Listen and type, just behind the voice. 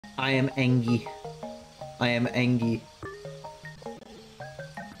I am angry. I am angry.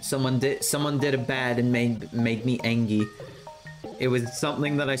 Someone did a bad and made me angry. It was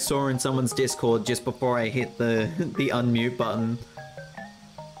something that I saw in someone's Discord just before I hit the unmute button.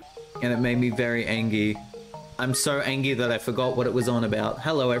 And it made me very angry. I'm so angry that I forgot what it was on about.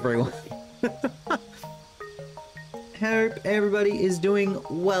 Hello, everyone. Hope everybody is doing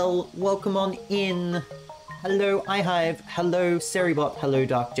well. Welcome on in. Hello, iHive. Hello, Seribot. Hello,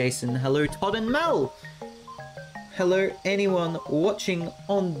 Dark Jason. Hello, Todd and Mel. Hello, anyone watching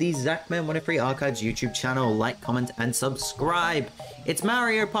on the Zachman103 Archives YouTube channel. Like, comment, and subscribe. It's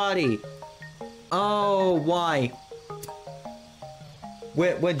Mario Party. Oh, why?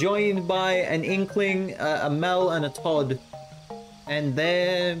 We're joined by an Inkling, a Mel, and a Todd. And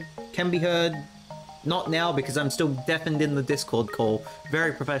they can be heard, not now because I'm still deafened in the Discord call.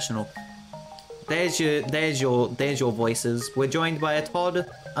 Very professional. There's your voices. We're joined by a Todd,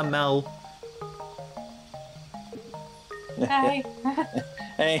 a Mel. Hey.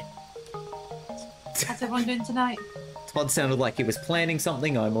 Hey. How's everyone doing tonight? Todd sounded like he was planning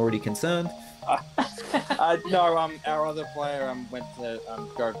something. I'm already concerned. No, our other player went to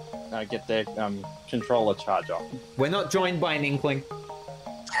go get their controller charger. We're not joined by an Inkling.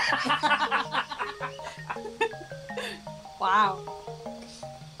 Wow.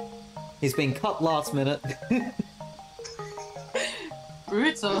 He's been cut last minute.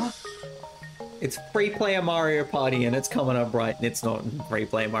 Brutal. It's 3-player Mario Party and it's coming up right. It's not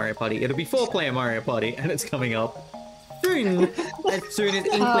 3-player Mario Party. It'll be 4-player Mario Party and it's coming up soon. As soon as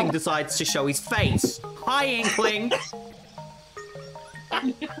Inkling decides to show his face. Hi, Inkling.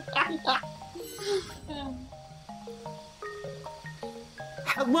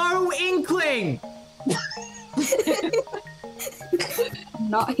 Hello, Inkling.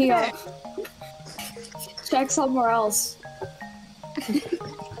 Not here. Check somewhere else.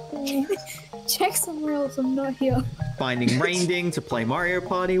 Check somewhere else, I'm not here. Finding Rainding to play Mario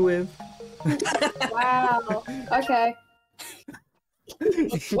Party with. Wow. Okay.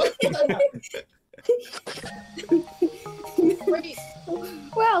 Wait.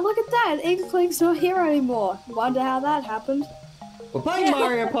 Wow, look at that. Inkling's not here anymore. Wonder how that happened. We're playing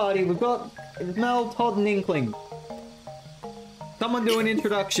Mario Party. We've got Mel, Todd, and Inkling. Someone do an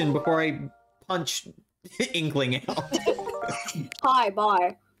introduction before I punch Inkling out. Hi,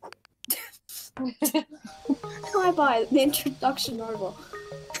 bye. Hi, bye. The introduction over.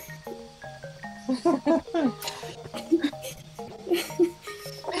 We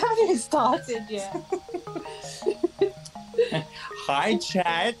haven't even started yet. Hi,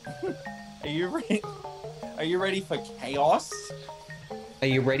 chat. Are you ready? Are you ready for chaos? Are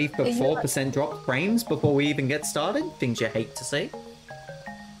you ready for 4% drop frames before we even get started? Things you hate to see.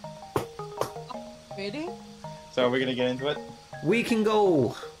 Ready? So we're gonna get into it. We can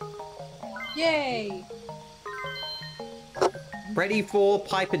go. Yay! Ready for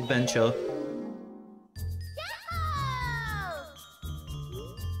pipe adventure.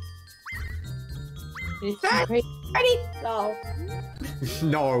 Ready? Ready? No.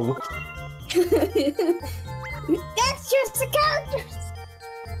 No. That's just the characters!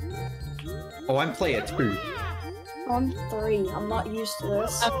 Oh, I'm player 2. I'm 3. I'm not used to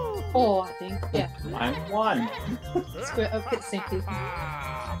this. 4, I think. Yeah. I'm 1. Screw it, I'll pick sneaky.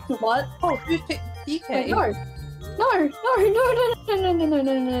 What? Oh, who picked DK? Wait, no. No.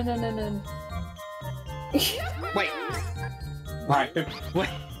 Wait. Right. Wait.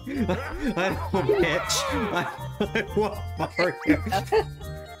 I want bitch. I want Mario.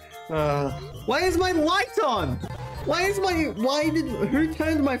 Why is my light on? Who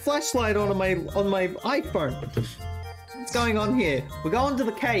turned my flashlight on my iPhone? What's going on here? We're going to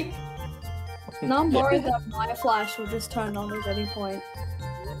the cake. No, I'm worried that my flash will just turn on at any point.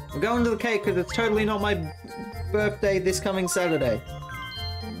 We're going to the cake because it's totally not my birthday this coming Saturday.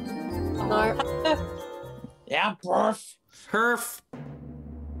 No. Yeah, perf. Perf.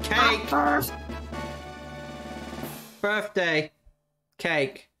 Cake. Birthday.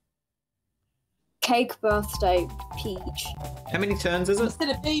 Cake. Cake birthday, Peach. How many turns is it? Instead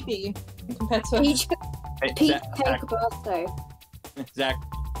of baby, compared to Peach, Hey, Peach Zach, cake birthday. Zach,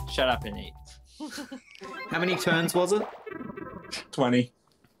 shut up and eat. How many turns was it? 20.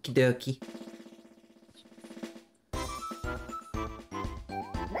 Okey-dokey.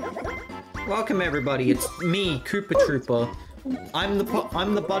 Welcome everybody, it's me, Koopa Trooper. I'm the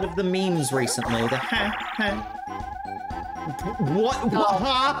butt of the memes recently. The ha ha. What?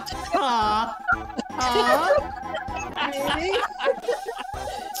 Ha ha ha. Really?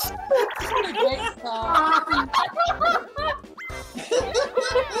 What a great start.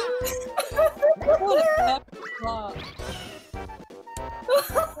 What a perfect start.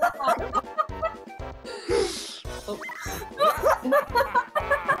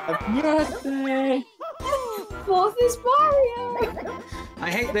 Birthday! Fourth is Mario! I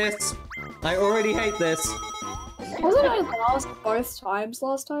hate this. I already hate this. Wasn't I last both times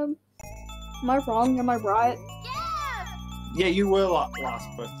last time? Am I wrong? Am I right? Yeah, you were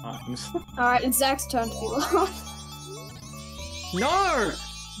last both times. Alright, it's Zach's turn to be last. No!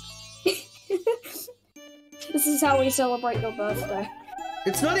 This is how we celebrate your birthday.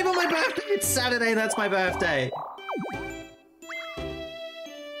 It's not even my birthday. It's Saturday. That's my birthday.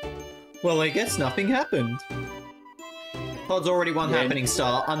 Well, I guess nothing happened. Todd's already won Happening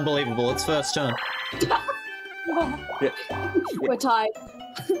Star. Unbelievable. It's first turn. We're tied.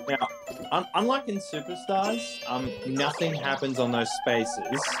 Now, unlike in Superstars, nothing happens on those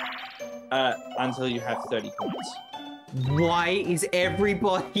spaces until you have 30 points. Why is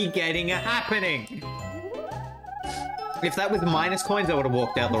everybody getting a happening? If that was minus coins, I would have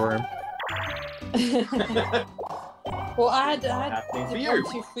walked out the room. Well, I had Happening for the you.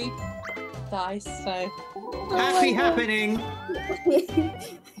 1, 2, 3 dice, so. Happy happening!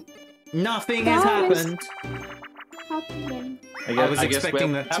 Nothing has Guys. happened. Happening. I was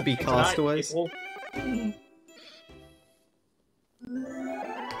expecting we're that to be happening tonight, Castaways. people.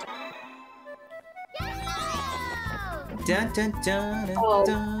 Dun, dun, dun, dun, Oh.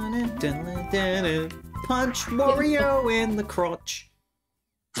 dun, dun, dun, dun, dun. Punch Mario in the crotch.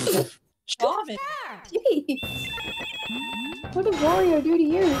 Stop it! Jeez. What did Wario do to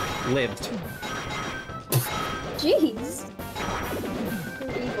you? Lived. Jeez.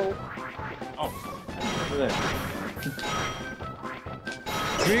 You're evil. Oh, over there.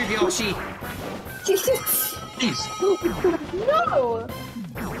 Move, Yoshi. No!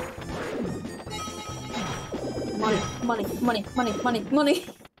 Money, money, money, money, money, money.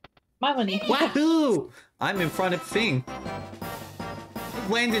 My money. Wahoo! I'm in front of Thing. It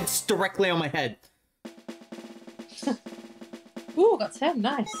landed directly on my head. Ooh, got 10,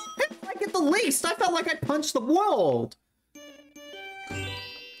 nice. How did I get the least? I felt like I punched the world.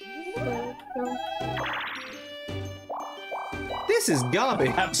 This is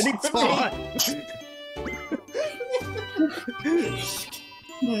garbage. Happening for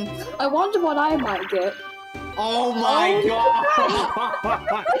I wonder what I might get. Oh my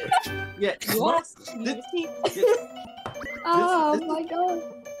god! Yeah, What? Oh this- my god.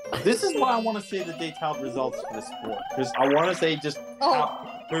 this is why I want to see the detailed results for the sport, because I want to see just who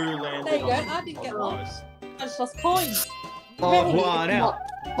landed. There you go, on I didn't get the one. lowest. I just lost coins. Odd one out.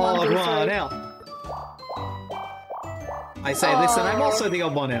 Odd two, one three. out. I say this and I'm also the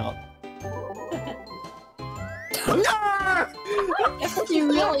odd one out. No! You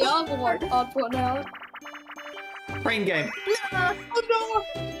really are the one odd one out. Brain game. Oh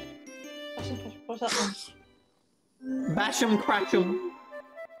no! What's that one? Bash 'em, crash 'em.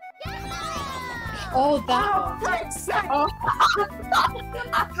 Oh, that one.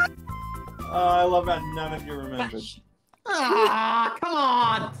 Oh, I love how none of you remembered. Ah, come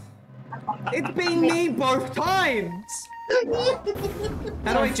on! It's been me both times!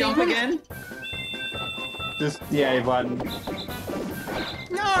 How do I jump again? Just the A button.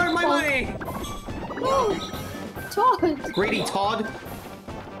 No, my money! Todd! Greedy Todd.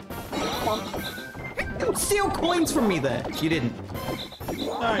 Don't steal coins from me there. You didn't.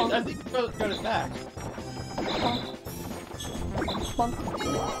 No, I think you got it back.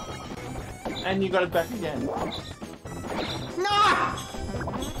 And you got it back again. No!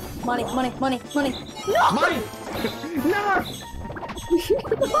 Money, money, money, money. Money! No!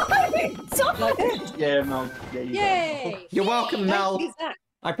 Todd! Yeah, Mel. Yeah, you Yay! You're welcome, Mel. Thank you, Zach.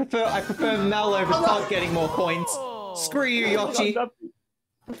 I prefer Mel over Todd getting more coins. Screw you, Yoshi. I'm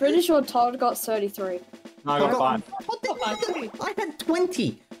pretty sure Todd got 33. No, I got 5. What the? I had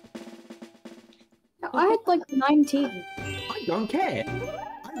 20. I had like 19. I don't care.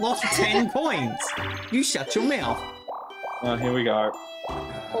 I lost 10 points. You shut your mouth. Oh, here we go.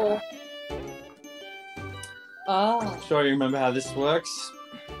 Or Oh. Sure you remember how this works?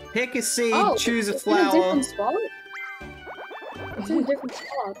 Pick a seed, choose a it's in a flower. different spot. It's in a different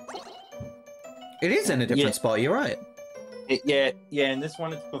spot. It is in a different Yeah. spot, you're right. Yeah, and this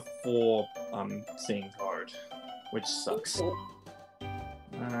one it's before seeing Toad, which sucks.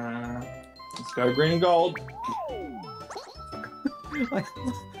 Let's go green and gold.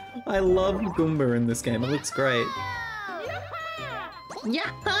 I love Goomba in this game. It looks great.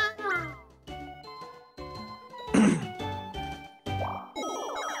 Yeah.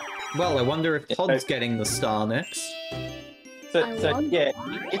 Well, I wonder if Todd's getting the star next. So I wonder. yeah,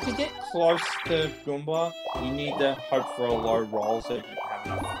 if you get close to Goomba, you need to hope for a low roll so you can have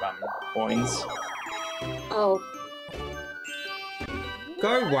enough coins. Oh.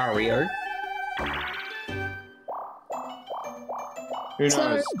 Go, Wario. Who So-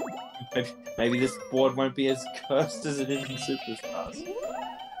 knows? Maybe this board won't be as cursed as it is in Superstars.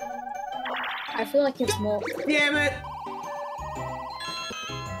 I feel like it's more. Damn it!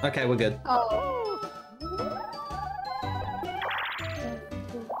 Okay, we're good. Oh.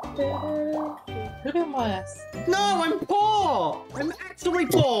 Look at my ass. No, I'm poor! I'm actually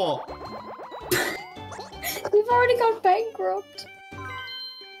poor! We've already got bankrupt.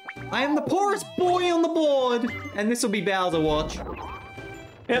 I am the poorest boy on the board! And this will be Bowser Watch.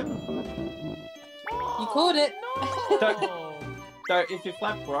 Yep. You called it. So if you're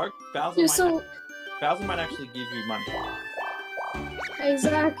flat broke, Bowser might actually give you money. Hey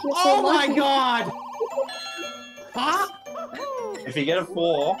Zach, you're so Oh my lucky. god! Huh? If you get a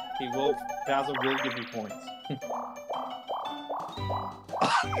 4, Bowser will give you points.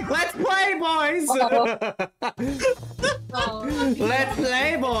 Let's play, boys! Oh, Let's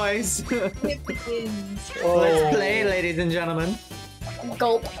play, boys! it begins. Let's play, ladies and gentlemen.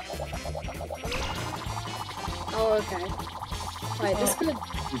 Gulp. Oh, okay. Wait, this could.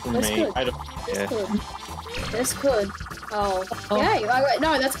 For That's me, good. I don't. This Yeah. could. This could. Oh. Yay! Wait,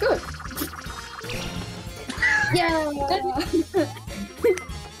 no, that's good. Yeah.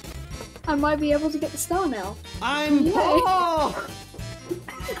 I might be able to get the star now. I'm Yay. poor!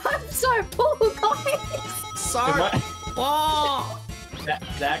 I'm so poor, guys. So It poor!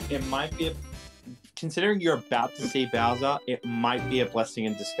 Zach, it might be considering you're about to see Bowser, it might be a blessing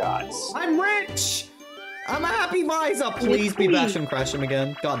in disguise. I'm rich! I'm a happy miser! Please be bash and crash him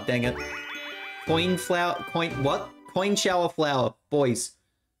again. God dang it. Coin what? Coin shower flower. Boys.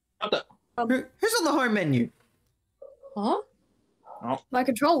 What the? Who's on the home menu? Huh? My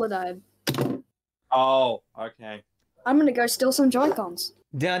controller died. Oh, okay. I'm gonna go steal some Joy-Cons.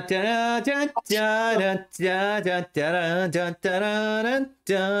 Da da da da da da da da da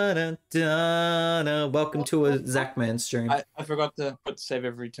da da da. Welcome to a Zachman stream. I forgot to put save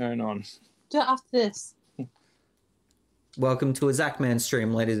every turn on. Do it after this. Welcome to a Zachman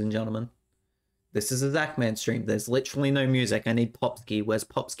stream, ladies and gentlemen. This is a Zachman stream. There's literally no music. I need Popsky. Where's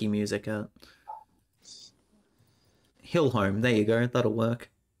Popsky music at? Hill Home. There you go. That'll work.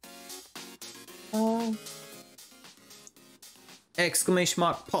 Exclamation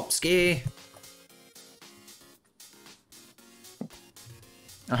mark Popsky.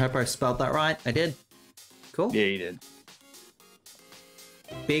 I hope I spelled that right. I did. Cool. Yeah, you did.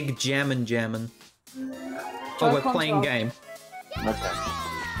 Big jammin'. Oh, we're Joy-Cons playing off. game. Okay.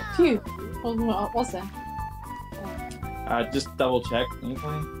 Phew. What was there? Just double check.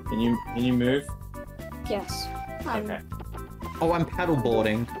 Can you move? Yes. Okay. Oh, I'm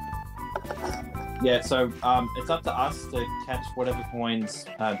paddleboarding. Yeah. So it's up to us to catch whatever coins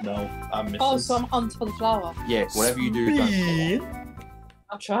Mel misses. Oh, so I'm on top of the flower. Yeah. Whatever you do, don't fall. Speed.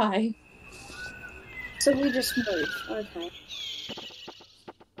 I'll try. So we just move. Okay.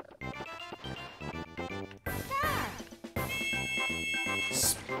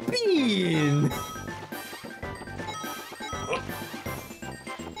 Spin.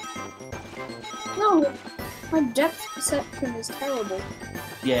 No, my depth perception is terrible.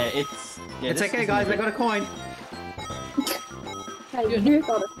 Yeah, it's It's this okay, isn't guys. I good. got a coin. Hey, you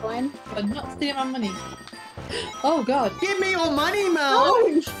got a coin. But not stealing my money. Oh god. Give me your money, Mel. No!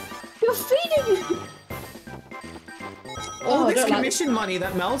 You're feeding me! All Oh, I this don't like commission money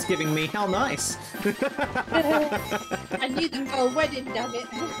that Mel's giving me. How nice. I need them for a wedding, damn it.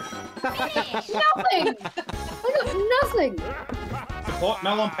 Nothing! I got nothing! Support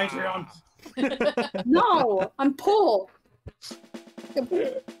Mel on Patreon. No! I'm poor!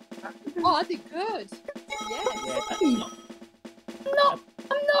 Oh, I did good. Yes. Yeah, that's not. No!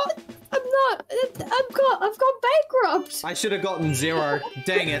 I've got bankrupt! I should have gotten 0.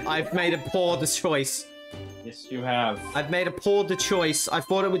 Dang it. I've made a poor choice. Yes, you have. I've made a poor choice. I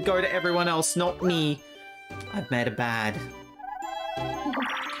thought it would go to everyone else, not me. I've made a bad.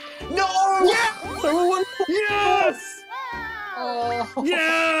 No! Yeah! Yes! Oh.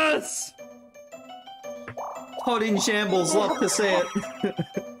 Yes! Hot in shambles, love to see it.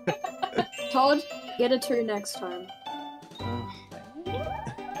 Todd, get a 2 next time.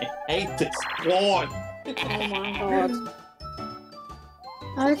 I hate this board. Oh my god.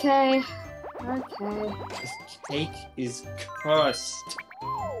 Okay. Okay. This cake is cursed.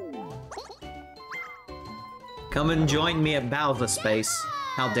 Come and join me at Bowser Space.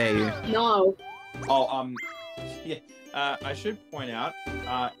 How dare you? No. Oh, yeah. I should point out,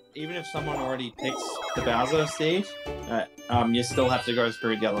 even if someone already picks the Bowser stage, you still have to go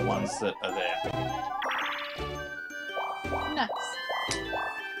through the other ones that are there. Nice.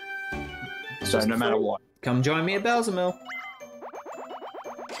 So no matter what. Come join me at Bowser Mill.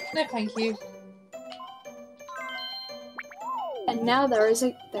 No, thank you. And now there is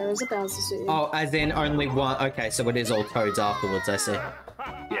a Bowser suit. Oh, as in only one. Okay, so it is all Toads afterwards. I see. Yeah.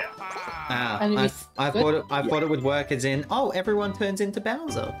 Ah, And I it's thought it would work as in. Oh, everyone turns into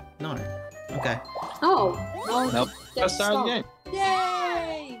Bowser. No. Okay. Oh. Nope. Yeah, Let's start again.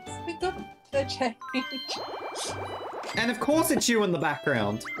 Yay! We got the change. And of course it's you in the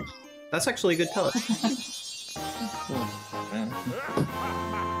background. That's actually a good color.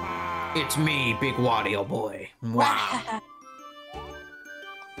 It's me, Big Wario Boy. Wow.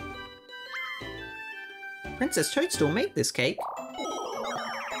 Princess Toadstool made this cake.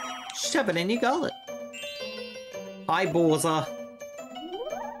 Shove it in your gullet. Hi, Bowser.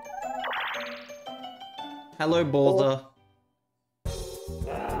 Hello, Bowser.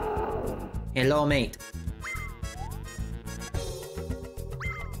 Hello, mate.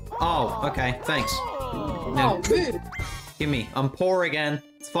 Oh, okay, thanks. Now, Oh, good. give me. I'm poor again.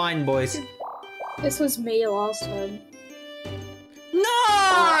 It's fine, boys. This was me last time.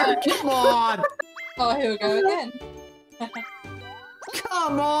 No! Come on! Oh, here we go again.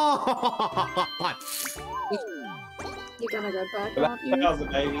 Come on! You're gonna go back, That aren't you? was a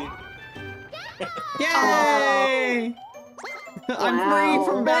baby. Yay! I'm free Wow.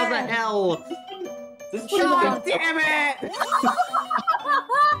 from Bowser Hell! This God damn it!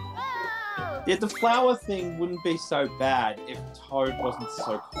 Yeah, the flower thing wouldn't be so bad if Toad wasn't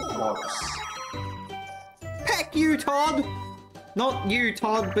so close. Heck you, Todd! Not you,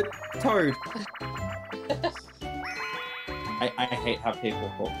 Todd, but Toad. I hate how people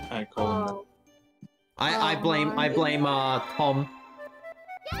call him. Oh. I blame Tom.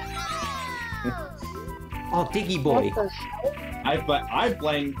 Oh, Diggy Boy. What the hell? I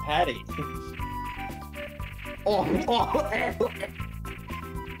blame Patty.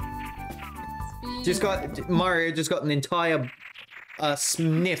 Mario just got an entire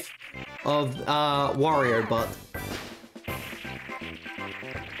sniff of Wario butt.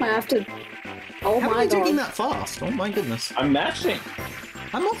 I have to. Oh How are my you taking god. that fast? Oh my goodness. I'm mashing.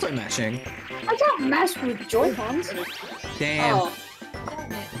 I'm also mashing. I can't mash with Joy-Cons. Damn. Oh.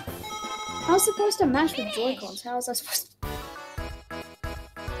 Damn it. How was I supposed to mash with Joy-Cons? How was I supposed to?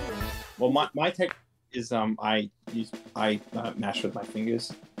 Well, my tech is I mash with my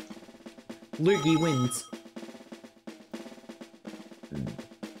fingers. Luigi wins.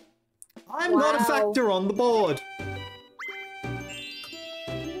 I'm not a Wow. factor on the board.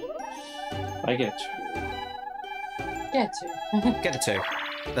 I get Yeah, two. Get a 2.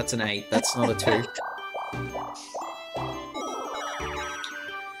 That's an 8. That's not a 2.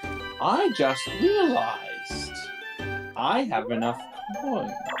 I just realized I have enough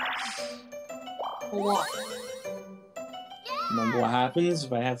coins. What? Remember what happens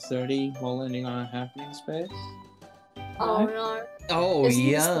if I have 30 while landing on a happening space? Oh no. Oh, Isn't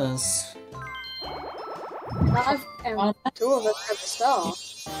this yes. And 2 of us have a star.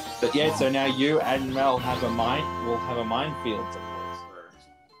 But yeah, so now you and Mel have will have a minefield to go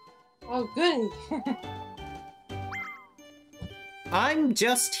through. Oh, goody. I'm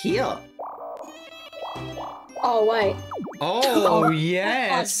just here. Oh wait. Oh,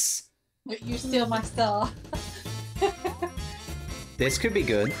 yes. You steal my star. This could be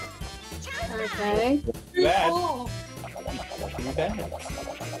good. Okay. Bad. Oh. Too bad.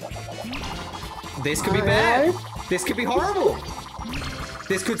 This could be bad. This could be horrible.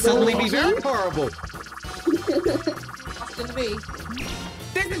 This could suddenly be very horrible. What's gonna be?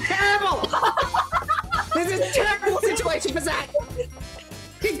 This is terrible! This is a terrible situation for Zach!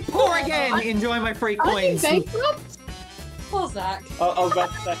 He's poor again! Enjoy my free Are you coins. bankrupt? Poor Zach. I was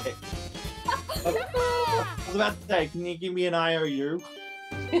about to say. I was about to say, can you give me an IOU?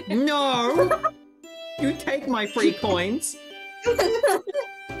 No! You take my free coins.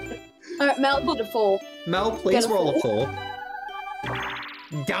 Alright, Mel, put a 4. Mel, please Get a roll a 4.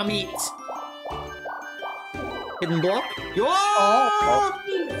 Damn it! Hidden block? Oh!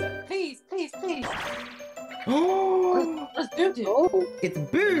 Please, please, please. Oh! Let's do it. Oh. It's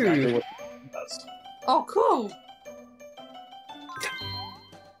Exactly boo! what it does. Oh, cool.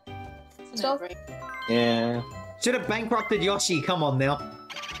 Stop. Yeah. Should have bankrupted Yoshi, come on now.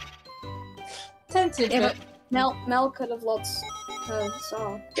 Tempted, Yeah, but but Mel could have lost her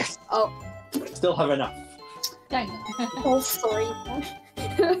star. Yes. Oh, Still have enough. dang it. all 3.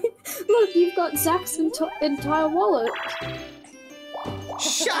 Look, you've got Zach's entire wallet.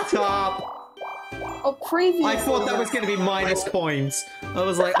 Shut up! Oh, previously. I thought that was going to be minus coins. I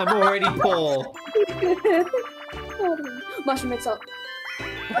was like, I'm already poor. Mushroom mix up.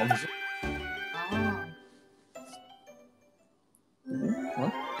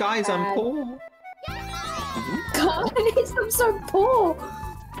 Oh. Guys, I'm poor. Guys, I'm so poor.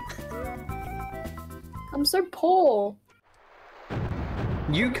 I'm so poor.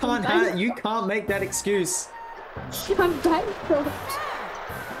 You can't you can't make that excuse. I'm bankrupt.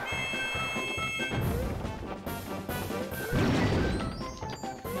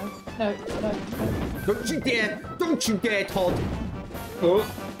 No. Don't you dare, Todd. Oh.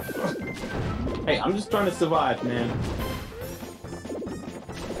 Hey, I'm just trying to survive, man.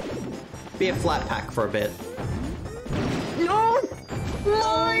 Be a flat pack for a bit. No!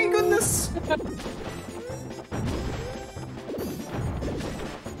 My goodness!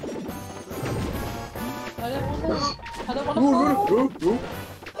 I don't want to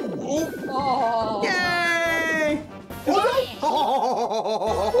fall. Oh. Yay!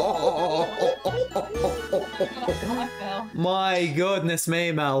 I fell. My goodness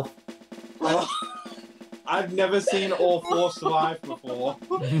me, Mel. I've never seen all four survive before.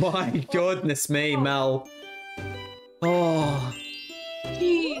 My goodness me, Mel. Oh.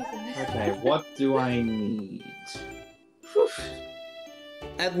 Jesus. Okay, what do I need?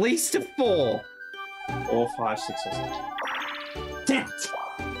 At least a 4. 4, 5, 6, or 7. Damn it!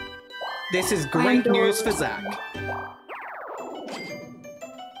 This is great news for Zach.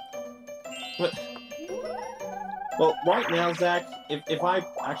 What? Well, right now, Zach, if I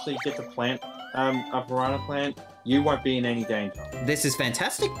actually get to plant a piranha plant, you won't be in any danger. This is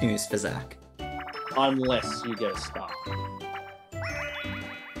fantastic news for Zach. Unless you get a star.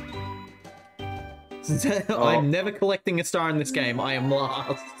 I'm never collecting a star in this game. I am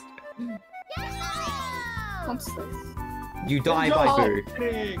last. What's this? You die by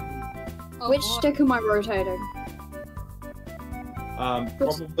Boo. Oh, Which what? stick am I rotating?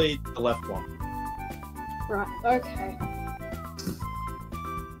 Probably the left one. Right, okay.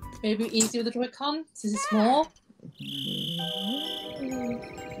 Maybe easier with the Joy-Con? This is small.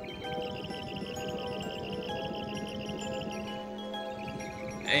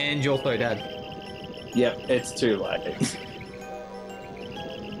 And you're so dead. Yep, it's too late.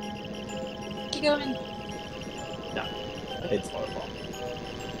 Keep going. No, it's not a problem.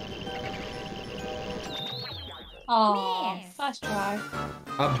 Oh, first try.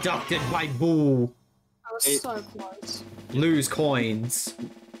 Abducted by Boo. I was so close. Lose coins.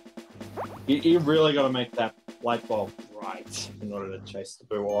 You really got to make that light bulb bright in order to chase the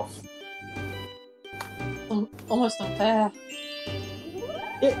Boo off. Almost not fair.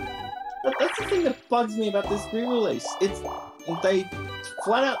 That's the thing that bugs me about this re-release. They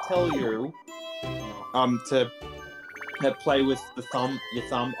flat out tell you to play with your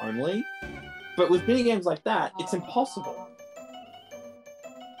thumb only, but with mini games like that, it's impossible.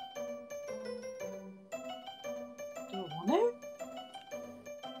 Do I want to?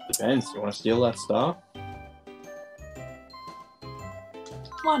 Depends. You want to steal that star?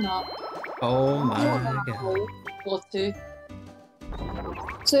 Why not? Oh my god. Or two.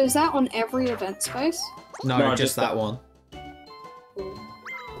 So is that on every event space? No, No, just that one.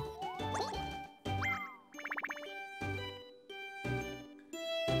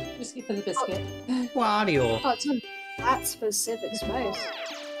 Whiskey for the biscuit. Wario. Oh, it's on that specific space.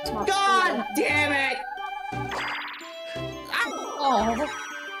 It's not God damn it! Oh,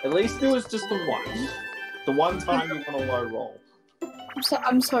 At least it was just the one. The one time you want a low roll.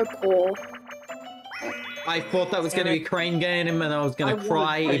 I'm so poor. I thought that was going to be Crane game and I was going I to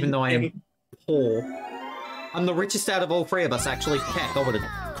cry wanted even though I am Crane. poor. I'm the richest out of all three of us, actually. Heck, I would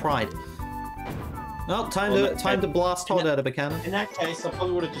have cried. Well, time to blast Todd out of a cannon. In that case, I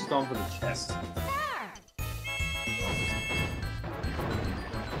probably would have just gone for the chest.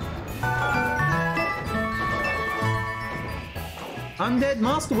 Undead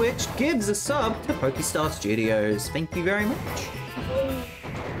Master Witch gives a sub to TodStar Studios. Thank you very much.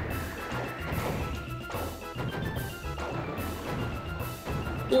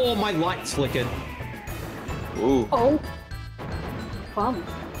 Oh, my lights flickered. Ooh. Oh. Fun.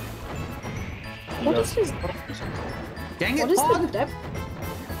 What is his Dang it, What is Todd! the depth?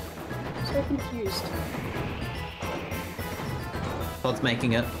 I'm so confused. Todd's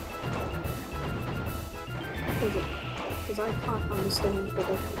making it. Because I can't understand what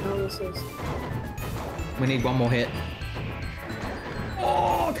the hell this is. We need one more hit.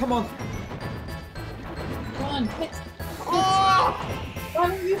 Oh, come on! come on, hit. Oh! Why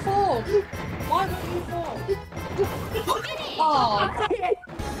won't you fall? Why won't you fall? Oh,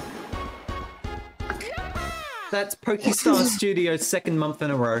 That's TodStar Studios' second month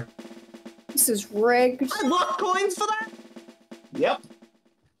in a row. This is rigged. I lost coins for that? Yep.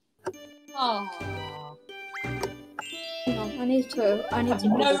 oh. Hang on, I need to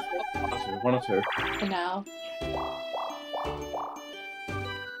No, One or two. for now.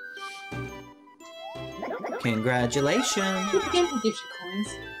 Congratulations. The game gives you coins.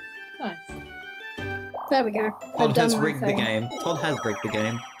 Nice. There we go. Todd has rigged the game. Todd has rigged the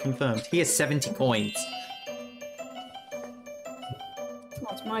game. Confirmed. He has 70 coins.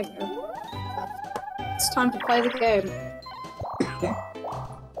 That's my go. It's time to play the game.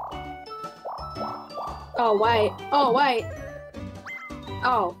 Oh, wait. Oh, wait.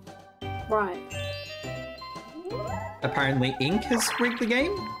 Oh. Right. Apparently Ink has rigged the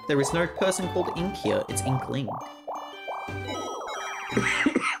game. There is no person called Ink here. It's Inkling.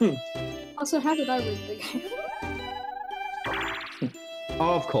 Also, how did I rig the game?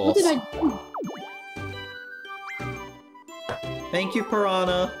 Oh, of course. What did I do? Thank you,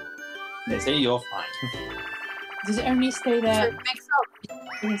 Piranha. They say you're fine. Does it only stay there Mix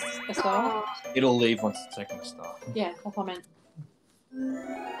in a star? up. It'll leave once it's taken a star. Yeah, that's what I meant.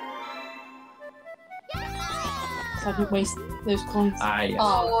 So I didn't waste those coins. Ah, yes.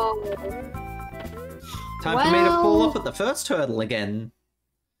 Oh, Time for me to fall Well- off at the first hurdle again.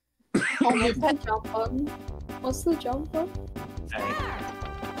 Oh, what's the jump button? What's the jump button? Hey.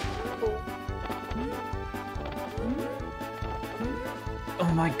 Cool.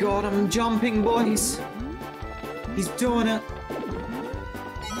 Oh my god, I'm jumping, boys. He's doing it.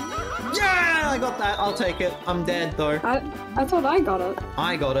 Yeah, I got that. I'll take it. I'm dead, though. I thought I got it.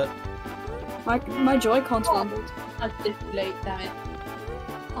 I got it. My Joy-Cons fumbled. that's too late, damn it.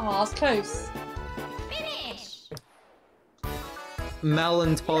 Oh, I was close. Mel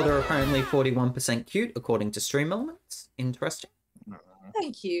and Todd are apparently 41% cute, according to Stream Elements. Interesting.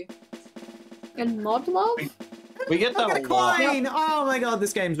 Thank you. And Mod Love? We get I that got a a lot. coin! Oh my god,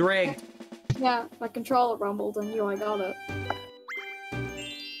 this game's rigged. Yeah, my controller rumbled and I got it.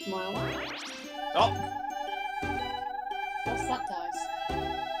 Smile. Oh, What's that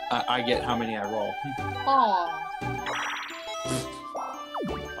dice? I get how many I roll. Oh,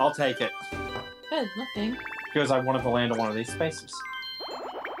 I'll take it. good, nothing. Because I wanted to land on one of these spaces.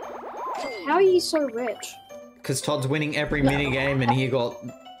 How are you so rich? Because Todd's winning every minigame and he got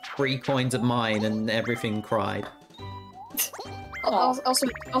 3 coins of mine and everything cried. Oh. Also,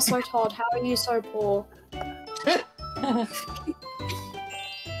 Todd, how are you so poor?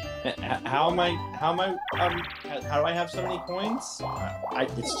 How do I have so many coins?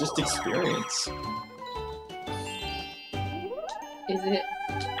 It's just experience. Is it?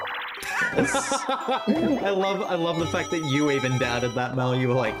 I love the fact that you even doubted that, Mel. You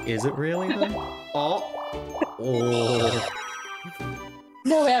were like, is it really though? Oh.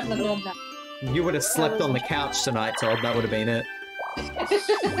 No, we haven't done that. You would have slept on the couch tonight, Todd. That would have been it.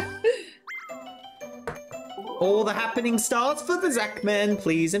 All the happening stars for the Zackman,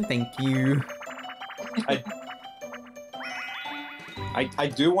 please and thank you. I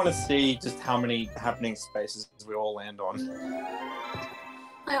do want to see just how many happening spaces we all land on.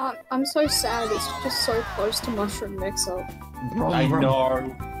 I'm so sad. It's just so close to Mushroom Mix-Up. I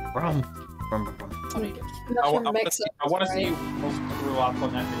know. Brum. Mushroom Mix-Up. I want to is see great. you all screw up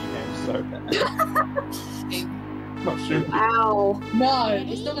on that minigame so bad. Mushroom. Ow. No,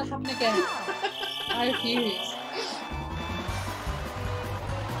 it's not gonna happen again. I refuse.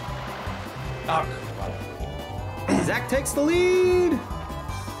 Oh, Zack takes the lead!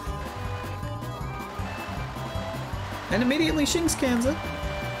 And immediately Shing scans it.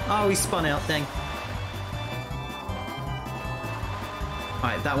 Oh, he spun out, dang.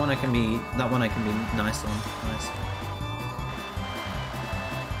 Alright, that one I can be nice on. Nice.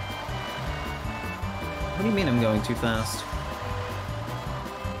 What do you mean I'm going too fast?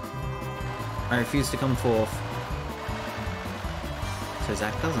 I refuse to come forth. So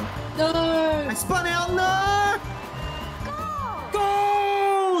Zack doesn't. No! I spun out, no!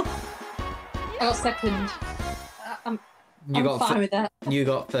 Goal! I got second. I'm fine with that. You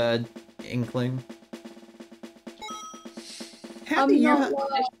got third, Inkling. How I'm do you not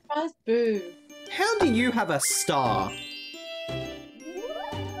First, boo. How do you have a star?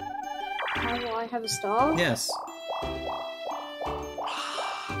 How do I have a star? Yes.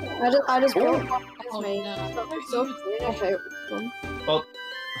 I just brought one with Oh, me. no. So cute. I hate them. well,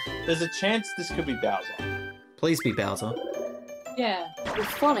 there's a chance this could be Bowser. Please be Bowser. Yeah.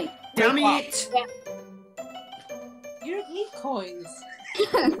 It's funny. Damn it! You don't need coins.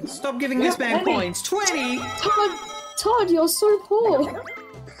 Stop giving this man coins. 20! Todd, you're so poor.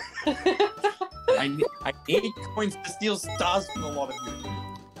 I need coins to steal stars from a lot of you.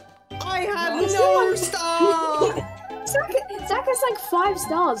 I have What? no star! Zach has like 5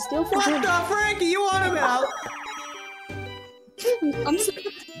 stars. Steal from What him. the frick are you on about?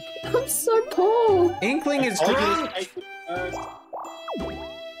 I'm so poor. Inkling is I'll drunk! just take it first.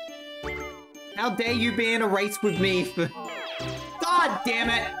 How dare you be in a race with me for... God damn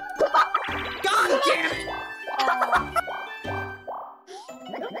it! God damn it!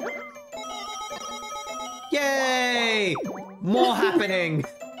 Yay! More happening.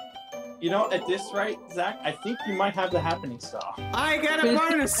 You know, at this rate, Zach, I think you might have the happening star. I get a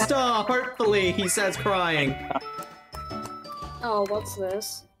bonus star, hopefully, he says, crying. Oh, what's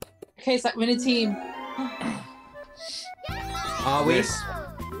this? Okay, Zach, we're in a team. Are we? Yes.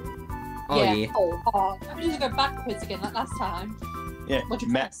 Oh, yeah. Oh, we need to go backwards again like last time. Yeah, What'd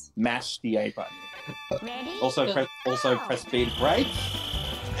you press? mash the A button. Ready? Also, Good. press B to brake,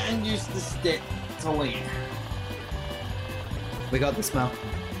 and use the stick to lean. We got the smell.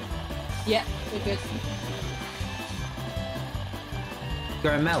 Yeah, we're good.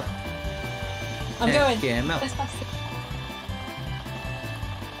 Go, Mel. I'm going. Yeah, Mel. Let's pass it.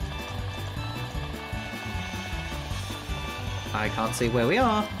 I can't see where we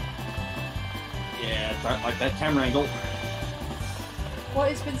are. Yeah, don't like that camera angle.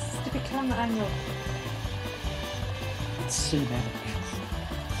 What is this stupid camera angle? It's cinematic.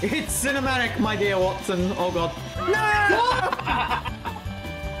 It's cinematic, my dear Watson. Oh, God.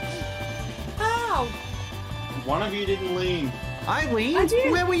 Ow! One of you didn't lean. I leaned? I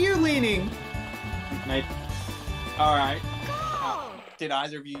did. Where were you leaning? Maybe. All right. Did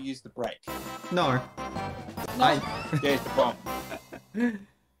either of you use the brake? No. No. There's the bomb.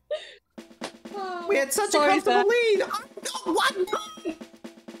 Oh, We had such a sorry, comfortable Zach. lead. Oh, what?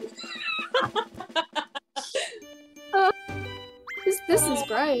 This is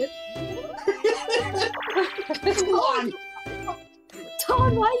great. Come on.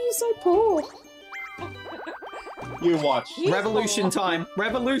 Tom, why are you so poor? You watch. Revolution time.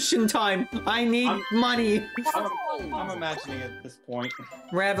 Revolution time. I need money. I'm imagining it at this point.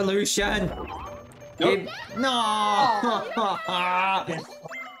 Revolution. Nope. No.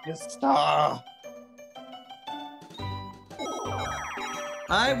 Yes.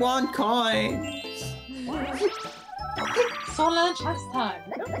 I want coins. Solar chest time.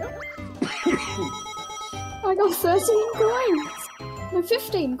 I got 13 coins. No,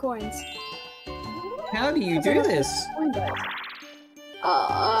 15 coins. How do you do this?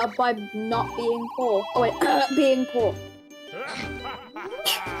 By not being poor. Oh wait, being poor.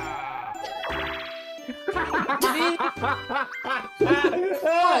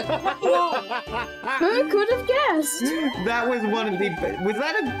 Who could have guessed? That was one of the. Was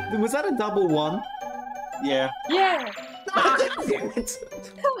that a double one? Yeah. Yeah. Damn it.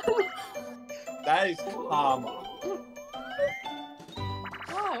 That is karma.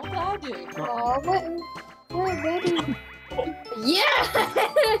 Oh, what did I do? Oh, where do... Yeah!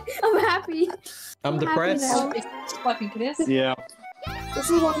 I'm happy. I'm happy depressed. now. It's what I think it is. Yeah. This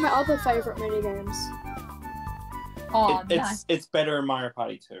is one of my other favorite minigames. Oh, It's nice. it's better in Mario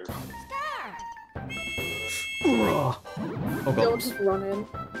Party 2. Oh You'll god. just run in.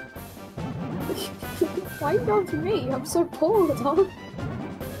 Why are you going for me? I'm so poor, Tom.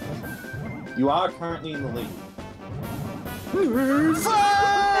 You are currently in the lead.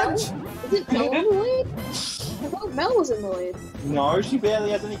 Fudge! Is it Mel in the lead? I thought Mel was in the lead. No, she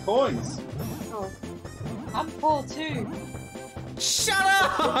barely has any coins. Oh. I'm poor too. Shut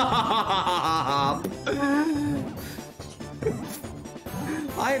up!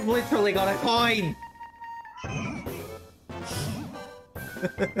 I've literally got a coin!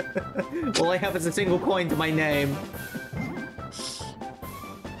 All I have is a single coin to my name.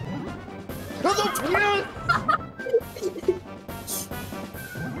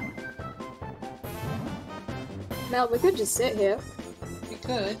 Mel, we could just sit here. We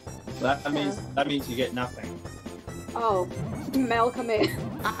could. That means you get nothing. Oh. Mel, come here.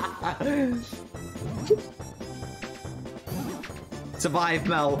 Survive,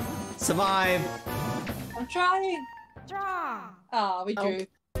 Mel. Survive. I'm trying. Draw. Oh, we drew.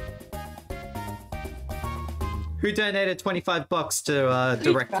 Who donated 25 bucks to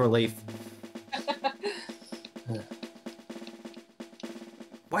Direct Relief?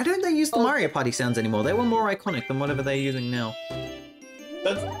 Why don't they use the Mario Party sounds anymore? They were more iconic than whatever they're using now.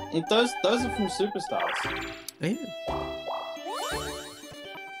 Those are from Superstars. Ew.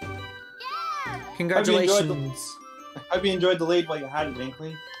 Congratulations. Hope you enjoyed the lead while you had it,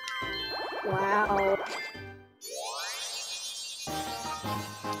 Inkling. Wow.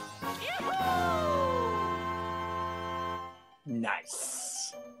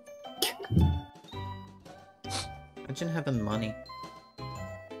 Nice. Imagine having money.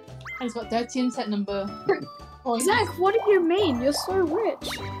 He's got 13 set number. Points. Zach, what do you mean? You're so rich.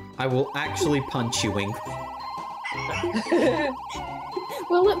 I will actually punch you, Wink.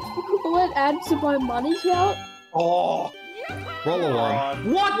 Will it add to my money count? Oh. Roll a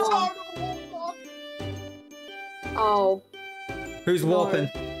one. What? Oh. Who's No. warping?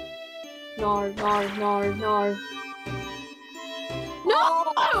 No.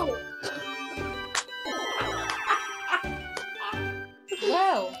 No!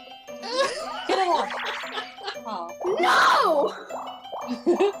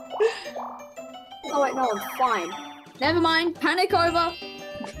 fine. Never mind. Panic over.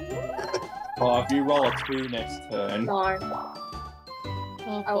 Oh, if you roll a 2 next turn, No,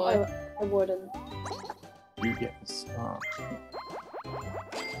 Oh boy. I wouldn't. you get the star.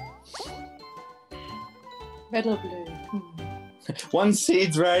 Red or blue? One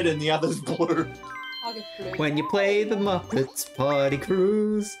seed's red and the other's blue. I'll get blue. When you play the Muppets Party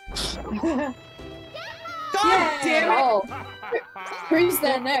Cruise. God damn it! Oh, who's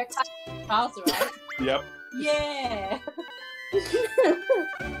there next? Bowser, right? Yep. Yeah!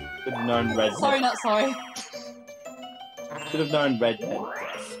 Should have known red. Sorry, not sorry. Should have known red.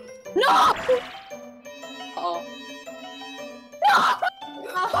 No! Oh.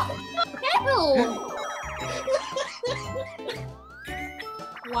 Hell!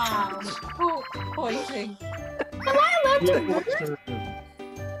 Wow. Pointing. Am I allowed to win?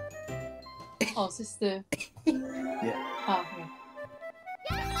 Oh, sister. Yeah. Oh, okay.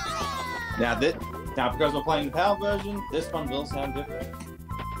 Now because we're playing the PAL version, this one will sound different.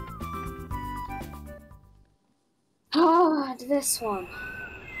 Ah, this one.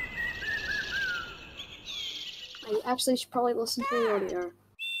 I actually should probably listen to the audio.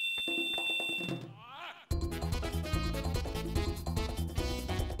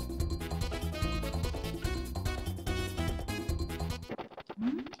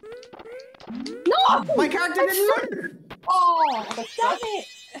 No! My character didn't move! Oh, damn it!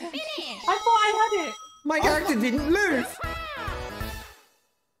 I thought I had it! My character didn't move!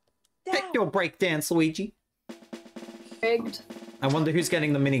 Pick Damn. your breakdance, Luigi. Rigged. I wonder who's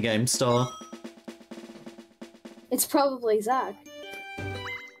getting the minigame star. It's probably Zach.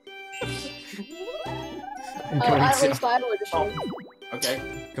 I'm going, At to, least I would assume.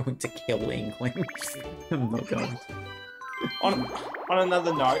 Okay. going to kill Inkling. I'm not going. On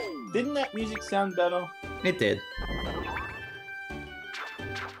another note, didn't that music sound better? It did.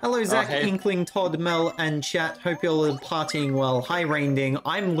 Hello, Zach, Okay. Inkling, Todd, Mel, and chat. Hope you're all partying well. Hi, Rainding.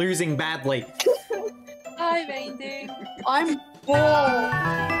 I'm losing badly. Hi, Randy. I'm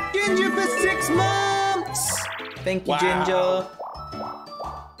bored. Ginger for 6 months! Thank you, Wow. Ginger.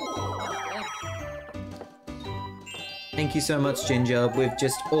 Thank you so much, Ginger, with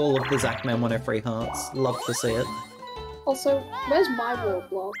just all of the Zachman 103 hearts. Love to see it. Also, where's my wall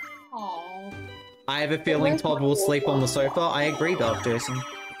block? Aww. I have a feeling Todd will sleep on the sofa. I agree, Dark Jason.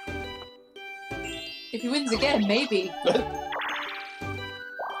 If he wins again, maybe.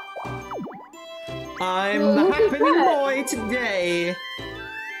 I'm Well, the look at happening that. boy today.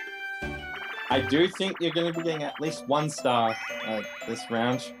 I do think you're going to be getting at least 1 star this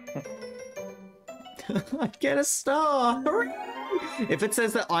round. I get a star. Hooray. If it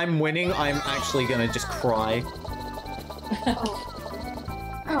says that I'm winning, I'm actually gonna just cry.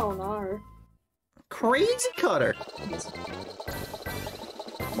 Oh no. Crazy Cutter.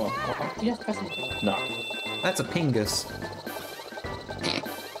 Well, You just press it. no. That's a Pingus.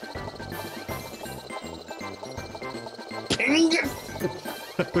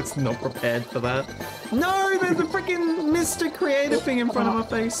 I was not prepared for that. No, there's a freaking Mr. Creative thing in front of my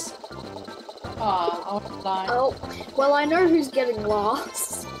face. Aw, I was lying. Oh, well I know who's getting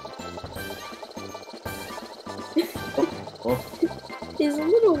last. Oh. He's a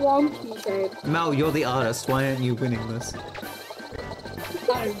little wonky shade. Mel, you're the artist. Why aren't you winning this?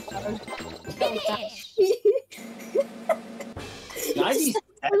 Nice.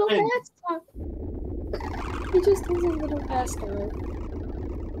 Little hairstyle. He just has a little hairstyle.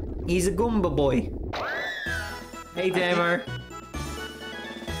 He's a Goomba boy. Hey, Damo.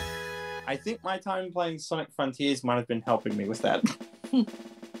 I think my time playing Sonic Frontiers might have been helping me with that.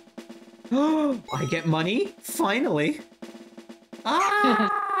 I get money? Finally.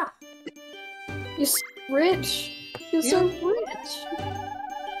 Ah! You're so rich. You're so rich.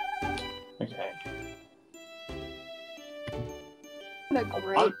 Okay. What a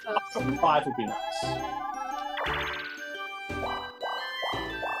great Up person. to 5 would be nice.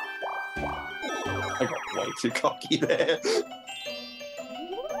 I got way too cocky there.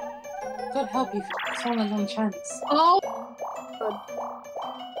 God help you, someone's on chance. Oh!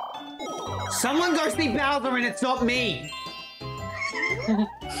 Someone go see Bowser and it's not me! I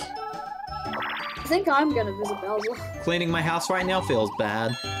think I'm gonna visit Bowser. Cleaning my house right now feels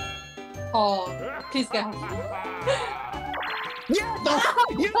bad. Oh, please go. Yes!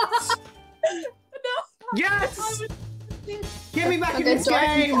 Yes! Yes! Get me back in Okay, this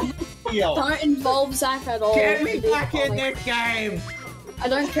sorry. game! Don't involve Zach at all. Get me It'd be back in funny. this game! I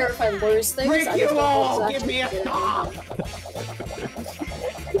don't care if I lose things. Break I you just don't all! want Zach Give to me a win. star!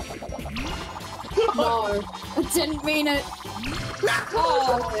 No, I didn't mean it.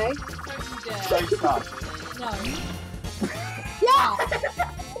 Oh, Okay. Great start. no. Yeah!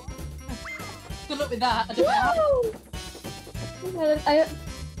 Good luck with that. I don't know. I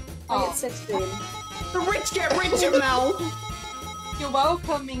get 16. The rich get richer, Mel! You're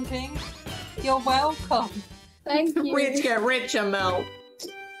welcome, Inkling. You're welcome. Thank The you. rich get richer, Mel!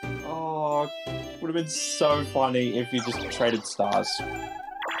 Oh, would have been so funny if you just traded stars.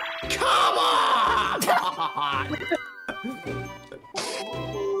 Come on!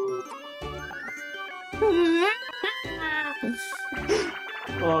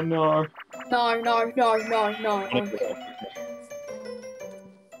 Oh no. No. I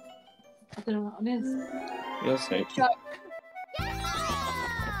don't know what it is. You'll see.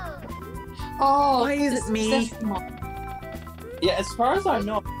 Oh, Why is it me? Yeah, as far as I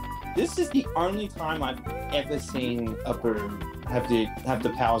know, this is the only time I've ever seen a boom have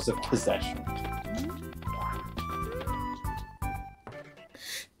the powers of possession.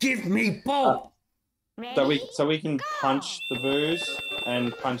 Give me both! So we can punch the boos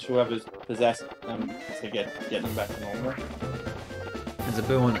and punch whoever's possessed them to get them back to normal. There's a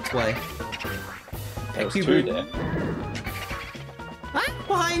boo on its way. There's you, two boo. there. Ah,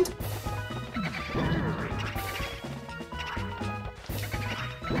 behind!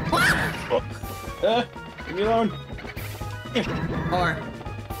 Leave me alone. Or,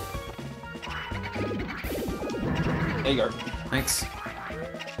 There you go. thanks.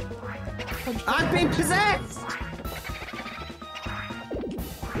 I've been possessed!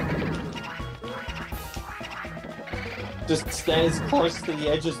 Just stay as close to the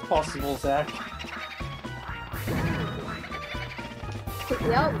edge as possible, Zach.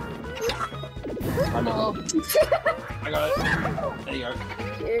 Yep. I know. Oh, I got it. There you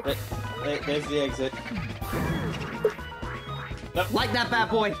go. There's the exit. Like that bad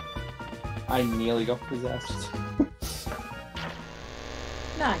boy! I nearly got possessed.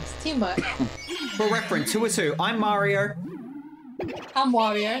 nice. Teamwork. For reference, who is who? I'm Mario. I'm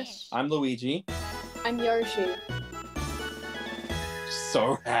Warrior. I'm Luigi. I'm Yoshi.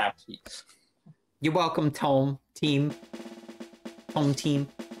 So happy. You're welcome, Tom. Team. Tom team.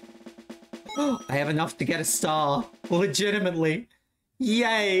 I have enough to get a star. Legitimately.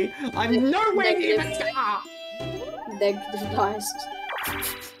 Yay! I'm nowhere near a star! Negative dice.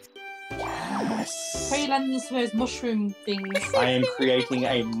 Yes. Freelance for those mushroom things. I am creating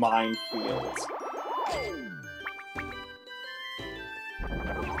a minefield.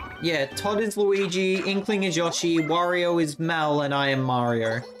 Yeah, Todd is Luigi, Inkling is Yoshi, Wario is Mel, and I am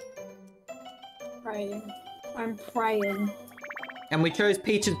Mario. Praying. I'm praying. And we chose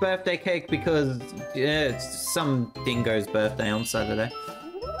Peach's birthday cake because it's some dingo's birthday on Saturday.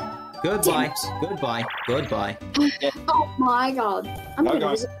 Goodbye. Goodbye. Goodbye. Oh my god. I'm No,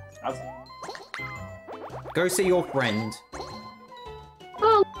 gonna guys. Go see your friend.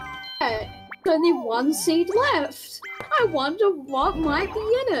 Oh, there's only one seed left. I wonder what might be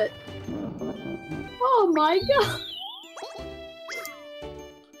in it. Oh my god.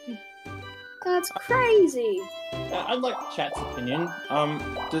 That's crazy. I'd like chat's opinion.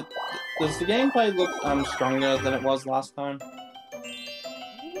 Does the gameplay look stronger than it was last time? I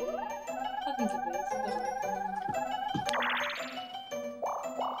think it is.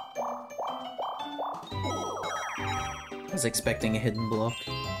 I was expecting a hidden block.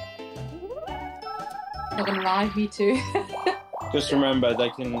 Not gonna lie, me too. Just remember,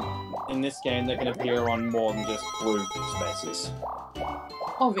 in this game, they can appear on more than just blue spaces.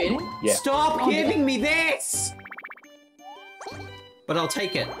 Oh, really? Yeah. Stop Oh, giving me this! But I'll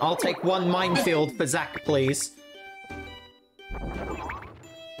take it. I'll take one minefield for Zach, please.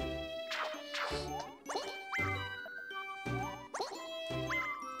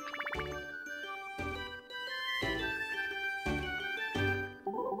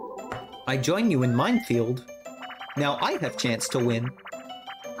 I join you in minefield. Now I have chance to win.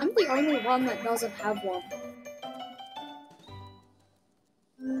 I'm the only one that doesn't have one.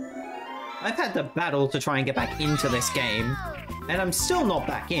 I've had to battle to try and get back into this game, and I'm still not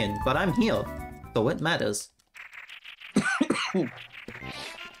back in, but I'm here, so it matters.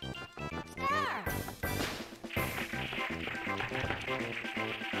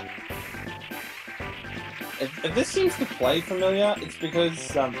 If this seems to play familiar, it's because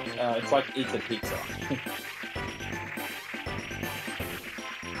it's like Eat a Pizza.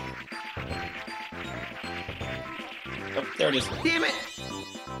 Oh, there it is. Damn it!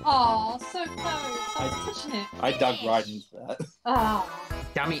 Oh, so close. I was touching it. I dug right into that. Oh.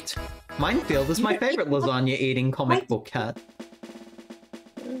 Damn it! Minefield is my favorite lasagna-eating comic book cat.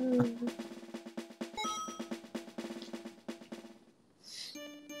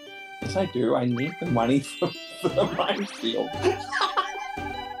 Yes, I do. I need the money for the minefield.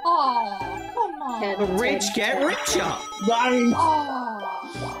 Oh, come on. Yeah. The rich get richer! Mine!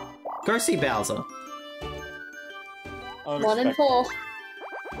 Oh. Go see Bowser. 1 in 4.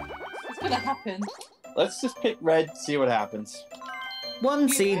 What's gonna happen? Let's just pick red, see what happens. One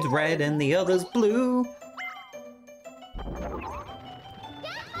seed's red and the other's blue.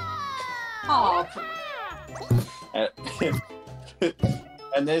 Oh,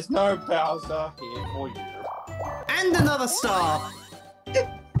 And there's no Bowser here for you. And another star!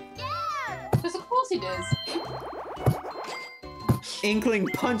 because of course he does. Inkling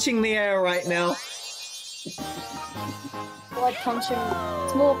punching the air right now. Like punching.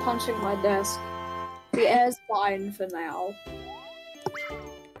 It's more punching my desk. The air's fine for now.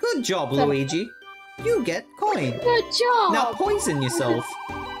 Good job, Luigi. You get coin. Good job! Now poison yourself.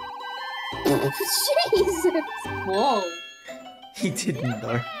 Jesus! Whoa. He didn't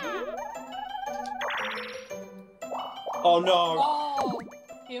though. Oh no! Oh,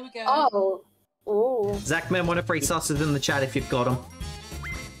 here we go. Oh. Oh. Zachman, want a free sausage in the chat if you've got them.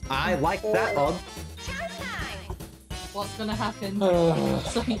 I like that odd. What's gonna happen? You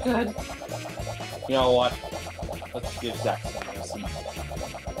Something good. know what? Let's give Zach some.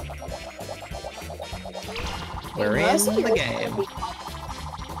 We're in the game.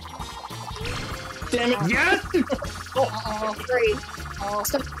 Damn it! Yes! Uh-oh. 3. Oh.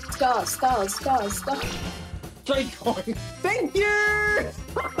 Stars. Trade coin! Thank you!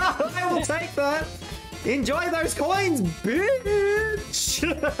 I will take that! Enjoy those coins, bitch!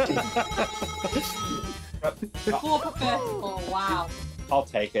 Poor professional. Wow. I'll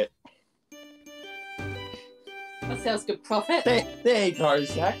take it. That sounds good. Profit. There you go,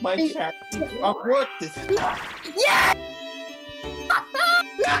 Zach. My charity. I've worked this. Yeah!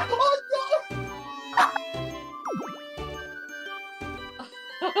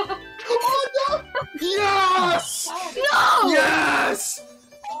 Oh no! Yes! No! Yes!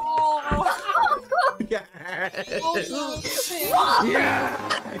 Oh. Yes! Oh, no.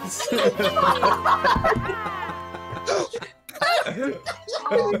 Yes!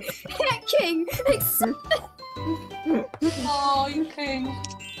 King! Oh, you king.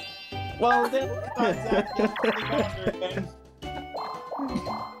 Well, then, Zach, again.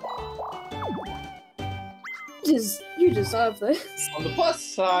 You deserve this. On the plus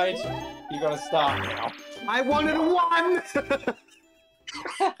side, you gotta start now. I wanted one!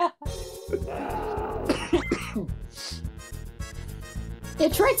 Yeah,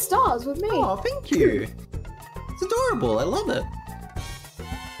 trade stars with me. Oh, thank you. It's adorable. I love it.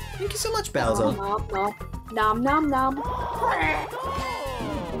 Thank you so much, Bowser. Nom nom nom.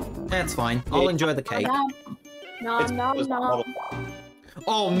 That's fine. I'll enjoy the cake. Nom nom It's nom.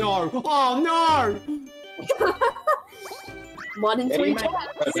 Oh no! Oh no! 1 in 3 you may times.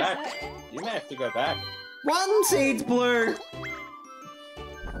 have to go back. You may have to go back. One seed's blue!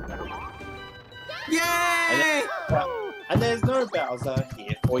 Yay! And there's no Bowser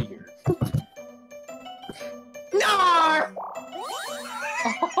here for you. No!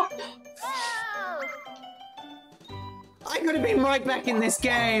 I could have been right back in this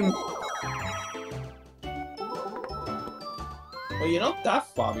game. Well, you're not that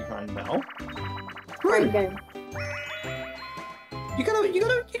far behind now. Great game. You gotta be a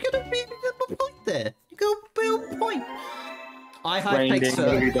point there. You gotta be a point. I high Grinding, takes what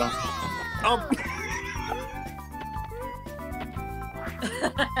have her. you done?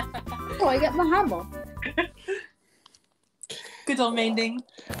 Oh, I get the hammer. Good old Manding.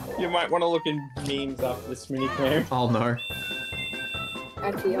 You might want to look in memes after this mini game. Oh no.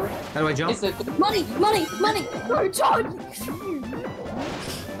 Akio. How do I jump? It's a good. Money! No, Todd!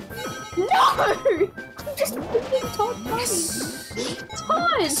 No! I'm just giving Todd money.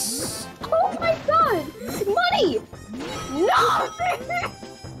 Todd! Oh my god! Money! No!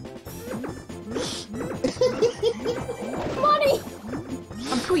 Money!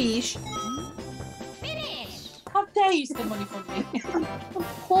 I'm squish. How dare you steal money from me?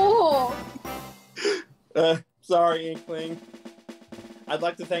 Poor. Sorry, Inkling. I'd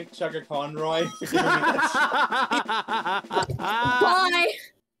like to thank Chugga Conroy for giving me that. Bye!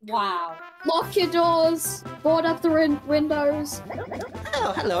 Wow. Lock your doors. Board up the windows.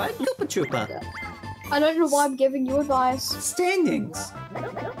 Oh, hello, I'm Koopa Troopa. I don't know why I'm giving you advice. Standings.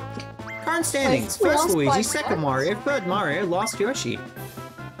 Current standings. Wait, First lost Luigi, by second points? Mario, third Mario, last Yoshi.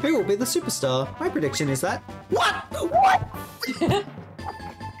 Who will be the superstar? My prediction is that... What? What?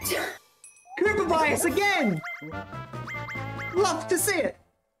 Koopa bias again! Love to see it.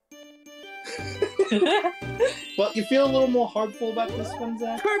 But you feel a little more hopeful about this one,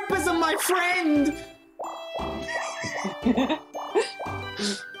 Zach? Koopas are my friend!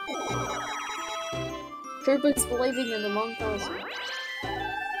 Koopa's believing in the wrong person.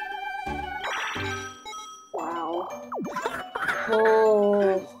 Wow.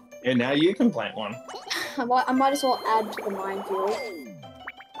 Oh. Yeah, now you can plant one. I might as well add to the minefield.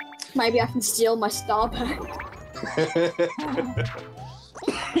 Maybe I can steal my star back.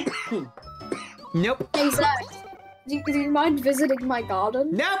 Nope. Hey Zach, do you mind visiting my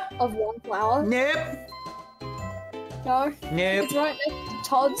garden? Nope. Of one flower? Nope. No? Nope. It's right next to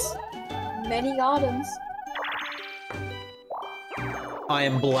Todd's many gardens. I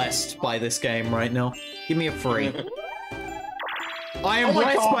am blessed by this game right now. Give me a free. I am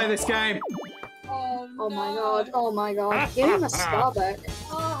blessed by this game. Oh my god, oh my god. Give him a star back.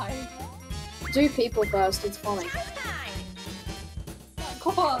 Why? Do people first, it's funny.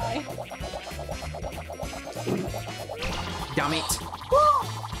 Why? Damn it.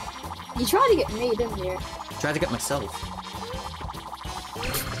 You tried to get me, didn't you? Tried to get myself.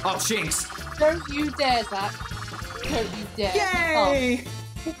 Oh, Shinx. Don't you dare, Zach. Don't you dare. Yay!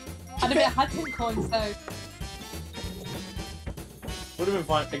 Oh. And I had 10 coins though. Would have been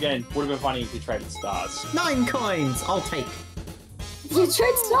fun again. Would have been funny if you traded stars. 9 coins. I'll take. You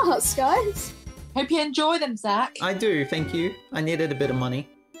trade stars, guys. Hope you enjoy them, Zach. I do, thank you. I needed a bit of money.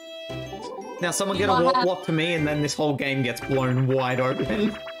 Now someone You get a might have- walk to me and then this whole game gets blown wide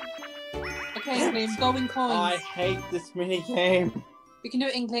open. Okay, Inkling, golden coins. I hate this mini game. We can do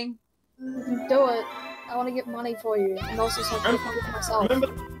it, Inkling. Do it. I want to get money for you, and also so I can money for myself.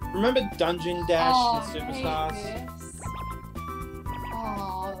 Remember Dungeon Dash Oh, and I hate Superstars? this.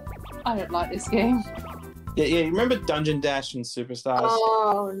 Oh, I don't like this game. Yeah. Remember Dungeon Dash and Superstars?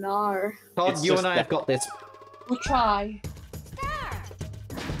 Oh no. Todd, It's you just and I have got this. We'll try.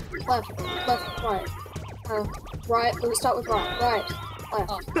 Left, right. Right, let's start with right, left.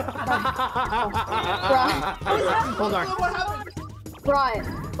 Hold on. Right,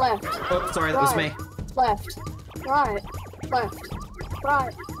 left, Oh, sorry, that was me. left, right, left,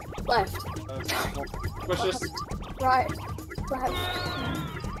 right, left, Push this. right, left,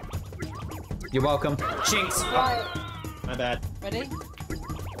 You're welcome. Shinx. right, My bad. Ready?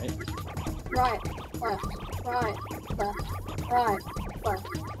 right, left, right, left, right, left,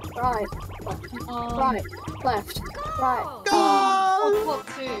 right, left, right, left, right. Go! Oh, what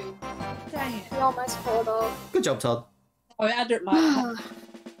two? Dang it. You almost pulled off. Good job, Todd. Oh, I don't like that.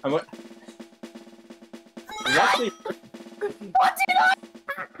 I'm what? Actually,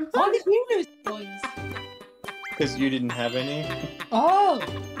 Why did you lose coins? because you didn't have any. Oh!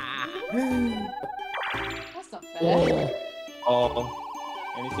 That's not fair. Oh,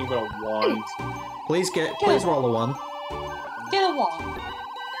 anything but a wand. Please roll a 1. Get a one.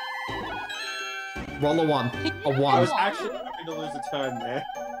 Roll a 1. A I 1. was actually going to lose a turn there.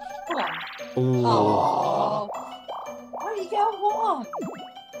 Come on. Ooh. Oh. Why do you get a one?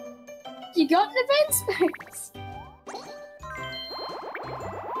 You got an event space.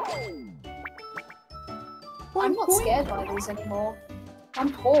 I'm not scared by these anymore.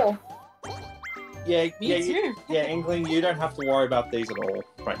 I'm poor. Yeah, Me yeah, too. yeah, Inkling, you don't have to worry about these at all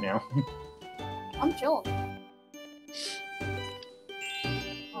right now. I'm chilling.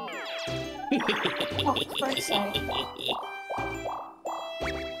 Oh, for Christ's sake.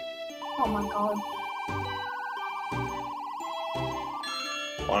 Oh my god.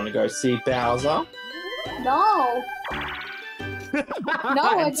 Want to go see Bowser? No! No,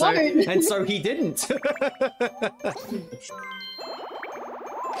 I don't. And so he didn't.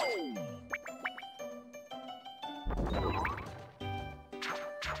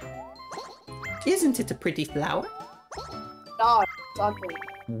 Isn't it a pretty flower? No, it's ugly.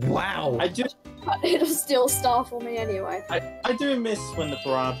 Wow. But it'll still star for me anyway. I do miss when the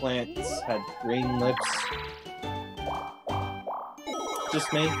piranha plants had green lips.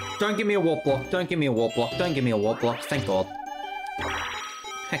 Just me. Don't give me a warp block. Don't give me a warp block. Don't give me a warp block. Thank God.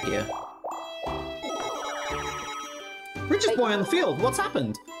 Heck yeah. Richest boy on the field. What's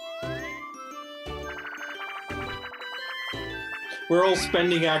happened? We're all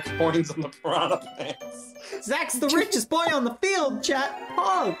spending our coins on the piranha plants. Zach's the richest boy on the field, chat.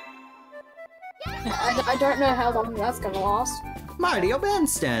 Oh, I don't know how long that's gonna last. Mario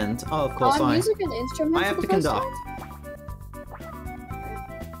Bandstand. Oh, of course I'm using an instrument. I have for to the first conduct.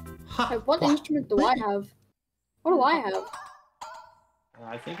 time. Okay, what instrument do I have? What do I have?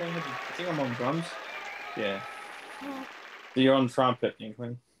 I think I'm on drums. Yeah. You're on trumpet,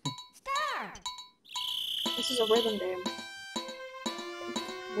 Inkling. This is a rhythm game.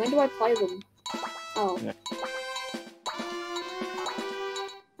 When do I play them? Oh. Yeah.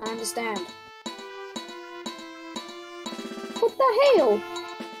 I understand. What the hell?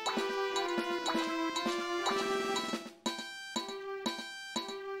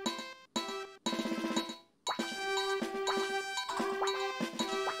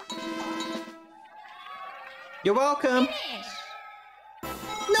 You're welcome.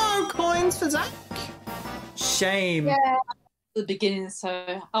 No! No coins for Zach. Shame. Yeah. The beginning,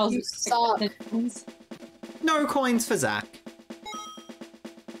 so I was expecting. No coins for Zach.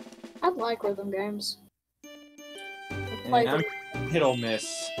 I like rhythm games. I'm hit or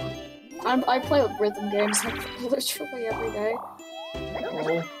miss. I play with rhythm games like literally every day.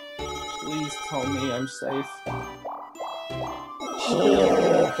 Oh, please tell me I'm safe.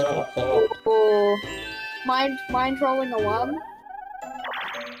 Oh. Mind rolling a 1?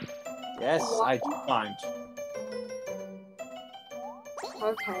 Yes, I do mind.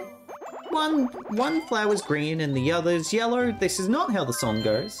 Okay. One flower's green and the other's yellow. This is not how the song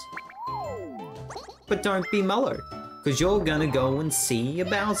goes. But don't be mellow, because you're gonna go and see a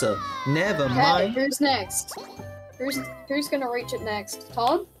Bowser. Never mind. Hey, who's next? Who's gonna reach it next?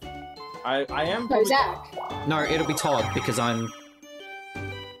 Todd? I am. No, Zach. No, it'll be Todd, because I'm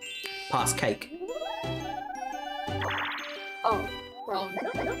past cake. Oh,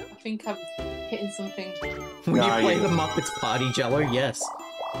 I think I'm hitting something. When No, you play you- the Muppets Party Jello, yes.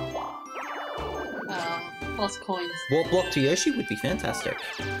 Lost coins. Warp Block to Yoshi would be fantastic.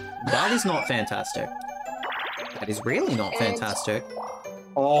 That is not fantastic. That is really not fantastic.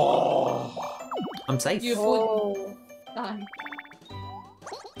 Oh. I'm safe. You Oh. die.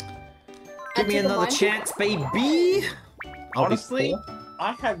 Give me another chance, baby! I'll be Honestly, poor.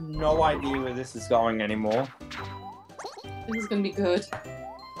 I have no idea where this is going anymore. This is gonna be good.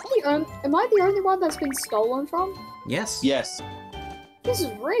 Am I the only one that's been stolen from? Yes. Yes. This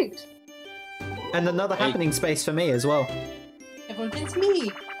is rigged. And another Hey. happening space for me as well. Everyone thinks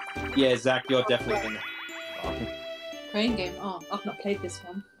me. Yeah, Zach, you're definitely in. Crane game. Oh, I've not played this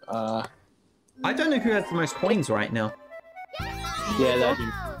one. I don't know who has the most coins right now. Yeah, that'd be.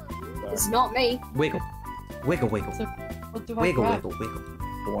 It's not me. Wiggle. Wiggle, wiggle. So, what do I Wiggle, grab? wiggle, wiggle.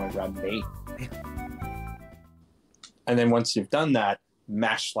 You want to grab me. And then once you've done that,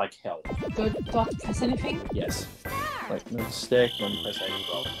 mash like hell. Do I have to press anything? Yes. Like move the stick, then press A as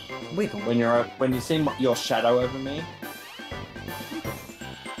well. Wiggle. When you see your shadow over me,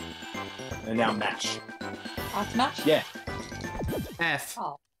 and now mash. I have to match? Yeah, F.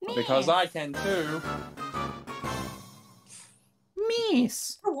 Oh, because man. I can too.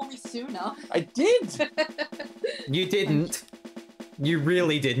 Miss. I want me sooner. I did. You didn't. You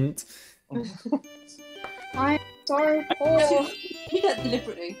really didn't. I'm so poor. You did that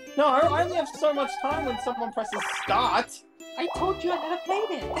deliberately. No, I only have so much time when someone presses start. I told you I never played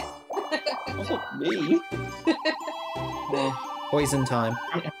it. That's not me. Well, Poison time.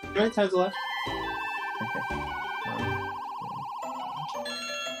 how many times left? Okay.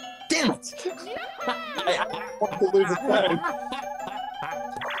 Damn it! I want to lose a turn.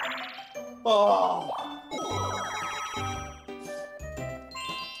 Oh.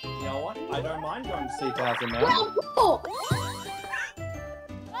 You know what? I don't mind going to C1000 now. Oh,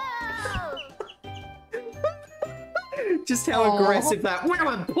 Just how Aw. aggressive that. Wow,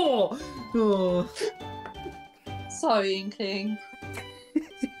 I'm poor. Oh. Sorry, Inkling.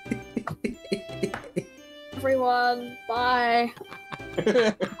 everyone. Bye.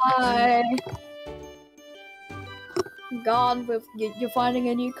 Bye. Gone with you're finding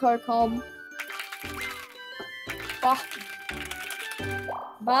a new COCOM. Bye.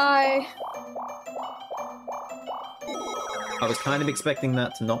 Bye. I was kind of expecting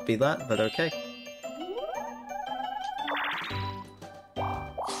that to not be that, but okay.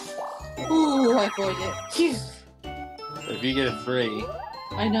 Ooh, I avoided it. Phew. If you get a 3,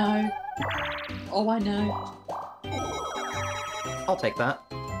 I know. Oh, I know. I'll take that.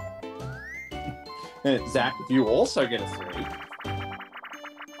 Zach, if you also get a 3,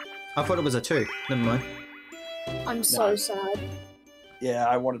 I thought it was a 2. Never mind. I'm so No. sad. yeah,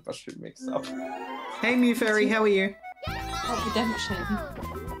 I wanted my shit mixed up. Hey, Mew Fairy, how are you? Oh, redemption.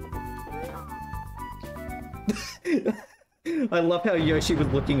 I love how Yoshi was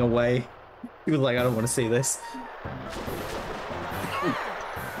looking away. He was like, I don't want to see this.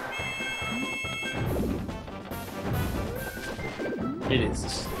 It is a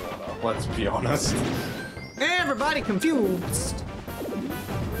slaughter, let's be honest. Everybody confused.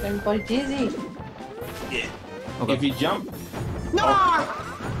 Everybody dizzy. Yeah. Okay. If you jump, No!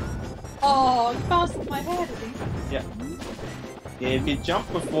 Oh, you bounced off my head, I think. yeah, if you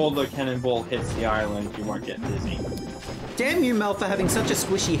jump before the cannonball hits the island, you won't get dizzy. Damn you, Mel, for having such a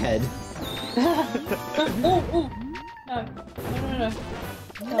squishy head. Oh, oh. No. No, no,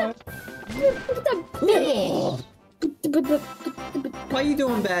 no. No. Why are you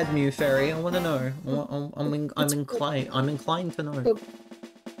doing bad, Mew Fairy? I want to know. I'm inclined to know.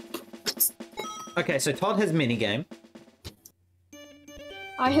 Okay, so Todd has minigame.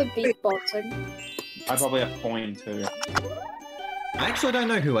 I have beatboxing. I probably have coin too. I actually don't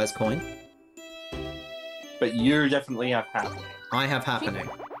know who has coin. But you definitely have happening. I have happening.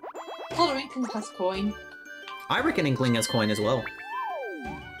 TodStar has coin. I reckon Inkling has coin as well.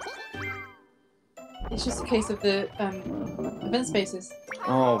 It's just a case of the event spaces.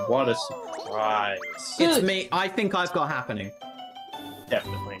 Oh, what a surprise. Good. It's me. I think I've got happening.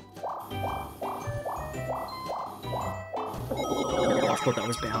 Definitely. Oh, I thought that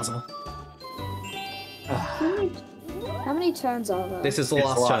was Bowser. How many turns are there? This is the It's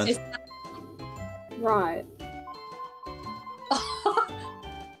last last. turn. Right.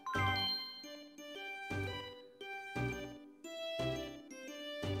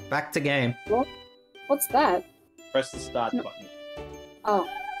 Back to game. What's that? Press the start button. Oh.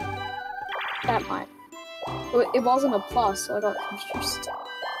 That might. It wasn't a plus, so I got confused.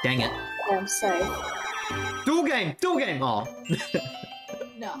 Dang it. Yeah, I'm safe. Dual game! Dual game! Oh.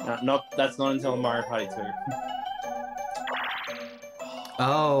 No. That's not until Mario Party 2.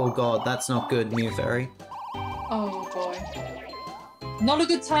 Oh god, that's not good, New Fairy. Oh boy. Not a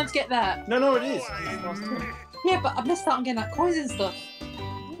good time to get that. No, it is. It's the last turn. Yeah, but I missed out on getting that coins and stuff.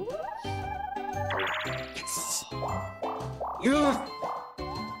 Yeah.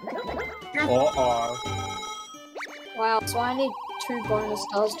 Uh-oh. Wow, so I need 2 bonus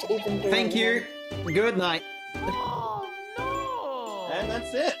stars to even do Thank you. Good night. And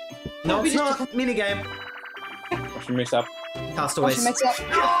that's it. No, it's not. Minigame. Watch your mix up. Castaways. Watch your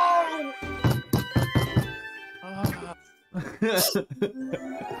mix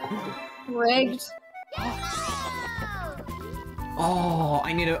Rigged. Oh,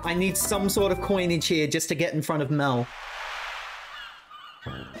 I need some sort of coinage here just to get in front of Mel.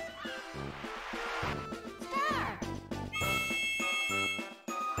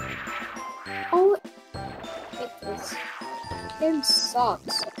 Oh, this game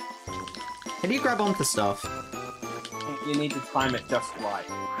sucks. How do you grab onto stuff? You need to time it just right.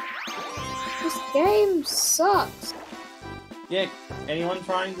 This game sucks. Yeah, anyone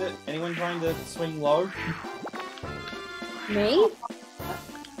trying to swing low? Me?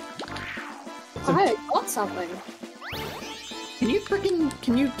 I got something. Can you freaking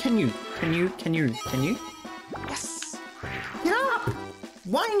can you? Yes! Get up!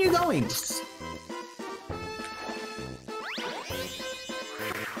 Why aren't you going?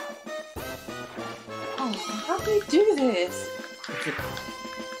 Oh, how do we do this?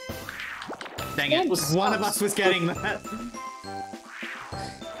 Dang it, one of us was getting that.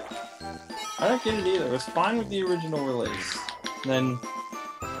 I don't get it either. It was fine with the original release. Then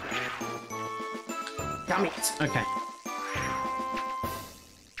Damn it. Okay.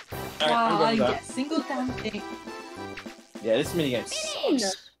 I'm Wow, good with you that. get a single damn thing. Yeah, this minigame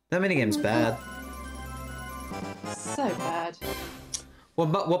sucks. That minigame's bad. So bad.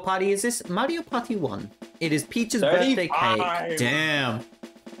 What party is this? Mario Party 1. It is Peach's birthday 35. cake. Damn.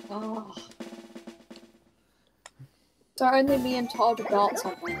 Oh. So only me and Todd got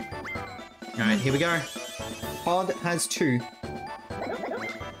something. Alright, here we go. Pod has 2. I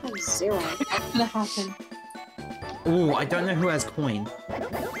have 0. What's gonna happen? Ooh, I don't know who has coin.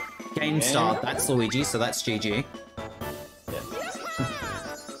 Game Star, that's Luigi, so that's GG.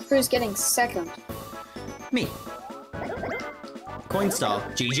 Who's getting second? Me. Coin Star,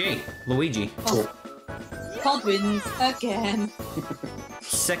 GG. Luigi. Oh. Todd wins again.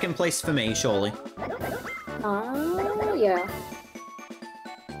 Second place for me, surely. Oh, yeah.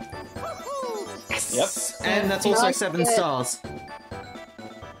 Yep. And that's also Yeah, 7 yeah. stars.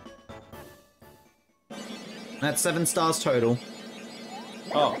 That's 7 stars total.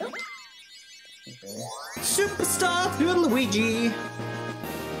 Oh. Okay. Superstar to Luigi!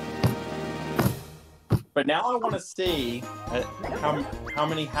 But now I want to see how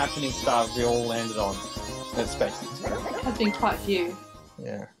many happening stars we all landed on at spaces. There's been quite a few.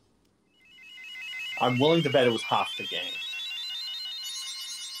 Yeah. I'm willing to bet it was half the game.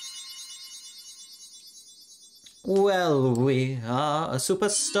 Well, we are a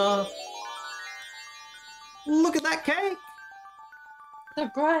superstar. Look at that cake! So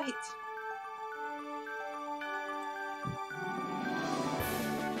bright.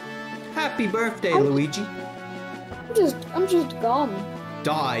 Happy birthday, Luigi. I'm just gone.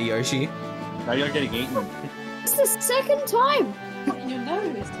 Die, Yoshi. Now you're getting eaten. It's the second time. In your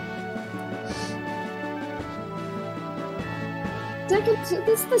nose. This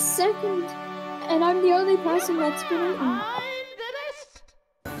is the second, and I'm the only person that's been eaten.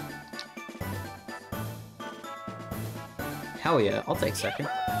 Hell yeah, I'll take second.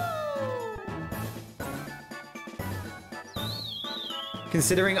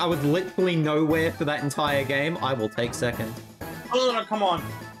 Considering I was literally nowhere for that entire game, I will take second. Oh, no, come on.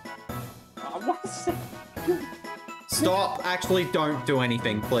 What is it? Stop. Actually, don't do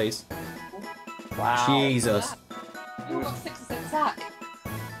anything, please. Wow. Jesus. You got 6 or 6 Zach.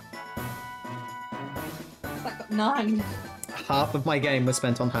 Zach got 9. Half of my game was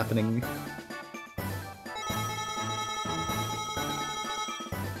spent on happening.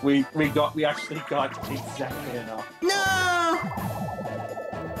 We actually got exactly enough. No!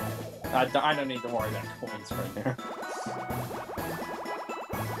 I don't need to worry about coins right now.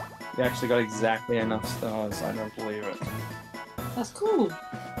 We actually got exactly enough stars. I don't believe it. That's cool.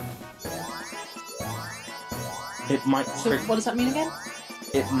 It might So trigger. what does that mean again?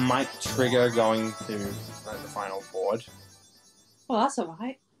 It might trigger going to the final board. Well, that's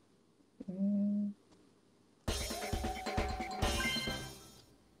alright.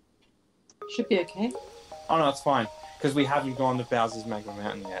 Should be okay. Oh no, it's fine. Because we haven't gone to Bowser's Magma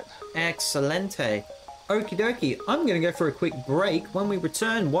Mountain yet. Excelente. Okie dokie. I'm gonna go for a quick break. When we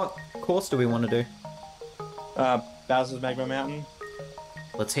return, what course do we want to do? Bowser's Magma Mountain.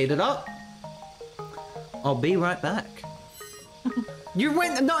 Let's heat it up. I'll be right back. You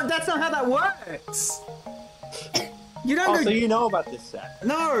went. No, that's not how that works. You don't. Oh, go... so you know about this set?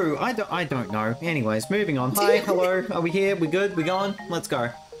 No, I don't know. Anyways, moving on. Hi, hello. Are we here? We good? We gone? Let's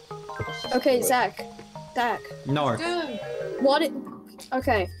go. Okay, Zach. No. Go! What it...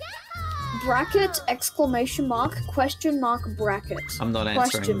 Okay. Bracket, exclamation mark, question mark, bracket. I'm not answering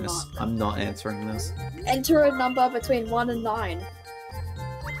Question this. mark. I'm not answering this. Enter a number between 1 and 9.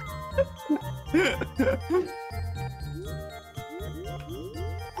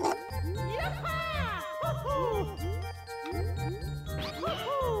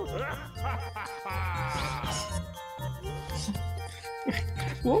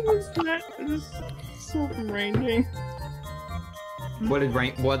 What was that? This sort of raining. What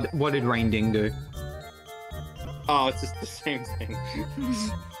did Rain Ding do? Oh, it's just the same thing.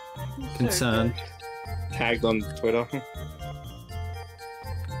 Concern. Tagged on Twitter.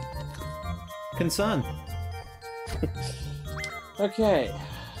 Concern. Okay.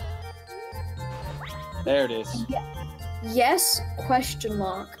 There it is. Yes, question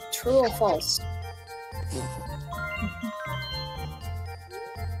mark, true or false?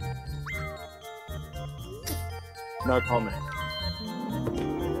 No comment.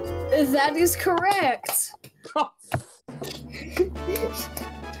 That is correct!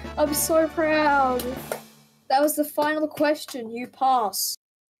 I'm so proud. That was the final question. You pass.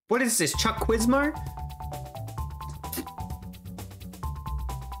 What is this, Chuck Quizmo?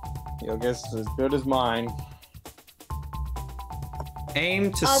 Your guess is as good as mine.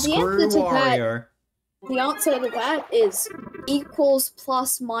 Aim to The screw answer to Wario. The answer to that is equals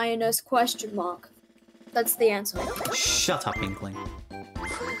plus minus question mark. That's the answer. Shut up, Inkling.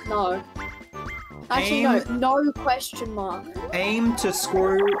 No. Actually, Aim- no question mark. Aim to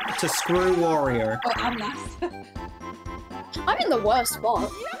screw Wario. Oh, I'm last. I'm in the worst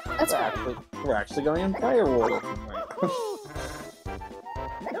spot. That's right. We're actually going in fire water.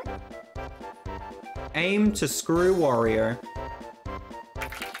 Aim to screw Wario.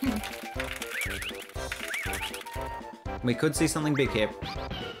 We could see something big here.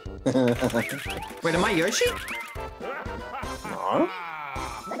 Wait, am I Yoshi? No.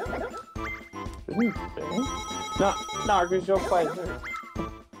 No, because you're playing.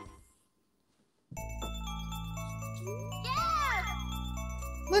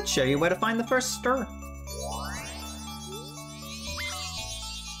 Let's show you where to find the first star.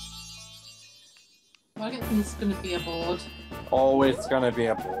 I don't think it's going to be a board. Oh, it's gonna be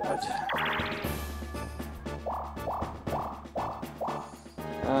a board.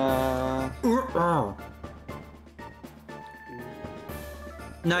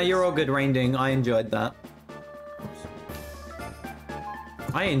 No, you're all good, Rain Ding. I enjoyed that.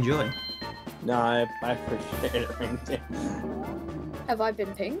 I enjoy. No, I appreciate it. Have I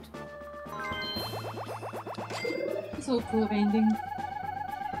been pinged? It's all cool ending.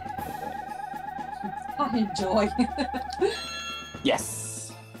 I enjoy.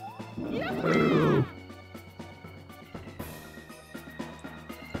 Yes.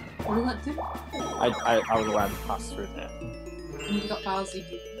 What did that do? I was allowed to pass through there. And you got Bowsy.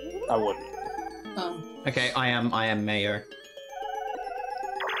 I wouldn't. Oh. Okay, I am Mayor.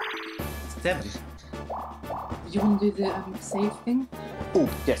 7. Did you want to do the save thing? Oh,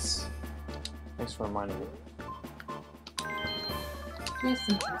 yes. Thanks for reminding me. Yes,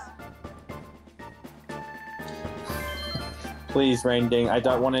 yes. Please, Rain Ding, I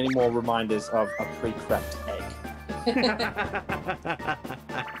don't want any more reminders of a pre-prepped egg.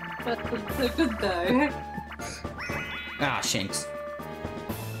 But they're good though. Ah, shanks.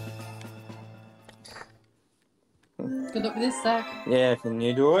 Good luck with this, Zach. Yeah, can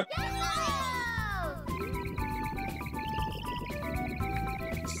you do it?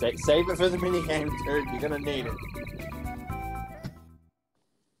 Save it for the minigame, dude. You're gonna need it.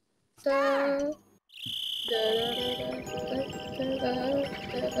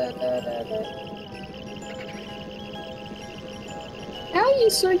 How are you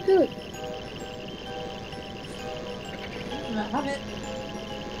so good? I have it.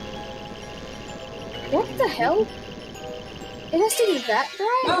 What the hell? It has to be that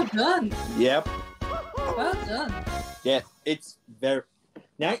bright? Well done. Yep. Well done. Yeah, it's very...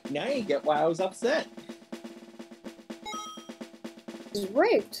 Now you get why I was upset. It's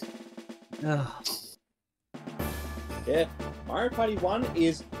rigged. Ugh. Yeah, Mario Party 1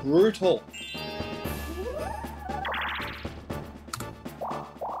 is brutal.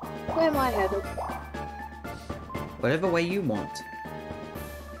 Where am I headed? Whatever way you want.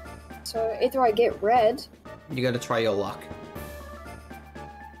 So either I get red. You gotta try your luck.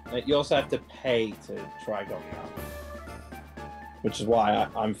 You also have to pay to try going up. Which is why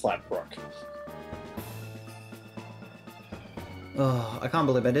I'm flat broke. Oh, I can't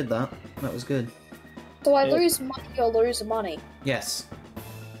believe I did that. That was good. Do I Yeah. lose money or lose money? Yes.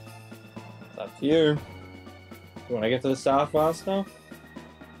 It's up to you. You want to get to the star faster?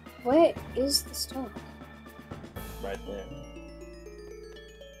 Where is the star? Right there.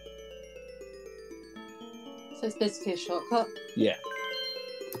 So it's basically a shortcut. Yeah.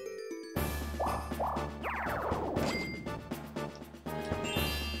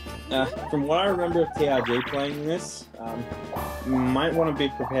 From what I remember of TRG playing this, you might want to be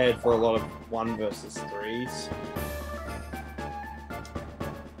prepared for a lot of 1 versus 3s.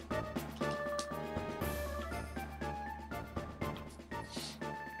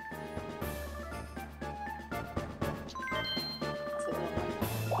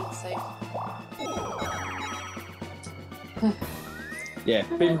 So it's safe. Yeah,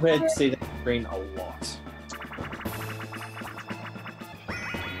 be prepared to see that screen a lot.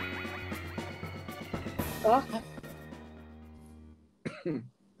 Fuck.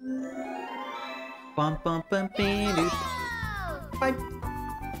 Bum, bum, bum, doo. Pipe,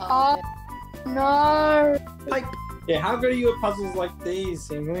 Oh no! pipe. Yeah, how good are you at puzzles like these,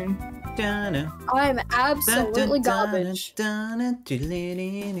 Inkling? Dun-dun. I'm absolutely Dun-dun-dun, garbage. dun-dun,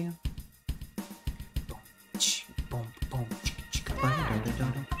 doo-doo-doo-doo. Boom, boom, chicka,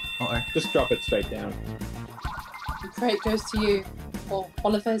 ba-da-da-da-da. Uh-oh. Just drop it straight down. The crate goes to you, or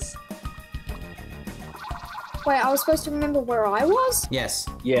Oliver's. Wait, I was supposed to remember where I was? Yes.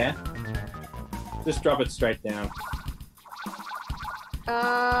 Yeah. Just drop it straight down.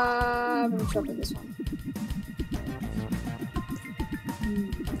 I'm dropping this one.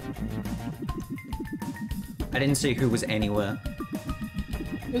 I didn't see who was anywhere.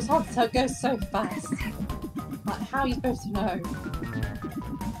 It was hard to tell, it goes so fast. Like, how are you supposed to know?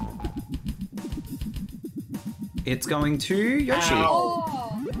 It's going to Yoshi. Ow.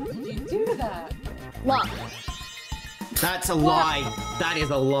 Oh, how did you do that? Luck. That's a lie. That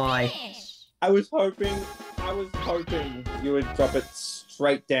is a lie. I was hoping you would drop it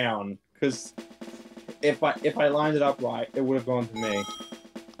straight down, because if I lined it up right, it would have gone to me.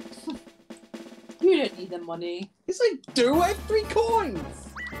 You don't need the money. Yes, I do. I have 3 coins.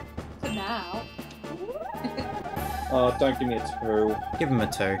 For now. Oh, don't give me a 2. Give him a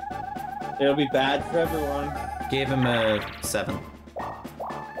 2. It'll be bad for everyone. Give him a 7.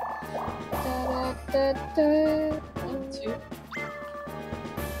 Da-da-da-da. 1, 2.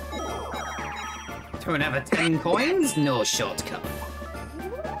 To another 10 coins? No shortcut.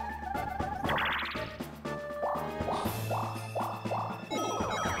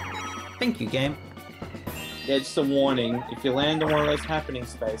 Thank you, game. Yeah, just a warning. If you land on one of those happening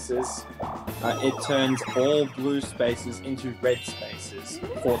spaces, it turns all blue spaces into red spaces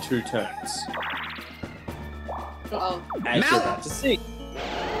for 2 turns. Uh-oh. As Mel! you're about to see.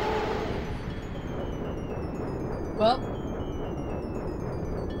 Well,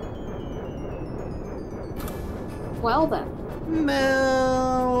 Well then.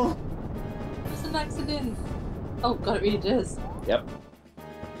 Mel! it's an accident. Oh god, it really does. Yep,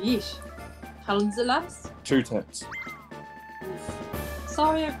 Yeesh. How long does it last? 2 turns. Oof.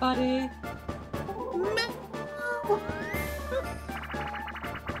 Sorry, everybody.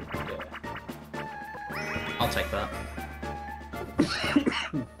 I'll take that.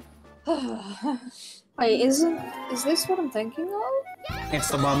 Wait, is this what I'm thinking of? It's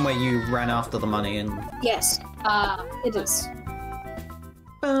the one where you ran after the money and... Yes, it is.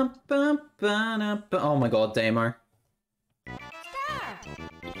 Bum, bum, ba-da, ba- Oh my god, Damo.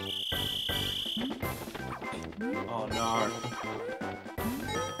 Oh no.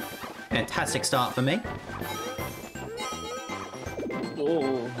 Fantastic start for me.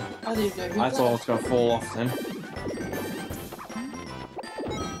 Oh. I didn't know who I that. thought I was gonna fall off then.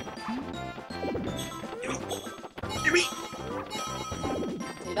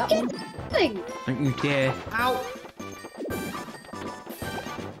 do that one. Thing. Don't you dare. Ow!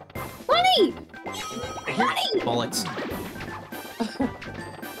 Money! Bollocks.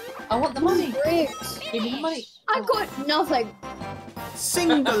 I want the money. Bricks. Give me the money. I got nothing.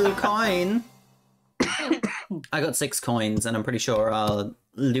 Single coin. I got 6 coins, and I'm pretty sure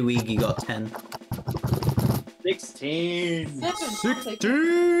Luigi got 10. 16.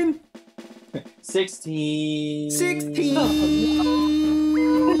 16. 16. 16.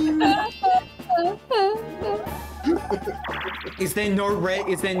 Is there no red?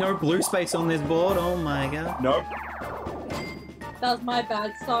 Is there no blue space on this board? Oh my god. Nope. That was my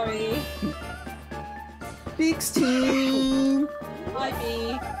bad. Sorry. 16. Hi,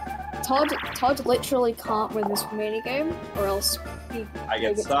 B. Todd literally can't win this minigame, or else he. I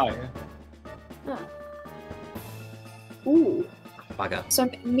get star. Huh. Ooh. Bugger. So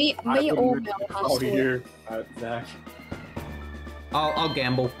me or Mel has Oh, to. you, Zach. I'll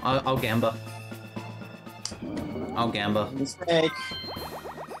gamble. I'll gamble. I'll gamble. Mistake.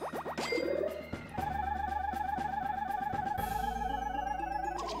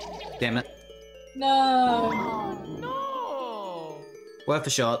 Damn it. No. Worth a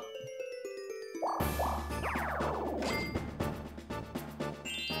shot.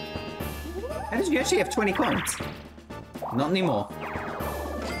 How did you actually have 20 coins? Not anymore.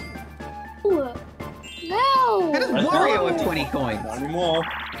 Ooh. Mel! How does Wario have 20 coins? Not anymore.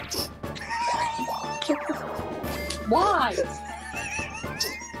 Why?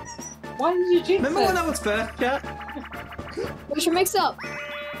 Why did you jinx Remember it? when that was first, chat? We should mix up.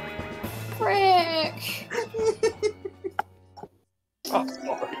 Frick! Oh,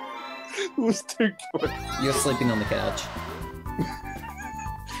 sorry. It was too good. You're sleeping on the couch.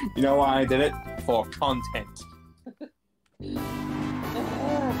 You know why I did it? For content.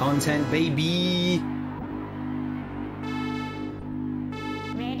 Content, baby!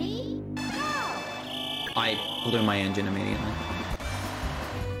 Ready? I blew my engine immediately.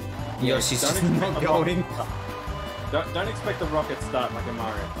 Yeah, Yoshi's don't just expect not the going. Don't expect the rocket start like a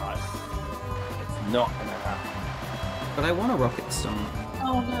Mario Kart. It's not gonna happen. But I want a rocket start.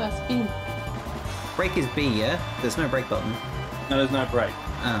 Oh no, spin. Brake is B, yeah? There's no brake button. No, there's no break.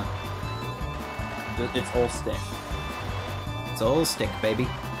 Ah, It's all stick. it's all stick, baby.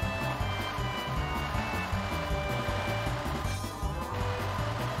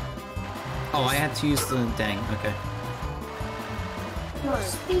 Oh, I had to use the... Dang, okay.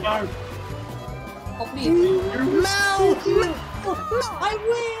 No. Help me. Mel! I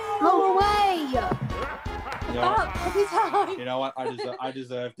win! Go away! You know, That every time. you know what? I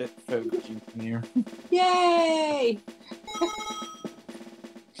deserved it for jinxing you. Yay!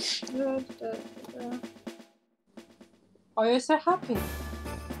 Are you so happy?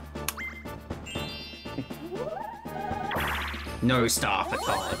 No star for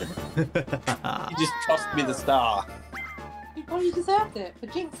Todd. You just tossed me the star. Well, you deserved it for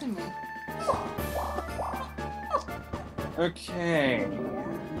jinxing me. Okay.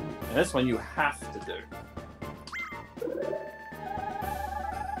 Now this one you have to do.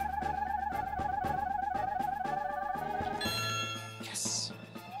 Yes.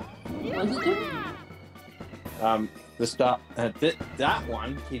 What does it do? The star. That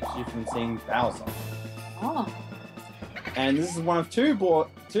one keeps you from seeing Bowser. Oh. And this is one of two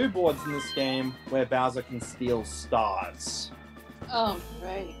boards in this game where Bowser can steal stars. Oh,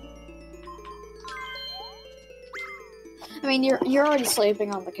 great. I mean, you're already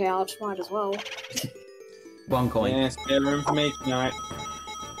sleeping on the couch. Might as well. 1 coin. Yeah, spare room for me tonight.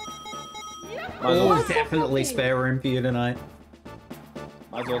 Might as Oh, well, definitely spare room for you tonight.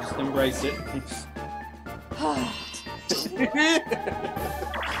 might as well just embrace it. Did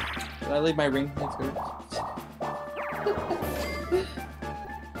I leave my ring? Let's go.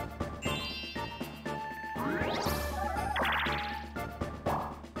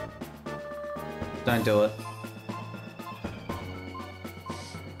 Don't do it.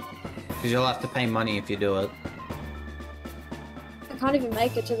 Because you'll have to pay money if you do it. I can't even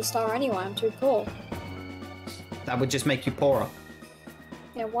make it to the star anyway. I'm too poor. That would just make you poorer.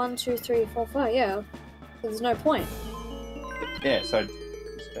 Yeah, 1, 2, 3, 4, 5. Yeah, there's no point. Yeah, so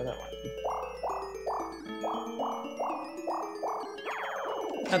just go that way.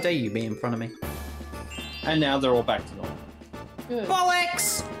 How dare you be in front of me? And now they're all back to normal. Good.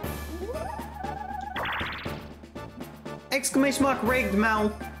 Bollocks! Exclamation mark rigged, Mel.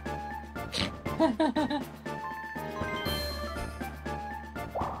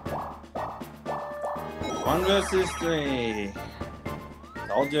 1 versus 3.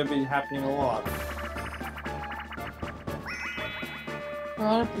 Told you it'd be happening a lot. We're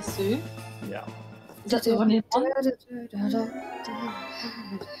on a pursuit. Yeah. Is that the one in one?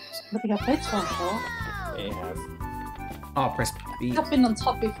 I think I've played this one before. Yeah, you have. Oh, press B. I've been on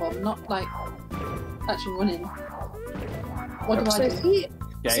top before, not like actually running. What do So I do?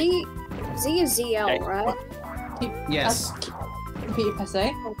 Okay. Z is ZL, Okay. right? Yes. Repeat your press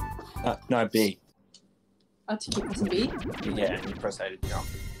A. No, B. I have to keep pressing B. Yeah, and you press A to jump.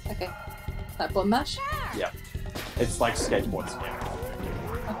 Okay. Like button mash? Yeah. It's like skateboards. Yeah.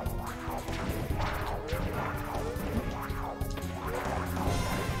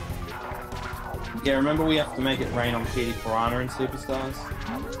 Yeah, remember we have to make it rain on Petey Piranha in Superstars?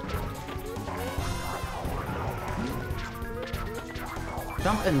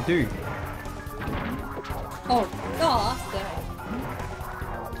 Jump and do. Oh, that's there.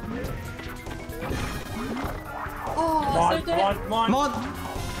 Oh, Come on, so come on, come on! Come on!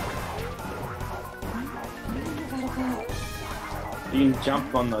 You can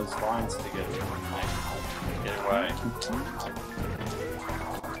jump on those lines to get away.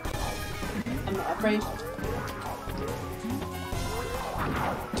 I'm not afraid.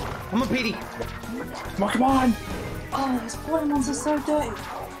 Come on, Petey! Come on, come on! Oh, these falling ones are so dirty.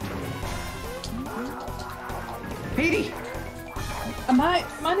 Petey! Am I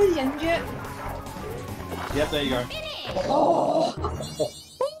near the end yet? Yep, there you go. Oh.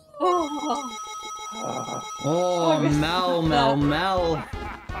 Oh. Oh, Mel.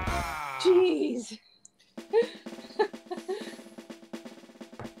 Jeez.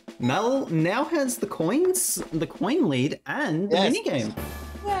 Mel now has the coin lead, and the Yes. minigame.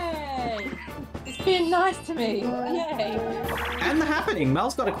 Yay. It's been nice to me. Yay. And the happening.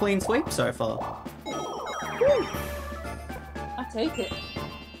 Mel's got a clean sweep so far. Woo. I take it.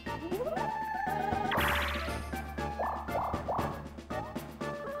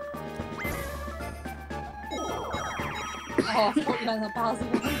 Oh, I thought you had a Bowser.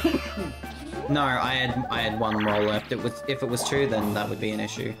 No, I had one roll left. If it was two, then that would be an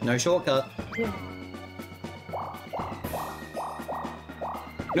issue. No shortcut.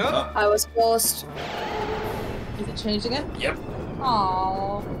 No. I was forced. Is it changed again? Yep.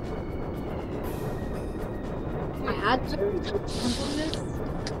 Aww. I had to.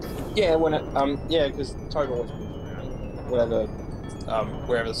 Yeah, when it, yeah, because Total was whatever,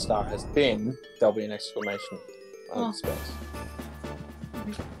 wherever the star has been, there'll be an exclamation space.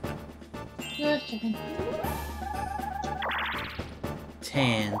 Good chicken.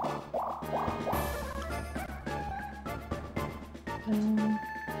 10.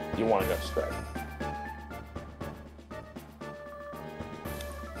 You want to go straight.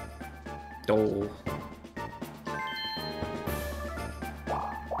 Oh.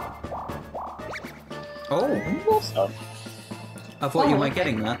 Oh, So, I thought you weren't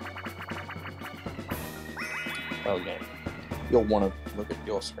getting that. oh yeah. You'll want to look at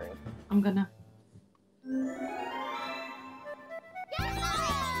your screen. I'm gonna.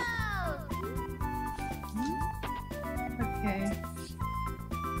 Okay.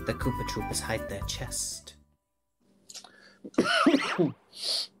 The Koopa Troopers hide their chest.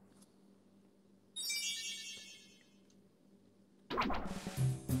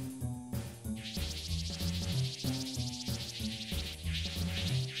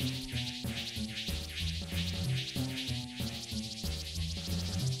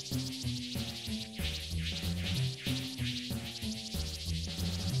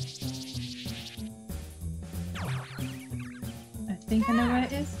 I think I know where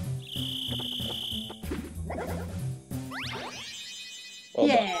it is. Well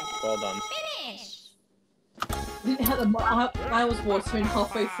Yeah. done. Well done. I was watering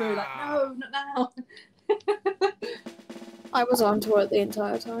halfway through, like, no, not now. I was onto it the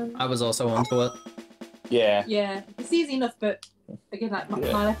entire time. I was also onto it. Yeah. Yeah, it's easy enough, but again, like my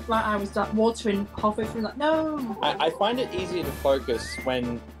left right eye was like watering halfway through, like, no. I find it easier to focus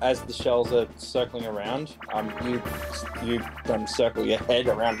when, as the shells are circling around, you circle your head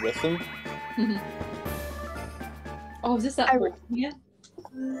around with them. Oh, is this that ball here?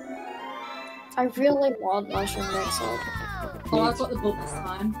 I really want mushroom mix up. Oh, I've got the ball this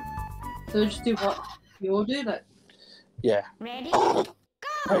time. So just do what you all do, like. Yeah. Ready?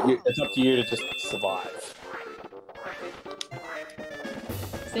 Right, it's up to you to just survive.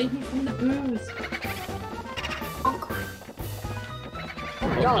 Save me from the booze. Oh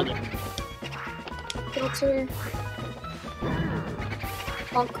my god. Kill two.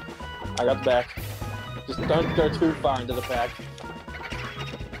 Bonk. I got the back. Just don't go too far into the back.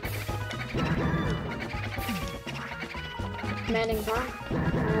 Manning back.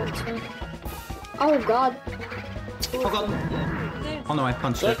 Oh god. Oh god. Oh no, I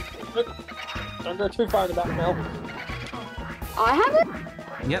punched it. Don't go too far in the back, Mel. I have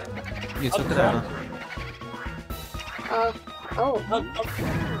it? Yep. You took it out. Oh.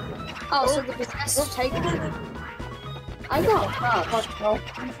 Oh, so the possessed take it. I got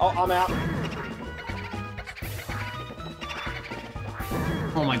Oh, I'm out.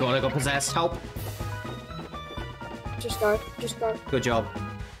 Oh my god, I got possessed. Help. Just go. Good job.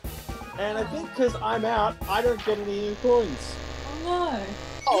 And I think because I'm out, I don't get any new coins. Oh no.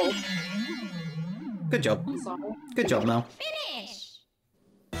 Oh. Good job. I'm sorry. Good job, Mel.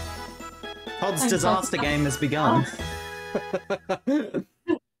 Todd's Thanks, disaster Todd. game has begun.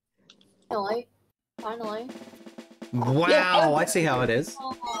 Finally. Wow, I see how it is.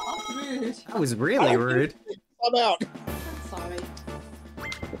 Oh, rude. That was really rude. I'm out. I'm sorry.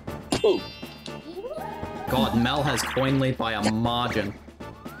 Ooh. God, Mel has coin lead by a margin.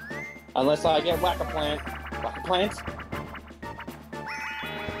 Unless I get whack-a-plant. Whack-a-plant?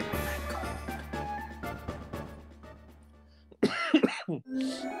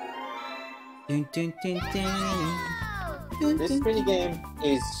 Dun, dun, dun, dun. This minigame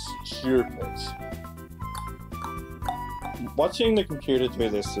is stupid. Watching the computer do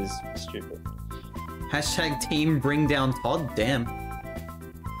this is stupid. Hashtag team bring down Todd. Damn.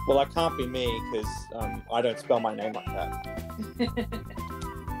 Well, that can't be me, because I don't spell my name like that.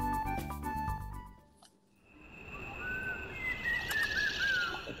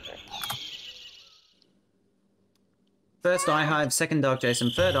 First Eye Hive, second Dark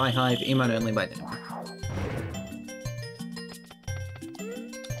Jason, third Eye Hive, emote only by name.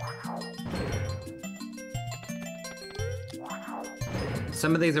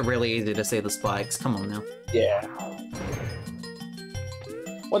 Some of these are really easy to see the spikes. Come on now. Yeah.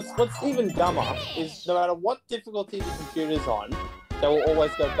 What's even dumber is no matter what difficulty the computer's on, they will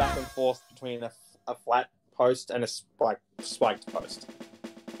always go back and forth between a flat post and a spiked post.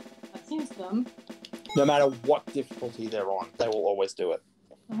 That seems dumb. No matter what difficulty they're on, they will always do it.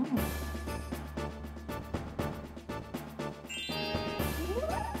 Oh.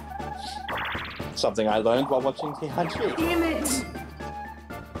 Something I learned while watching TRG. Damn it!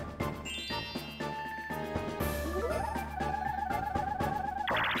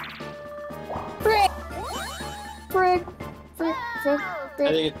 Frick. I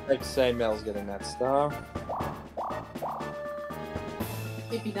think it's like to say Mel's getting that star.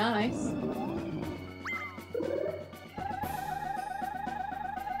 It'd be nice.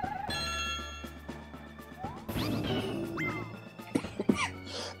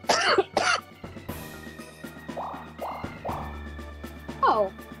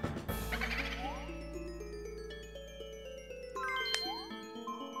 Oh.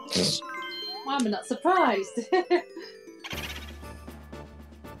 Why am I not surprised?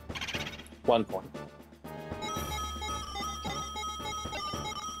 1 point.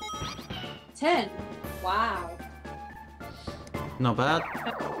 10. Wow. Not bad.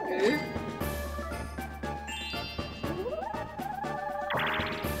 Ooh.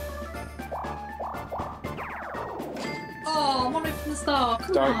 Oh, I'm away from the star.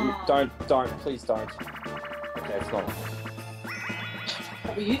 Come on. Don't, please don't. Okay, it's not.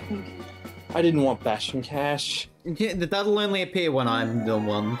 What were you thinking? I didn't want Bash and Cash. Yeah, that'll only appear when I'm the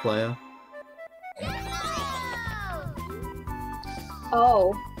one player.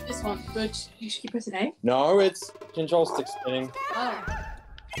 Oh. This one. Good. You should keep pressing A. No, it's control stick spinning. Oh.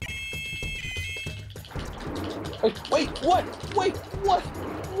 Wait, what? Wait, what?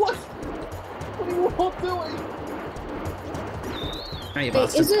 What? What are you all doing? Oh, you Wait,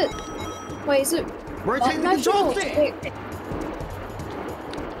 bastard. is it Rotate the control stick!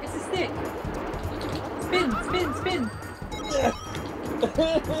 It's a stick. Spin.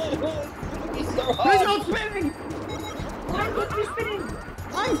 It's so Who's hard. not spinning? Why would you spinning?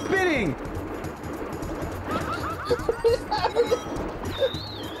 I'm spinning!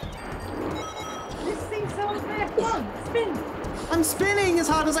 This thing's so unfair. Come on, spin. I'm spinning as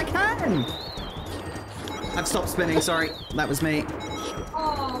hard as I can! I've stopped spinning, sorry. That was me.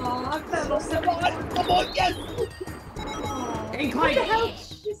 Oh, I've felt lost. Come on, yes! Incline! What the hell?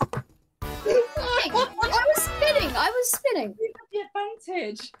 I was spinning. You got the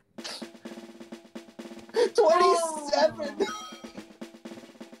advantage. 27!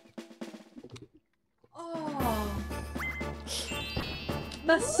 Oh.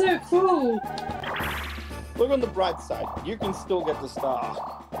 That's so cool. Look on the bright side. You can still get the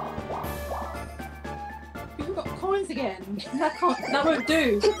star. But you've got coins again. That won't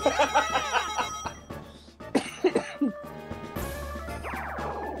do.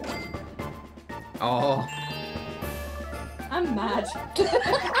 Oh. I'm mad.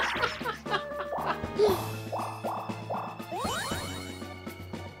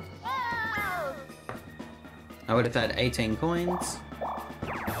 I would have had 18 coins.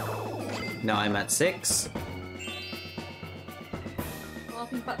 Now I'm at 6. I'll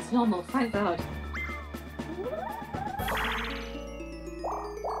be back to normal, thank God.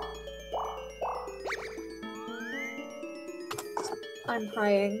 I'm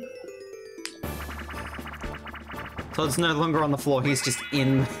praying. Todd's no longer on the floor, he's just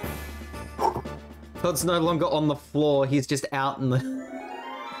in... Todd's no longer on the floor, he's just out in the...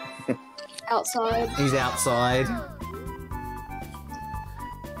 Outside. He's outside.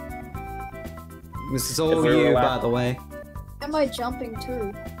 This is all you, by the way. Am I jumping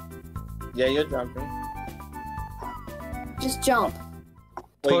too? Yeah, you're jumping. Just jump.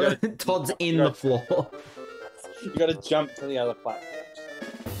 Well, Todd's in the floor. You gotta jump to the other platforms.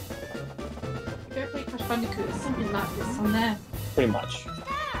 Go play Crash Bandicoot, there's something like this on there. Pretty much.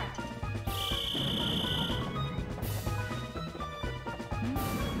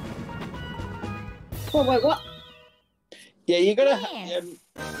 Oh wait, what? Yeah, you gotta.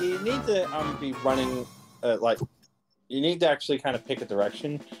 You need to be running. Like, you need to actually kind of pick a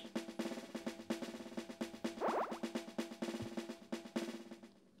direction.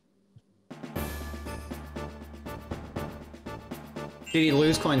 Did he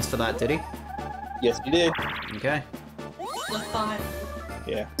lose coins for that, did he? Yes, you did. Okay. The fine.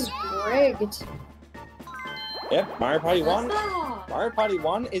 Yeah. It's rigged. Yep. Mario Party 1. What's that? Mario Party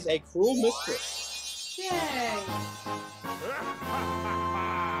 1 is a cruel mistress. Yay!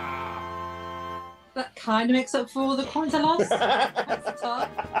 That kind of makes up for all the coins I lost. That's the top.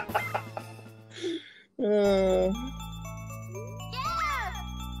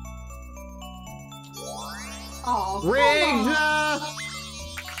 Oh, Rigged!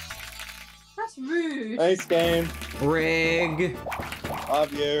 that's rude. Nice game. Rig.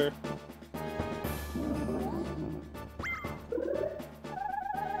 Love you.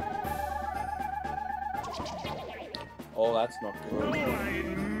 Oh, that's not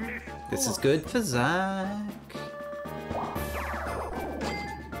good. This is good for Zach.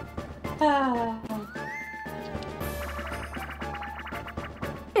 Ah.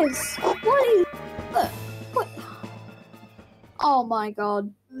 What is? What? Oh my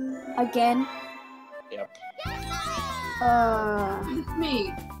god. Again? Yep.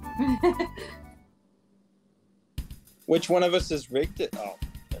 Me. Which one of us has rigged it? Oh,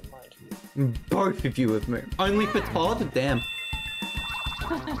 never mind. Both of you have moved. Only for Todd? Damn.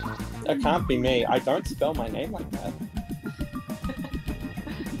 That can't be me. I don't spell my name like that.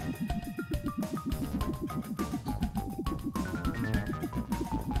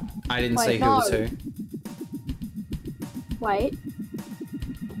 I didn't Wait, say who no. was who. Wait.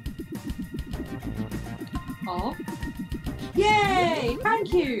 Oh. Yay!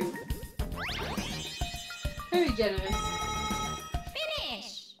 Thank you! Very generous.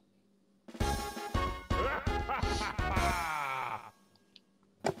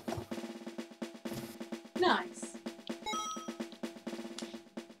 Nice.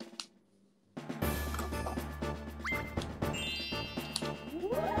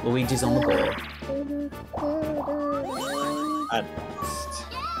 Luigi's on the board. And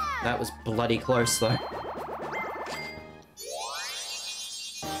That was bloody close, though.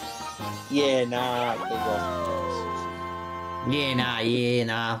 yeah, nah, it wasn't. Yeah,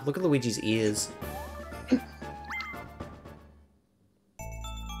 nah. Look at Luigi's ears.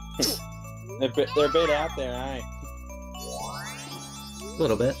 They're a bit out there, eh? A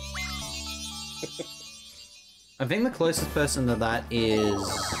little bit. I think the closest person to that is...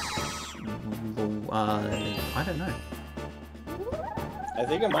 I don't know. I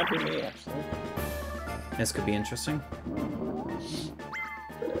think it might be me, actually. This could be interesting.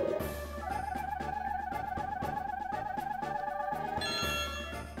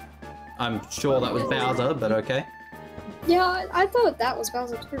 I'm sure that was Bowser, but okay. Yeah, I thought that was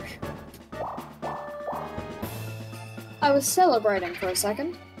Bowser too. I was celebrating for a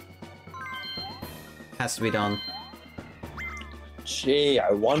second. Has to be done. Gee, I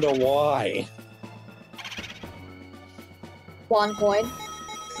wonder why. 1 coin.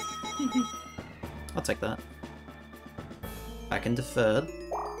 I'll take that. Back into third.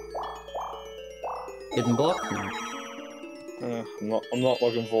 Hidden block? No. I'm not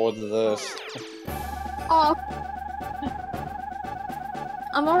looking forward to this. Oh.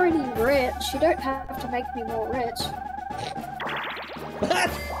 I'm already rich. You don't have to make me more rich.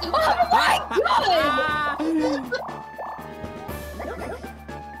 Oh my god!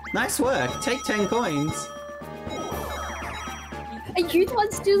 Nice work. Take 10 coins. Are you the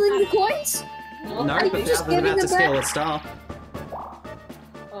one stealing the coins? No, Are you but just Bowser's giving about to them steal back? a star.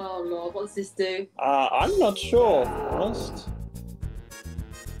 Oh lord, what does this do? I'm not sure, to be honest.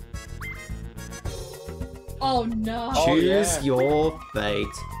 Oh no! Oh, Choose yeah. your fate.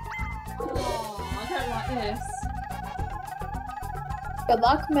 Oh, I don't like this. Good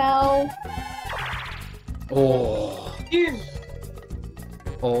luck, Mel. Oh, You.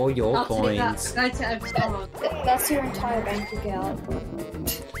 all your I'll take that. coins. Can I take every star? That's your entire bank account.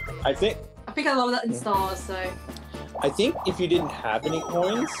 I think I love that in stars, so. I think if you didn't have any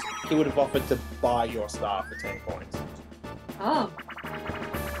coins, he would have offered to buy your star for 10 coins. Oh.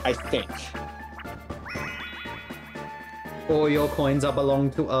 I think. All your coins are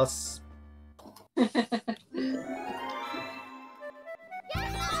belong to us.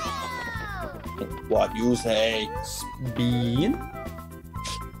 What you say? Bean.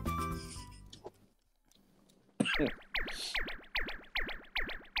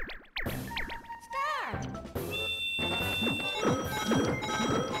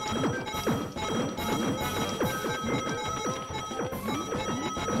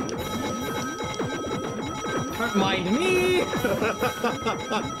 Don't mind me.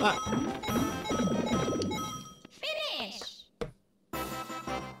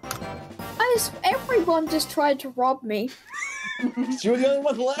 Everyone just tried to rob me. You're the only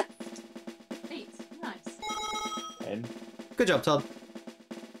one left. 8. Nice. And Good job, Todd.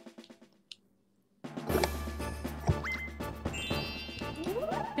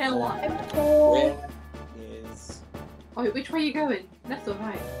 Kill one. I'm poor. where is? Oh, which way are you going? Left or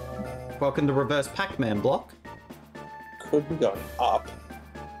right? Welcome to reverse Pac-Man block. Could be going up.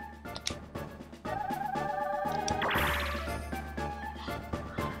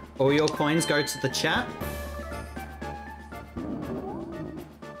 All your coins go to the chat.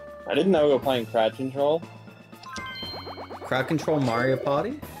 I didn't know we were playing crowd control. Crowd control Mario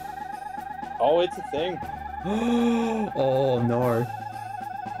Party. Oh, it's a thing. Oh no.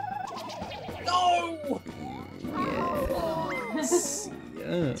 No! Yes.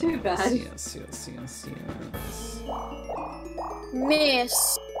 Yes. Too bad. Yes, yes, yes, yes.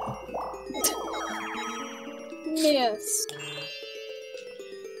 Miss. Miss.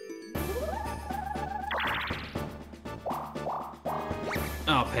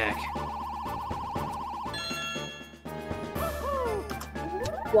 Oh, Peck.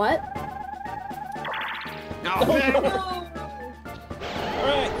 What? Oh, Peck!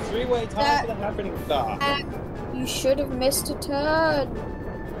 Alright, 3-way tie for the happening star. You should have missed a turn. It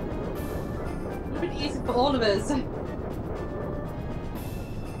would have been easy for all of us.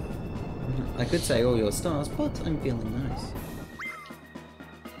 I could say all your stars, but I'm feeling nice.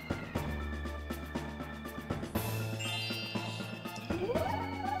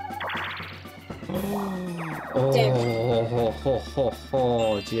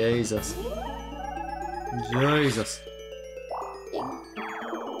 Oh, Jesus. Jesus.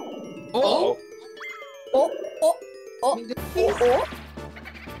 Oh! Oh, oh, oh, oh,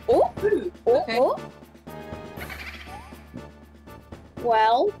 oh, Ooh, oh, okay. oh.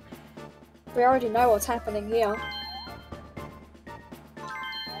 Well, we already know what's happening here.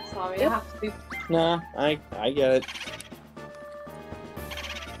 Sorry, Yep. I have to be. Nah, I get it.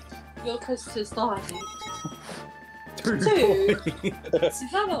 You're close to the star, I think. 2 Two? points.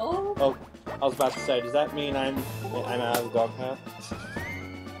 Is that all? Oh, I was about to say, does that mean I'm out of the doghouse?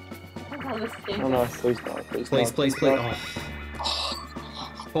 Oh, this game Oh no, goes. please not, please Please, not, please, please. not. Oh.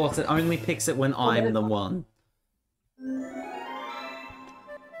 Of course, it only picks it when I'm the one.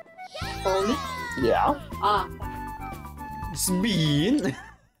 Only? Yeah? Ah, Spin.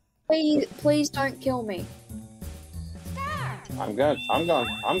 Please don't kill me. I'm going for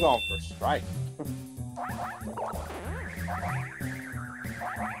a strike.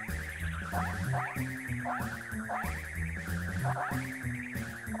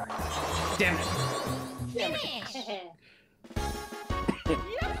 Damn it.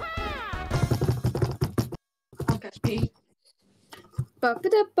 I'll catch me. Well, I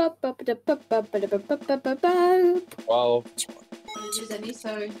didn't use any,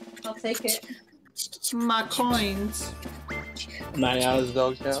 so I'll take it. My coins. am I out of the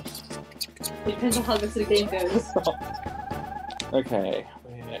doghouse? It depends on how the rest of the game goes. Okay.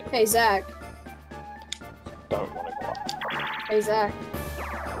 Hey Zach. Don't want to go up. Hey Zach.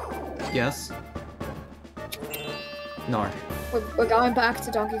 Yes. No. We're going back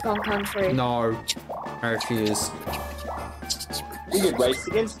to Donkey Kong Country. No. I refuse. You could race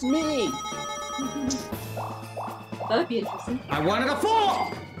against me! That'd be interesting. I wanted a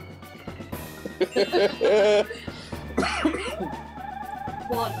 4!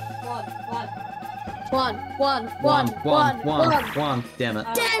 One. One. Damn it.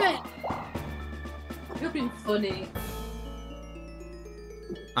 Damn it! You've been funny.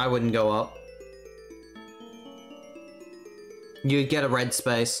 I wouldn't go up. You'd get a red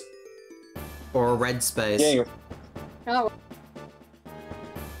space. Or a red space. Yeah, Oh.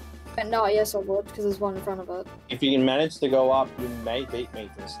 No, yes I would, because there's one in front of it. If you can manage to go up, you may beat me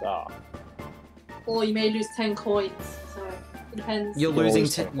to the star. Or you may lose 10 coins, so it depends. You're You'll losing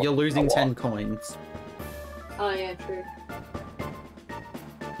lose 10, 10 you're losing coins. 10 coins. Oh yeah, true.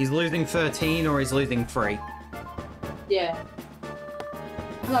 He's losing 13 or he's losing 3. Yeah.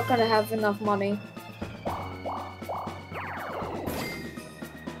 I'm not gonna have enough money.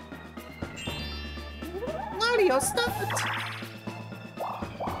 Mario, stop it!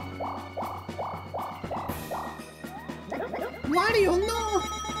 Mario, no!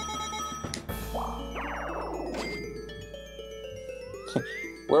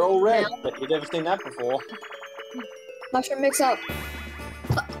 We're all red, but you've never seen that before. Mushroom mix up.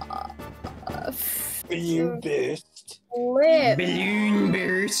 You best. Flip. Balloon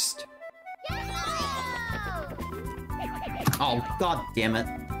burst! Oh, god damn it.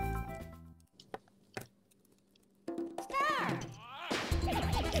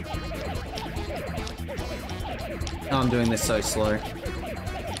 Oh, I'm doing this so slow.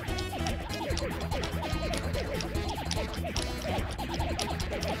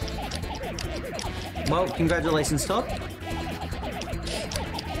 Well, congratulations, Todd.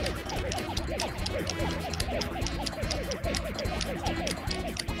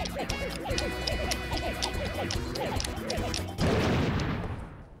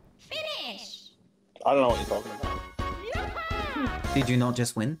 I don't know what you're talking about. Did you not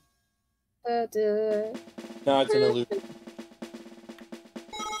just win? No, it's an illusion.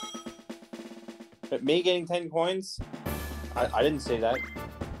 But me getting 10 coins? I didn't see that.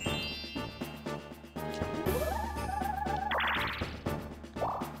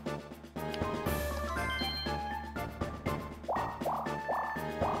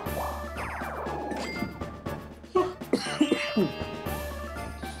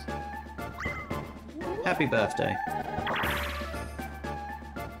 Happy birthday.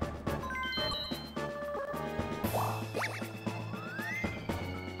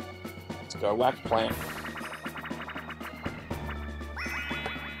 Let's go, wax plant.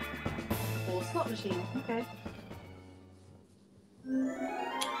 Or slot machine. Okay.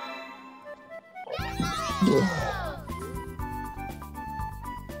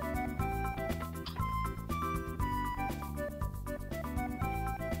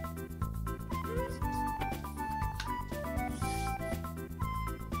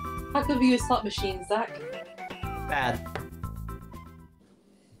 How good view a slot machine, Zach? Bad.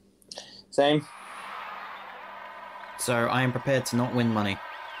 Same. So I am prepared to not win money.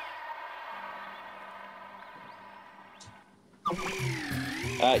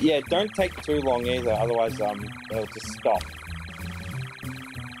 Yeah, don't take too long either, otherwise it'll just stop.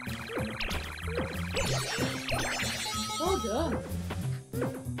 Well done.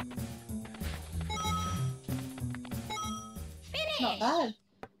 Not bad.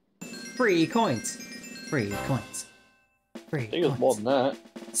 3 coins. 3 coins. 3 I think it was more than that.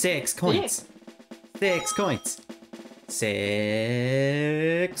 6 coins. 6 coins.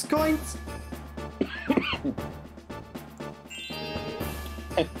 6 coins.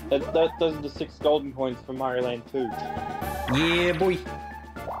 Those are the 6 golden coins from Mario Land 2. Yeah, boy.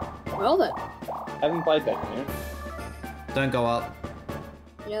 Well then. Haven't played that yet. Don't go up.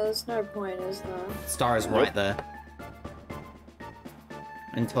 Yeah, there's no point, is there? Star is right there.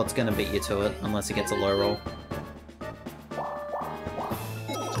 And Todd's gonna beat you to it, unless he gets a low roll.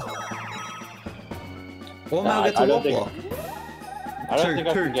 Or Mel gets a low block. I don't think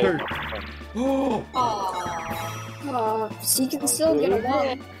I can get it. Oh! So you can still get a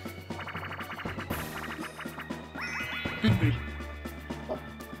one.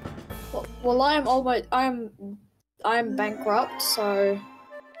 Well, I'm bankrupt, so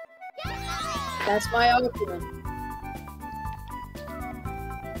that's my argument.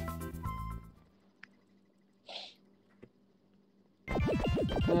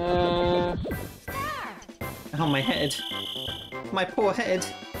 Oh, my head. My poor head.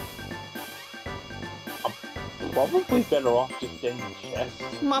 Probably better off just getting the chest.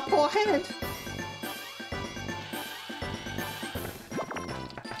 My poor head.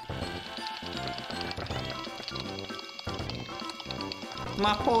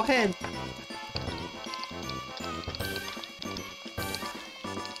 My poor head.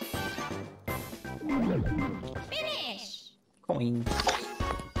 Finish! Coin.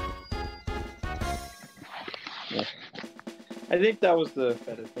 Yeah. I think that was the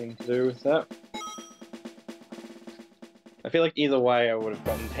better thing to do with that. I feel like either way I would have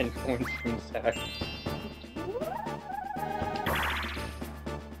gotten 10 points from Zach.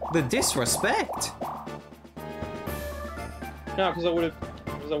 The disrespect. No, because I would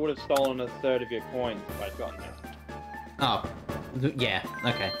have stolen a third of your coins if I'd gotten there. Oh. Yeah,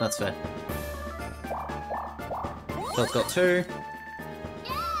 okay, that's fair. Todd's got 2.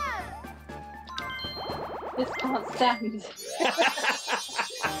 This can't stand.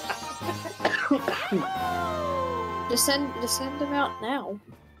 Just send him out now.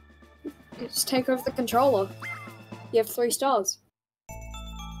 Just take over the controller. You have 3 stars.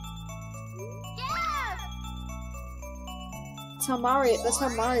 That's how Mario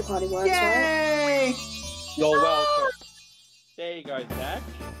Party works, right? Yay! You're welcome. There you go, Zach.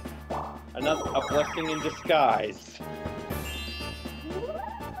 A blessing in disguise.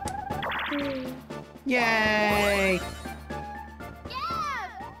 Yay!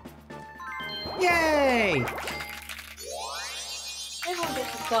 Yay! Everyone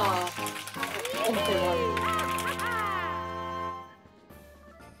gets a star. Everyone.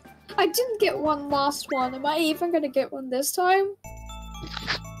 I didn't get one last one. Am I even gonna get one this time?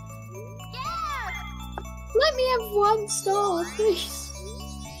 Let me have 1 star, please.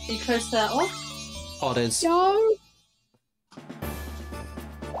 Are you close to that one? Todd is. No.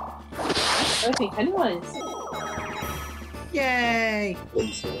 I don't think anyone is. Yay!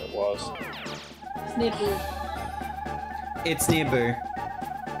 Didn't see what it was. It's near blue. It's near Boo.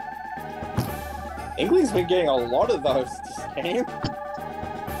 Inkling's been getting a lot of those this game.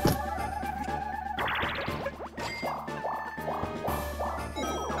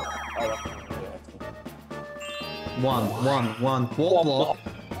 One. Warlock.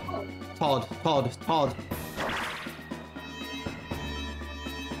 Todd.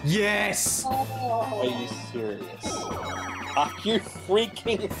 Yes! Are you serious? Are you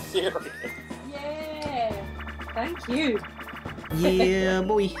freaking serious? Yeah. Thank you. Yeah,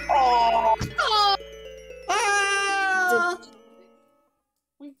 boy. Oh! Ah!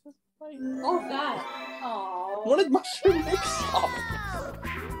 We just played. Oh, that. Oh. What did Mushroom mix up?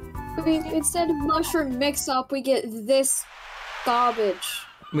 I mean, instead of mushroom mix-up, we get this garbage.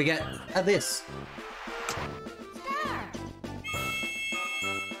 We get this.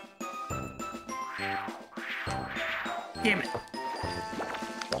 Damn it.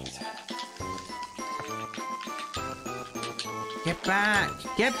 Get back!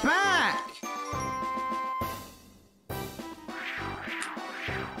 Get back!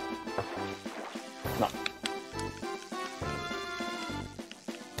 No.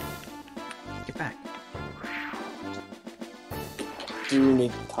 Get back. Do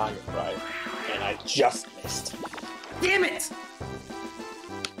need to time it right, and I just missed. Damn it!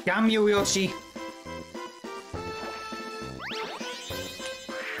 Damn you, Yoshi.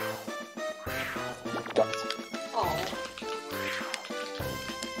 Got it. Oh.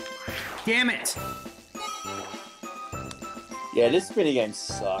 Damn it! Yeah, this minigame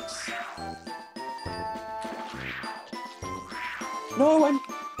sucks. No, I'm.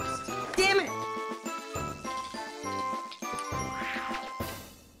 Damn it!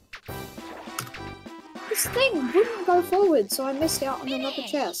 This thing wouldn't go forward, so I missed out on another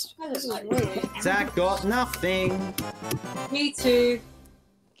chest. This is rude. Zach got nothing. Me too.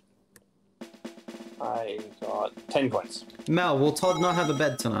 I got 10 points. Mel, will Todd not have a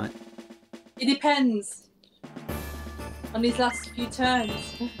bed tonight? It depends. On these last few turns.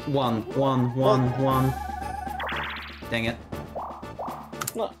 One. Dang it.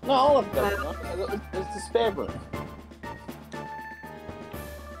 No, all of them. It's the spare room.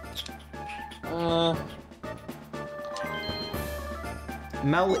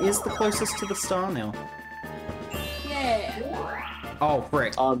 Mel is the closest to the star now. Yeah. Oh,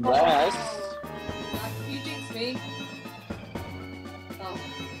 frick. Unless. You jinxed me. Oh.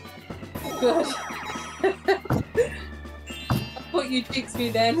 Good. I thought you jinxed me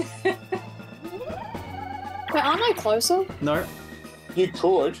then. Wait, aren't I closer? No. You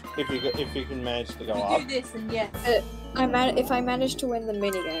could, if you can manage to go You up. do this and yes. If I manage to win the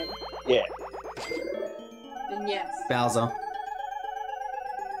minigame. Yeah. Then yes. Bowser.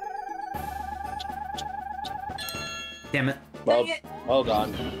 Damn it. Well, Dang it. well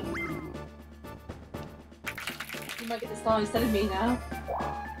done. You might get the star instead of me now.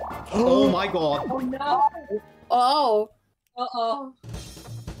 Oh my god. Oh no! Oh, Uh-oh.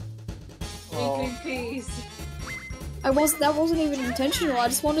 Oh. Inkling, please. that wasn't even intentional. I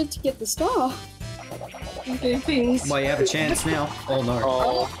just wanted to get the star. Inkling, please. Well, you have a chance now. Oh no.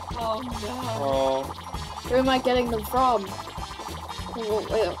 Oh. Oh no. Oh. Where am I getting them from?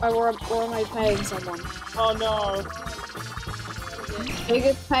 Or am I paying someone? Oh no.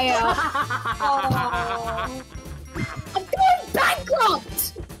 Biggest payout. Oh. I'm going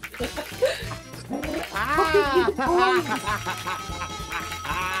bankrupt!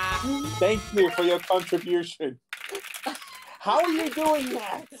 Thank you for your contribution. How are you doing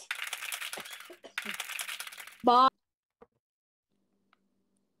that? Bye.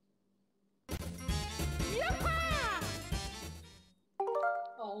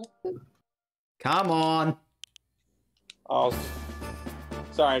 Come on. Oh,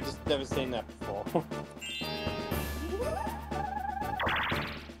 sorry, I've just never seen that before.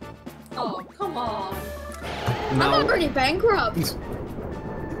 Oh, come on. I'm Mel, already bankrupt.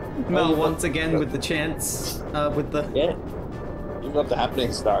 Mel once again with the chance, with the... Yeah. You've got the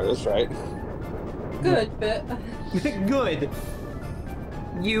happening star, that's right. Good, but Good.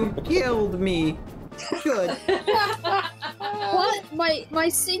 You killed me. Good. What? My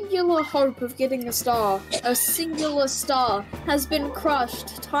singular hope of getting a singular star, has been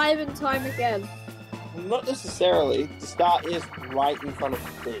crushed time and time again. Not necessarily. The star is right in front of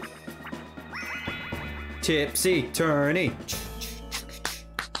the thing. Tipsy turny.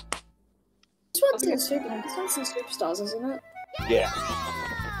 This one's in Superstars, isn't it? Yeah.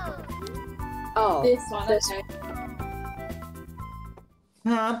 Oh, this one, this okay.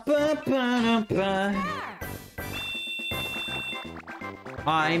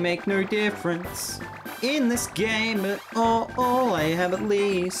 I make no difference in this game at all. I have at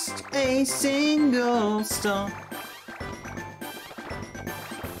least a single star.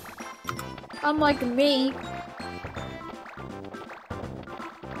 unlike me.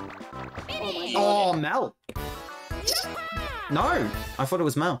 Oh, Mel. No, I thought it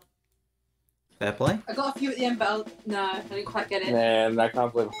was Mel. Fair play. I got a few at the end, but no, I didn't quite get it. Man, I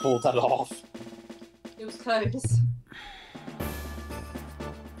can't believe I pulled that off. It was close.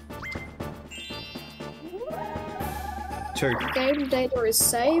 Two. Game data is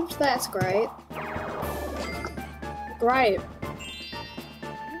saved. That's great. Great.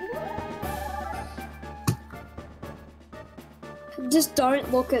 Just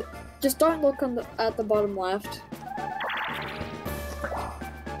don't look at the bottom left.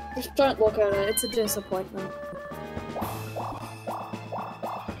 Just don't look at it. It's a disappointment.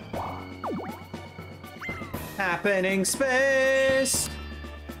 Happening space.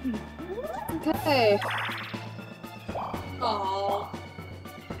 Okay. Oh,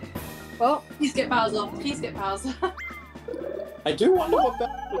 Well, please get Bowser. Please get Bowser. I do wonder what that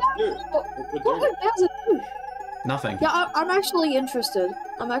would do. what would Bowser do? Nothing. Yeah, I'm actually interested.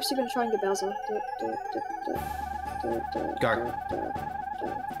 I'm actually gonna try and get Bowser. Go.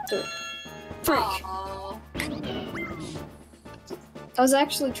 Freak. Aw. I was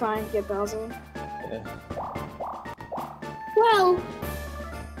actually trying to get Bowser. Yeah. Well,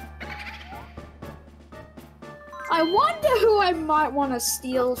 I wonder who I might want to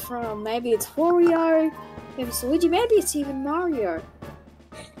steal from. Maybe it's Wario, maybe it's Luigi, maybe it's even Mario.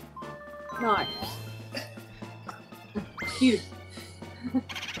 No. Cute.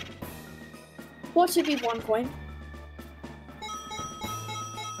 What should be 1 point?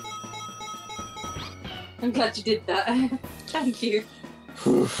 I'm glad you did that. Thank you.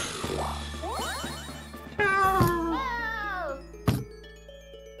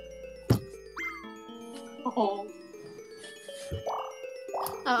 Oh.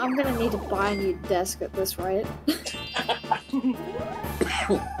 I'm gonna need to buy a new desk at this rate.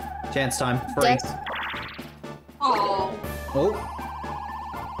 Chance time. Free. Desk. Oh. Oh.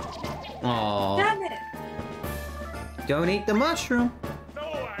 Oh. Damn it. Don't eat the mushroom.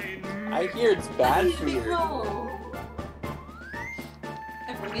 I hear it's bad for you.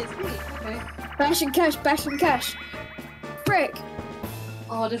 Everyone gets me. Okay. Bash and cash, bash and cash. Frick.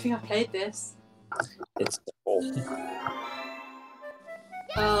 Oh, I don't think I've played this. It's simple.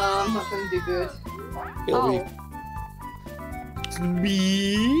 I'm not going to do good. It'll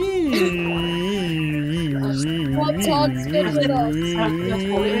What Todd's good with us?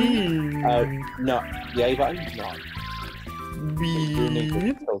 no. Yay button? No. You need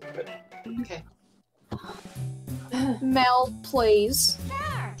to tilt it. Okay. Mel, please.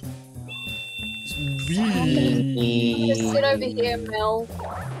 Just sit over here, Mel.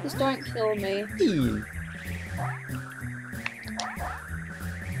 Just don't kill me.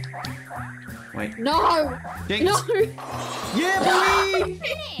 Wait. No! Jinx. No! Yeah, boy!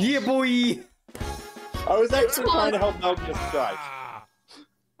 Yeah, boy! I was actually trying to help Mel get a strike.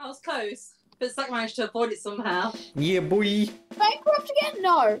 I was close, but Zack managed to avoid it somehow. Yeah, boy! Bankrupt again?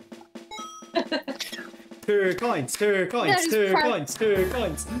 No. 2 coins, 2 coins, That is 2 crap. coins, 2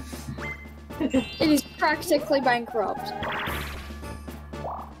 coins. It is practically bankrupt.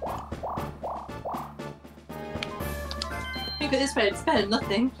 Look at this way, it's better than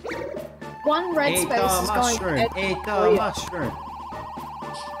nothing. One red Eat space the is going mushroom, to eat the mushroom.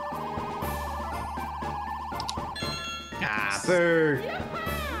 Ah,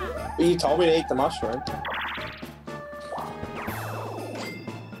 boo. You told me to eat the mushroom.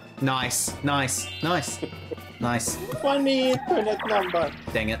 Nice, nice, nice, nice. Find me infinite number.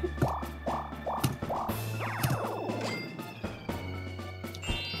 Dang it.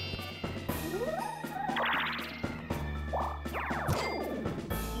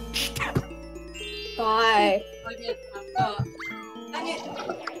 Bye. Dang it.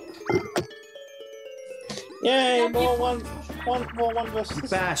 Yay! More one versus.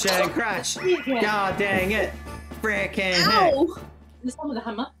 Bash and crash. Yeah. God dang it. Frickin' heck. Ow! This one with the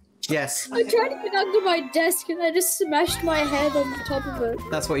hammer. Yes, I tried to get under my desk and I just smashed my head on the top of it.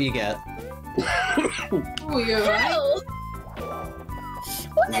 that's what you get. Oh, you're right. Hell!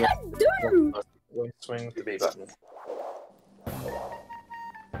 What did I do? Swing the B button.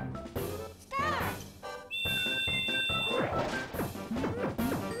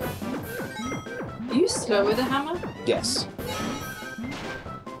 Are you slow with the hammer? Yes.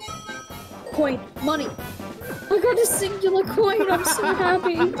 Coin. Money. I got a singular coin. I'm so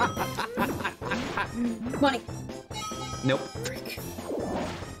happy. Money. Nope.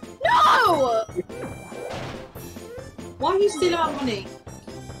 No! Why are you stealing our money?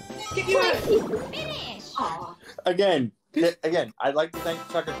 Get your own. Finish. Aw. Again, I'd like to thank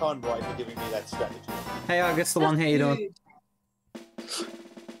Chaka Conroy for giving me that strategy. Hey, August, the one here you doing?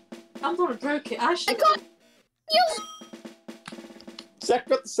 I'm gonna broke it. I I should. got you. Zach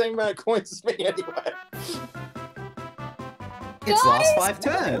got the same amount of coins as me anyway. It's last Guys! 5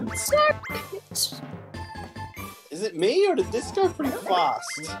 turns. Is it me or did this go pretty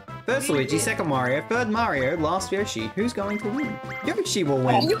fast? First Luigi, second Mario, third Mario, last Yoshi. Who's going to win? Yoshi will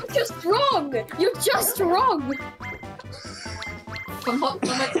win. You're just wrong. You're just wrong. From one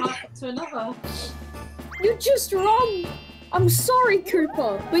time to another. You're just wrong. I'm sorry,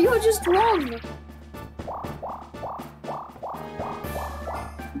 Cooper, but you're just wrong.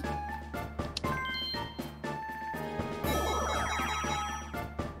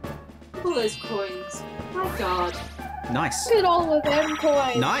 Look at all those coins. My god. Nice. Look at all of them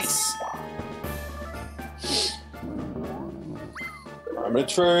coins. Nice. Moment of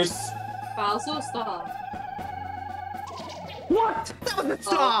truth. Bowser Star. What? That was a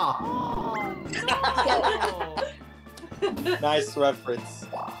star! Nice reference.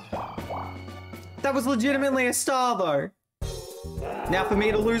 That was legitimately a star, though. Now for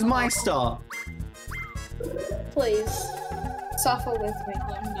me to lose my star. Please, suffer with me.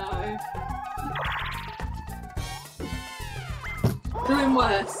 Oh no. Doing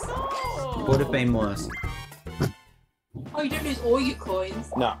worse. Would have been worse. Oh, you don't lose all your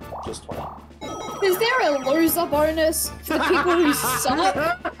coins. No, just 20. Is there a loser bonus for people who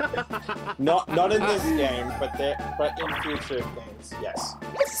suck? Not in this game, but in future games, yes.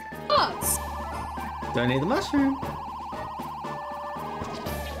 Sucks. Don't need the mushroom.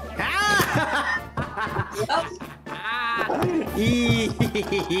 Ah!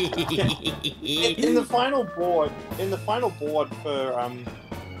 In the final board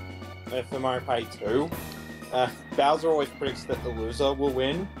for Mario Party 2, Bowser always predicts that the loser will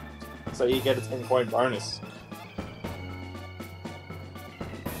win, so you get a 10-coin bonus.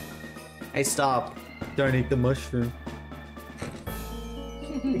 Hey, stop. Don't eat the mushroom.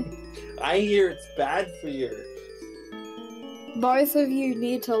 I hear it's bad for you. Both of you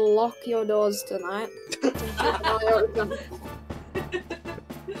need to lock your doors tonight.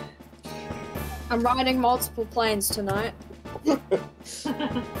 I'm riding multiple planes tonight.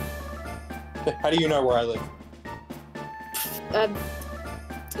 How do you know where I live?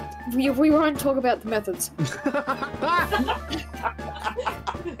 We won't talk about the methods.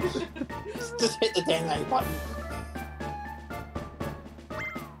 Just hit the damn A button.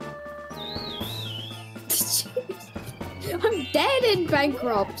 I'm dead and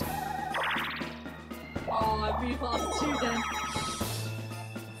bankrupt. Oh, I really lost 2 then.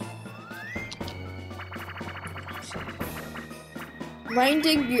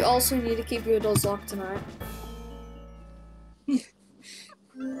 Rainding, you also need to keep your doors locked tonight.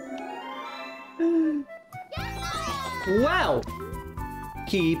 Wow!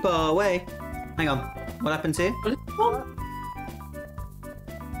 Keep away. Hang on. What happens here?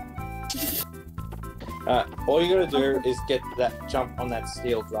 All you gotta do is get that jump on that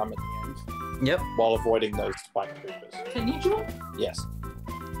steel drum at the end Yep. while avoiding those spike creepers. Can you jump? Yes.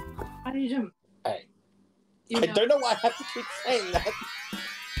 How do you jump? Hey. You I don't know why I have to keep saying that.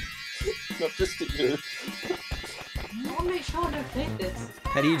 Not just at you. I want to make sure I don't take this.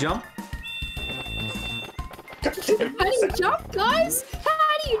 How do you jump? God damn How do you it. jump, guys?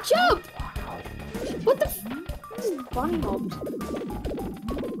 How do you jump? What the f? This is bunny mobs.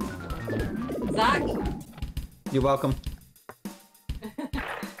 Zach? You're welcome.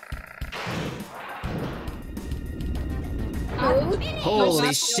 Holy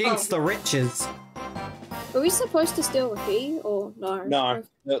shits, the riches. Are we supposed to steal a key or no? No,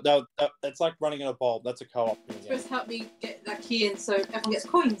 it's like running in a bowl. That's a co-op You're thing. supposed to help me get that key in so everyone gets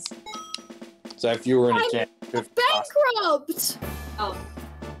coins. So if you were in a jam, you could- Bankrupt! Oh.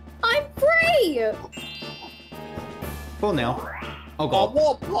 I'm free! Full now. Oh Oh, god.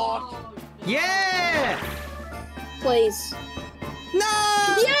 what block? Oh, Yeah! Please.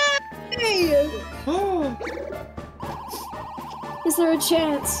 No! Yay! Is there a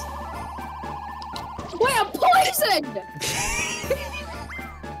chance? We're poisoned!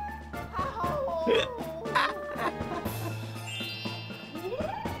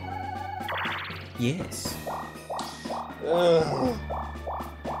 Yes. Ugh.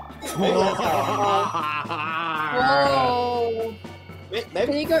 Whoa!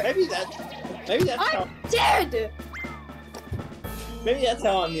 Can you go- Maybe that's how. I'm dead! Maybe that's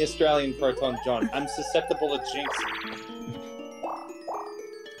how I'm the Australian Proton John. I'm susceptible to jinx.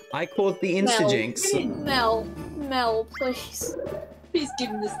 I caused the insta-jinx. Mel, please. Please give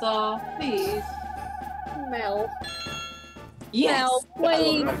him the star, please. Mel. Yes! Mel, That looked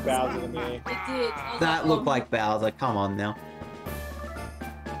please. like Bowser to me. It did. I was That looked oh, like Bowser. Come on now.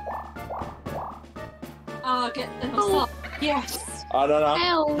 get the star. Yes! I don't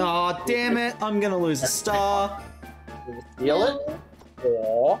know. Mel. Oh, damn it. I'm gonna lose a star. Steal it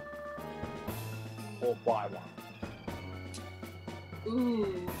or buy one.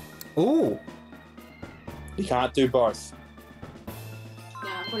 Ooh. Ooh. You can't do both.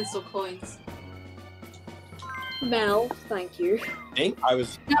 Yeah, I'm putting still coins. Mel, thank you. See? I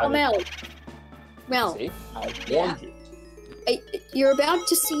was. Mel. See? I warned you. You're about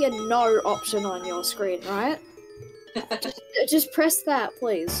to see a no option on your screen, right? Just press that,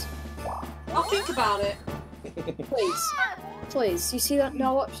 please. I'll think about it. Please. Please. You see that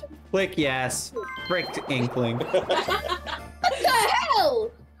no option? Click yes. Fricked Inkling. What the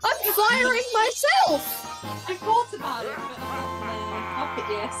hell? I'm firing myself! I thought about it, but I'll pick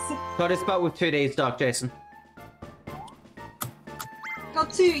yes. Got it spelled with 2 Ds, Dark Jason.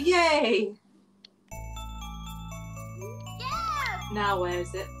 Got 2, yay! Now where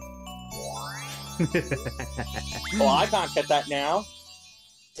is it? Oh, I can't get that now.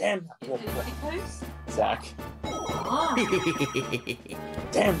 Damn that warp block. Anybody post? Zach. Ah,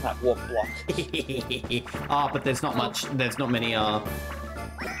 Damn that warp block. Ah, but there's not much. There's not many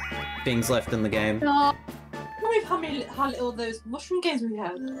things left in the game. No. how little those mushroom games we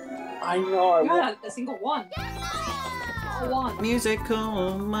had. I know. We had a single one. One.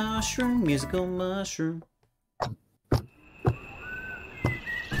 Musical mushroom, musical mushroom.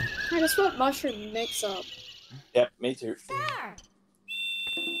 I just want mushroom mix up. Yep, me too.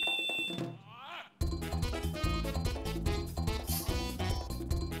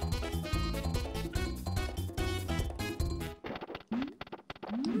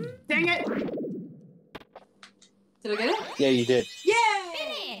 Dang it! Did I get it? Yeah, you did. Yay!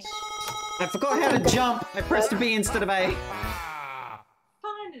 Finish. I forgot how to jump. I pressed a B instead of A.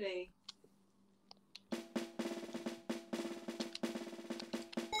 Finally.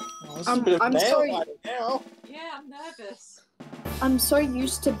 Oh, this is a bit of I'm nail sorry. biting now. Yeah, I'm nervous. I'm so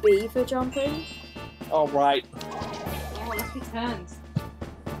used to B for jumping. All right. Oh, let's be turns.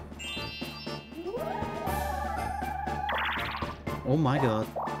 Oh my god.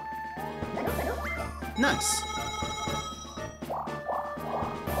 Nice.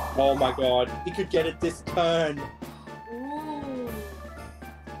 Oh my god, he could get it this turn. Ooh.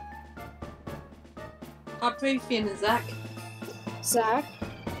 How brave you feeling, Zach? Zach,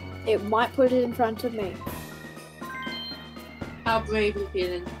 it might put it in front of me. How brave you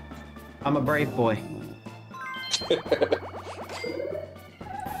feeling? I'm a brave boy.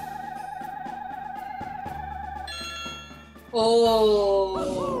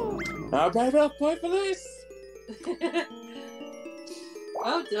 Oh. Now, baby, I'll play for this.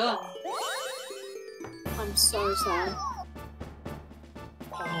 Well done. I'm so sad.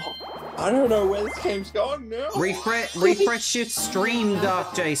 Oh, I don't know where this game's going now. Refresh your stream,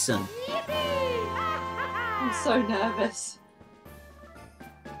 Dark Jason. I'm so nervous.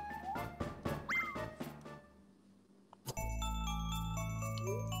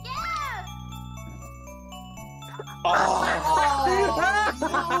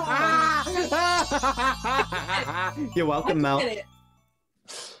 You're welcome, Mel. Get it.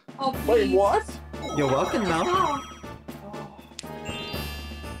 Oh, Wait, please. what? You're welcome, Mel.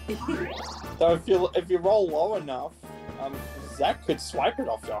 So if you roll low enough, Zach could swipe it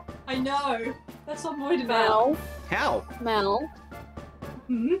off you. I know. That's what I'm worried about. Mel, How? Mel,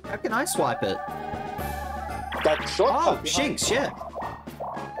 Hmm? How can I swipe it? That shortcut Oh, behind- Shinx, yeah.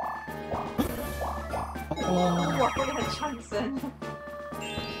 Oh, I thought I had chance then.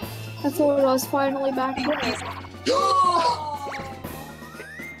 I thought I was finally back in. Oh!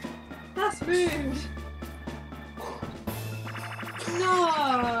 That's rude.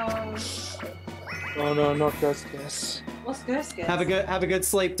 No. Oh no, not Ghost Kiss. What's ghost gets? Have a good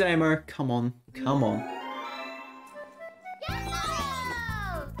sleep, Damo. Come on. Come on.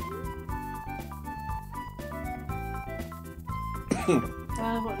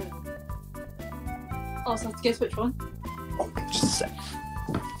 Whatever. Oh, so I have to guess which one? Just a sec.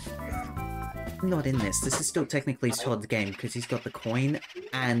 Not in this. This is still technically Todd's game because he's got the coin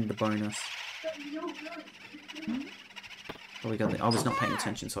and the bonus. Oh, we got the... I was not paying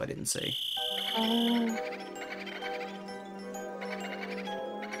attention, so I didn't see. I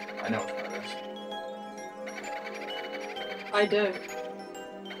know what that is. I do.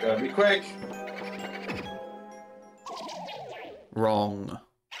 Gotta be quick. Wrong.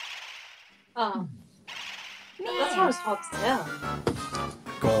 Oh. That's why it was hard to tell.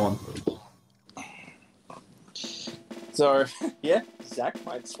 Gone. So, yeah, Zach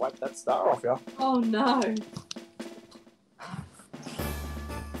might swipe that star off you. Oh no.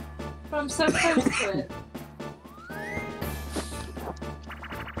 But I'm so close to it.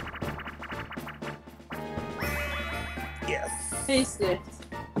 Yes. Facelift.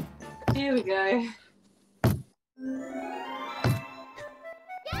 Here we go.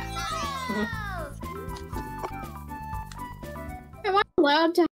 Am I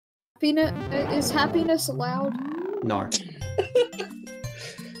allowed to happiness? Is happiness allowed? No.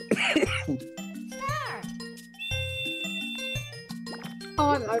 Oh,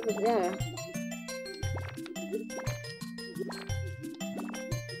 I'm over there.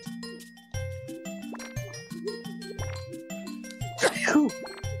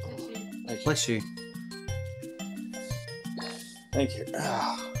 Bless you. Thank you.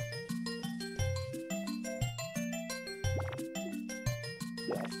 Yeah,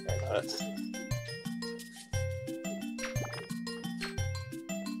 very nice.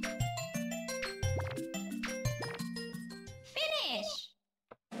 Finish.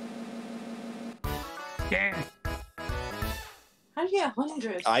 Yeah. How do you get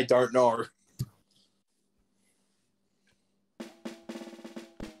 100? I don't know.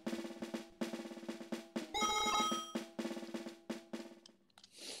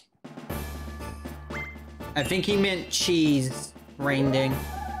 I think he meant cheese rainding.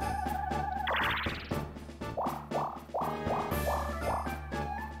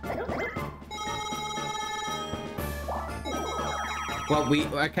 Well,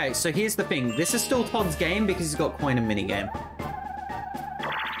 okay, so here's the thing. This is still Todd's game because he's got coin and minigame.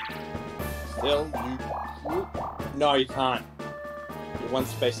 Still, you... No, you can't. You're one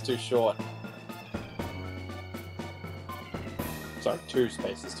space too short. Sorry, 2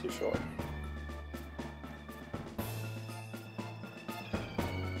 spaces too short.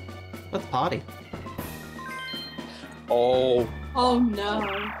 Let's party. Oh, Oh no.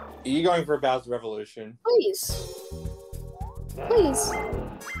 are you going for a Bowser Revolution? Please. Please.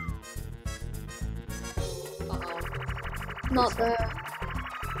 Uh-oh. Not there.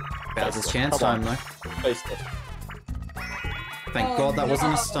 Bowser's chance Come time, on. though. Face it. Thank Oh, God that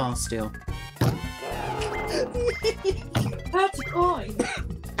wasn't no. a star steal. That's a coin.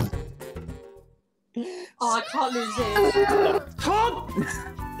 Oh, I can't lose it. Todd!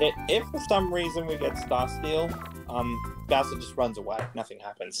 If for some reason we get Star Steal, Bowser just runs away. Nothing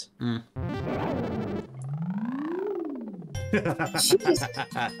happens. Mm. Jeez.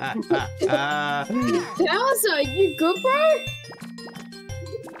 Bowser, you good, bro?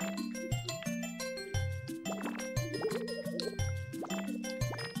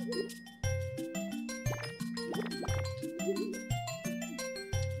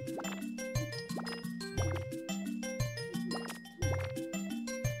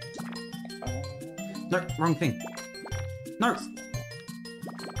 No, wrong thing. No!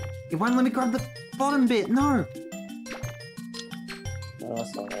 It won't let me grab the bottom bit, no! No,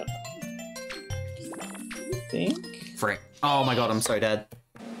 that's not it. I think. Frick. Oh my God, I'm so dead.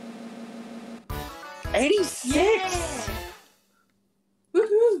 86! Yeah!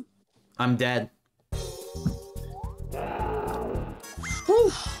 Woohoo! I'm dead.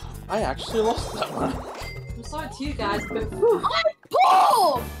 Whew. I actually lost that one. I'm sorry to you guys, but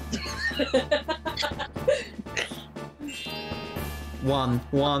Poor! One.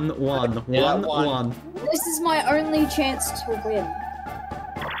 Yeah, one. This is my only chance to win.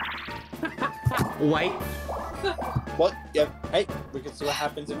 Wait. What? Yeah. Hey, we can see what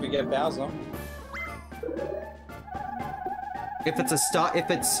happens if we get Bowser. If it's a star, if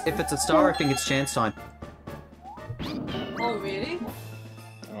it's a star, I think it's chance time. oh really?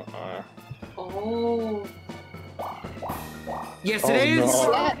 Uh-uh. Oh. Yes, Oh, it is!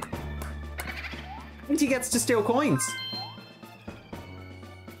 no. Yeah. And he gets to steal coins.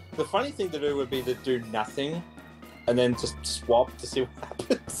 The funny thing to do would be to do nothing, and then just swap to see what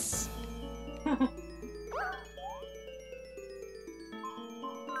happens.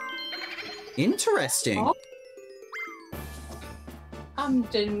 Interesting. Oh. I'm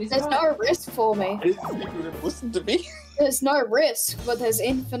genuinely There's no risk for me. I didn't think you were going to listen to me. There's no risk, but there's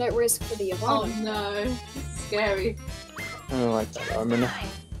infinite risk for the Oh opponent. no, it's scary. I don't like that omen.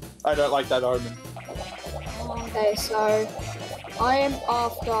 I don't like that omen. Okay, so I am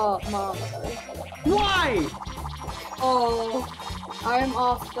after Mario. Why? Oh, I am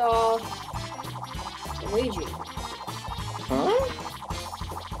after Luigi. Huh?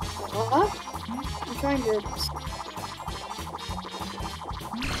 What? I'm trying to.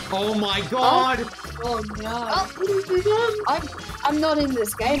 Oh my god! oh no. I'm not in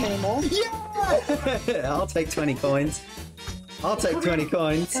this game anymore. Yeah! I'll take 20 coins. I'll take 20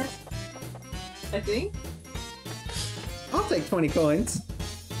 coins. I think. I'll take 20 coins.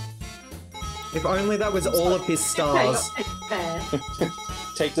 If only that was all of his stars. Okay, fair.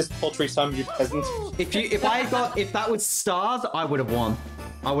 Take this paltry sum, you peasant. If that was stars, I would have won.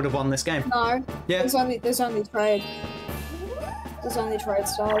 I would have won this game. No, Yeah. there's only trade. There's only trade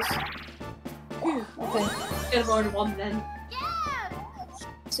stars. Phew. Okay. Get have already won then.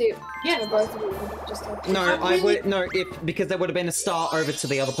 See, Yeah. so both of you would just have to. No, I would because there would have been a star over to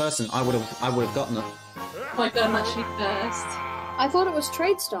the other person. I would have gotten it. Oh my god, I'm actually first. I thought it was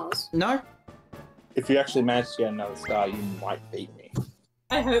trade stars. No? If you actually manage to get another star, you might beat me.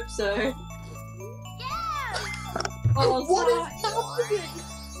 I hope so. Oh, What is happening?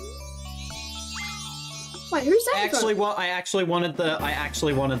 Wait, who's that? I actually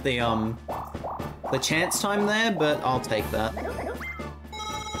wanted the chance time there, but I'll take that.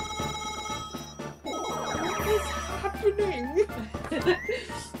 What is happening?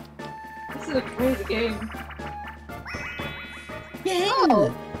 This is a crazy game.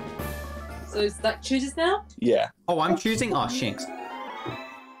 Oh, So is that chooses now? Yeah. Oh, I'm choosing. Oh, shinks.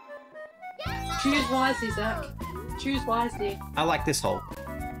 Choose wisely, Zach. Choose wisely. I like this hole.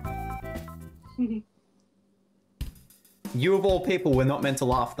 You of all people were not meant to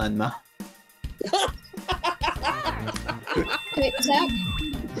laugh then, Ma. wait, Zach?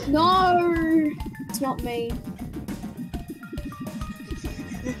 No, it's not me.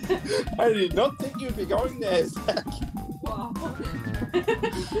 I did not think you'd be going there, Zach. Wow.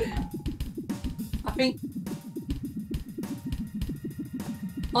 I think.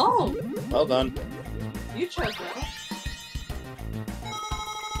 Oh, Well done. you chose that.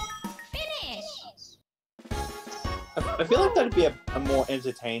 I feel like that'd be a more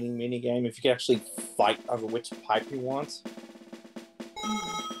entertaining minigame if you could actually fight over which pipe you want.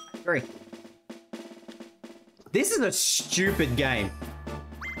 Three. This is a stupid game.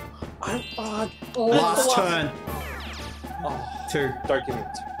 Oh, Last turn. Oh, 2. don't give me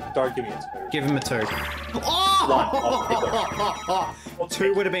a 2. Don't give me a 2. Give him a 2. Oh!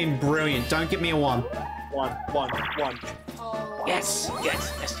 2 would have been brilliant. Don't give me a 1. 1. oh. Yes.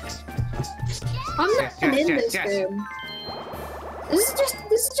 I'm not Yes, in yes, this yes. game. This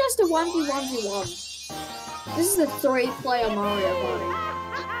is just a 1v1v1. This is a 3-player Mario Party.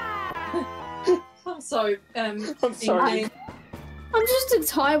 I'm sorry. I'm sorry. I'm just a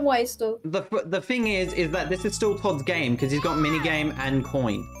time waster. The thing is that this is still Todd's game because he's got minigame and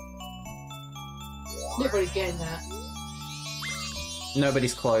coin. Nobody's getting that.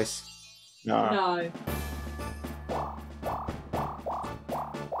 Nobody's close. No. No.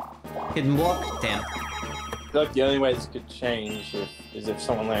 Hidden block, down. Look, the only way this could change is if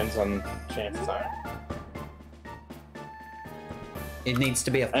someone lands on chance zone. It needs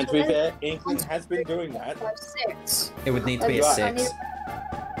to be a. And to be fair, Inkling has been doing that. 5, 6. It would need to be a Right. 6.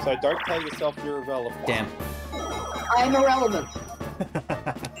 So don't tell yourself you're irrelevant. Damn. I am irrelevant.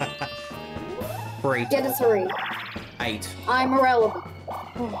 3. Get a 3. 8. I'm irrelevant.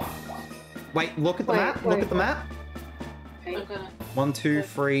 Wait, look at the Wait, map. Look wait. at the map. I'm gonna. 1, 2,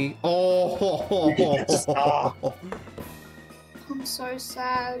 3. Oh. Yes. Ah. I'm so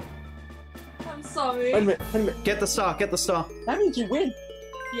sad. I'm sorry. Wait a minute. Get the star. Get the star. That means you win.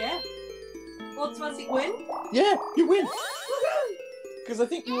 Yeah. Automatic win. Yeah, you win. Because I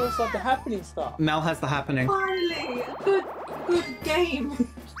think you also have the happening star. Mel has the happening. Finally, a good game.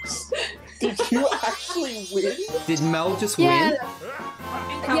 Did you actually win? Did Mel just Yeah, win? I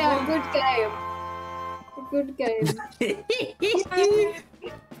think I yeah, won. good game. A good game.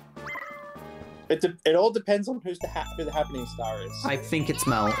 It all depends on who the happening star is. I think it's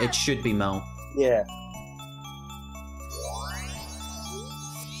Mel. It should be Mel. Yeah.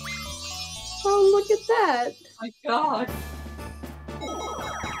 Oh, look at that. Oh my god.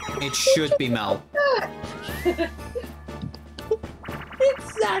 It should be Mel.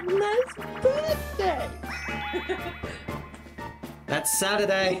 It's Sadness birthday. That's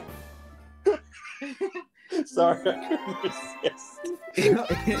Saturday. Sorry, I couldn't resist.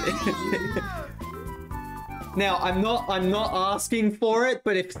 Now, I'm not asking for it,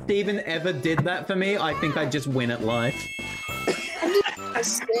 but if Steven ever did that for me, I think I'd just win at life. I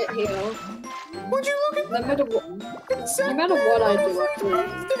sit here. Would you look at No matter what I do,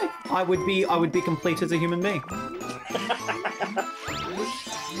 I would be complete as a human being.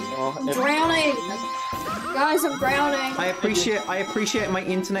 I'm drowning. Guys, I'm drowning. I appreciate my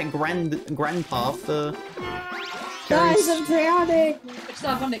internet grandpa for. Guys, I'm drowning. It's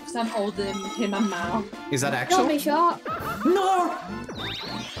ironic because I'm holding him and Mal. Is that Help me, actual? shark. No!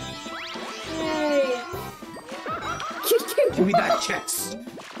 Hey. Give me that chest.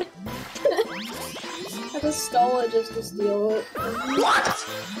 I just stole it just to steal it. What?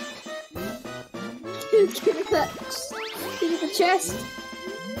 Give me that. Give me the chest.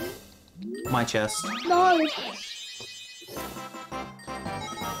 My chest. No.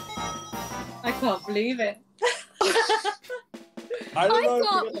 I can't believe it. I don't know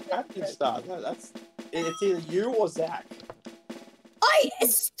thought- if you get the captain star. No, it's either you or Zach. I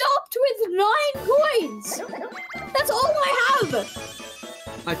stopped with 9 coins. That's all I have.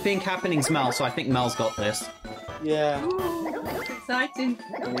 I think happening's Mel, so I think Mel's got this. Yeah. Ooh, that's exciting.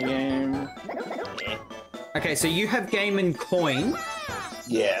 Okay, so you have game and coin,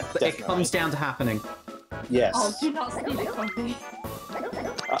 Yeah, but it comes down to happening. Yes. Oh, do not steal it from me.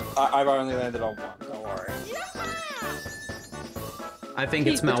 I've only landed on one, don't worry. I think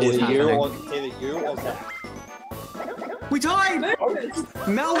it's Mel It's with either happening. you or Zach. We tied!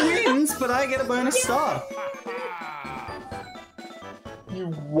 Mel wins, but I get a bonus star. You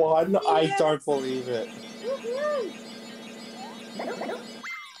won? I don't believe it.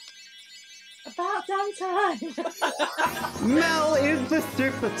 About damn time. Mel is the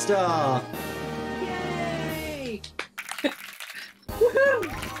superstar. Yay!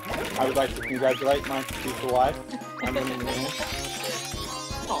 I would like to congratulate my future wife. I'm in the name.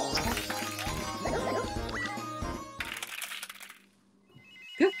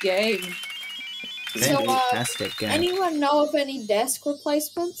 Good game. So, Fantastic game. Anyone know of any desk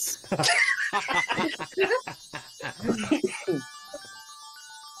replacements?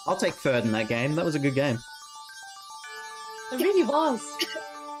 I'll take third in that game. That was a good game. It really was.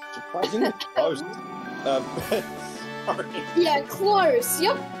 Surprisingly close. Sorry. Yeah, close.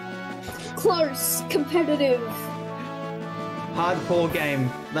 Yep. Close. Competitive. Hardcore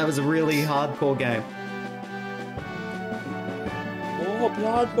game. That was a really hardcore game. Oh,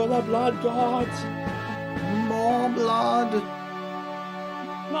 blood for the blood gods! More blood.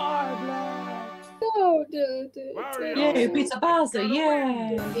 More blood! Oh, Yay, Peter Bowser,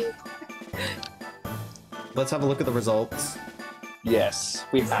 yay! Let's have a look at the results. Yes,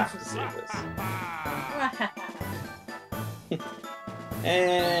 we have to see this.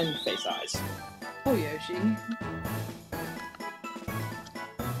 And face eyes. Oh, Yoshi.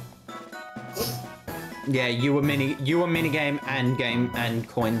 Yeah, you were mini game and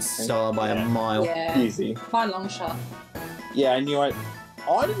coin star by a mile. Yeah. Easy. My long shot. Yeah, I knew I...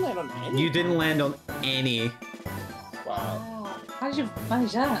 Oh, I didn't land on any. You didn't land on any. Wow, Oh, how did you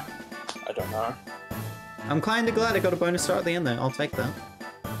manage that? I don't know. I'm kind of glad I got a bonus star at the end there. I'll take that.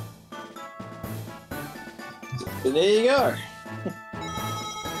 But there you go.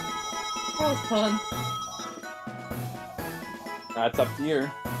 That was fun. That's up to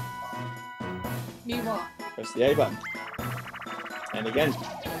you. Me what? Press the A button. And again.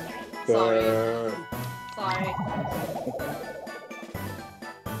 Sorry. Go. Sorry.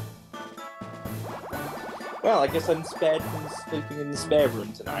 Well, I guess I'm spared from sleeping in the spare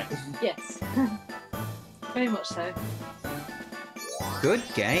room tonight. Yes. Very much so. Good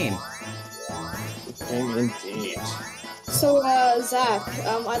game. Indeed. So, Zach,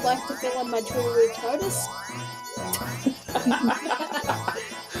 I'd like to fill in my jewelry TOTUS.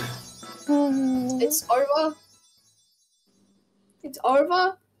 It's over. It's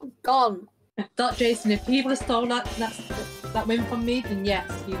over. I'm gone. Dot Jason, if people have stolen that win from me, then yes,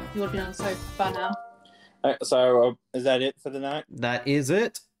 you would have been on the sofa by now. So, is that it for the night? That is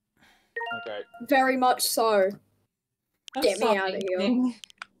it. Okay. Very much so. I'm Get me sorry, out of here. Inkling.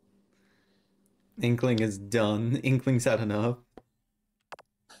 Inkling is done. Inkling's had enough.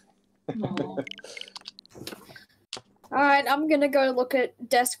 Aw. Alright, I'm gonna go look at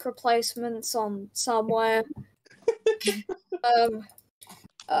desk replacements on somewhere.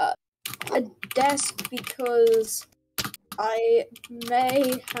 A desk because I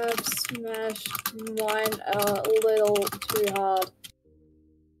may have smashed mine a little too hard.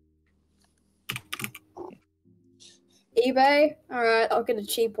 eBay? Alright, I'll get a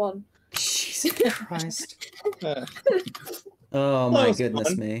cheap one. Jesus Christ. Uh, Oh That my was goodness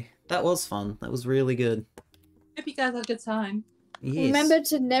fun. me. That was fun. That was really good. Hope you guys had a good time. Yes. Remember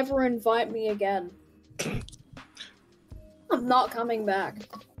to never invite me again. I'm not coming back.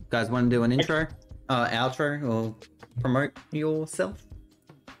 Guys, want to do an intro? Outro, or promote yourself?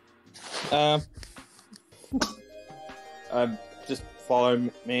 Just follow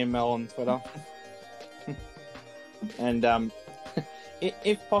me and Mel on Twitter. And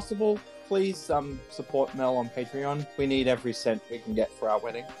if possible, please support Mel on Patreon. We need every cent we can get for our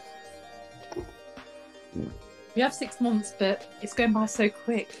wedding. We have 6 months, but it's going by so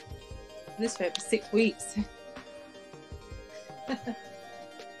quick. This way, for 6 weeks.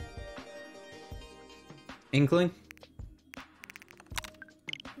 Inkling?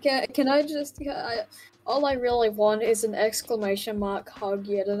 Can I just... all I really want is an exclamation mark hug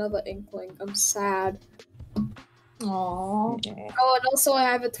yet another Inkling. I'm sad. Aww. Oh, and also I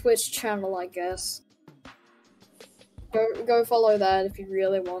have a Twitch channel, I guess. Go follow that if you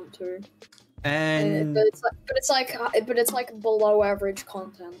really want to. And But it's like below average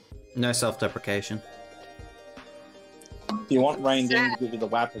content. no self-deprecation. Do you want Rain Dean to give you the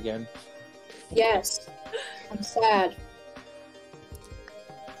WAP again? Yes. I'm sad.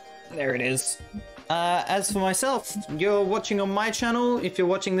 There it is. As for myself, you're watching on my channel. If you're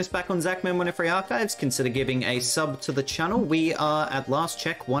watching this back on Zachman Winner Free Archives, consider giving a sub to the channel. We are, at last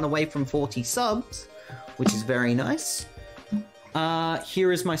check, 1 away from 40 subs, which is very nice.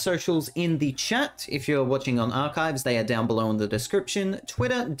 Here is my socials in the chat. If you're watching on Archives, they are down below in the description.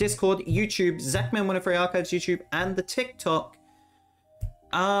 Twitter, Discord, YouTube, Zachman Winner Free Archives YouTube, and the TikTok.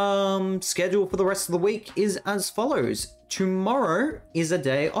 Schedule for the rest of the week is as follows. Tomorrow is a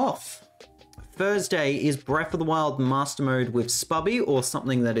day off. Thursday is Breath of the Wild Master Mode with Spubby, or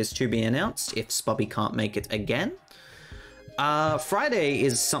something that is to be announced if Spubby can't make it again. Friday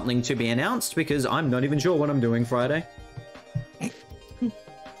is something to be announced because I'm not even sure what I'm doing Friday.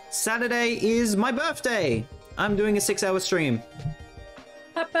 Saturday is my birthday. I'm doing a 6-hour stream.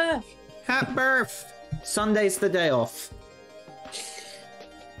 Happy birth. Happy birth! Sunday's the day off.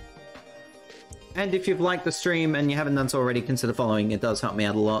 And if you've liked the stream and you haven't done so already, consider following. It does help me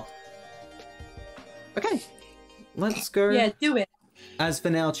out a lot. Okay, let's go. Yeah, do it. As for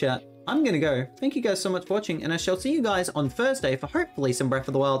now, chat, I'm gonna go. Thank you guys so much for watching, and I shall see you guys on Thursday for hopefully some Breath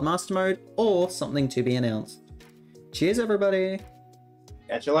of the Wild Master Mode or something to be announced. Cheers, everybody.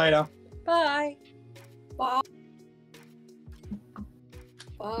 Catch you later. Bye. Bye.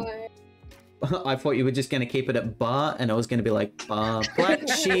 Bye. I thought you were just gonna keep it at bar, and I was gonna be like, bar, black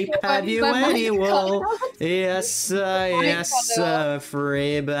sheep, have you any wool? Yes, sir,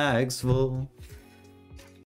 free bags full.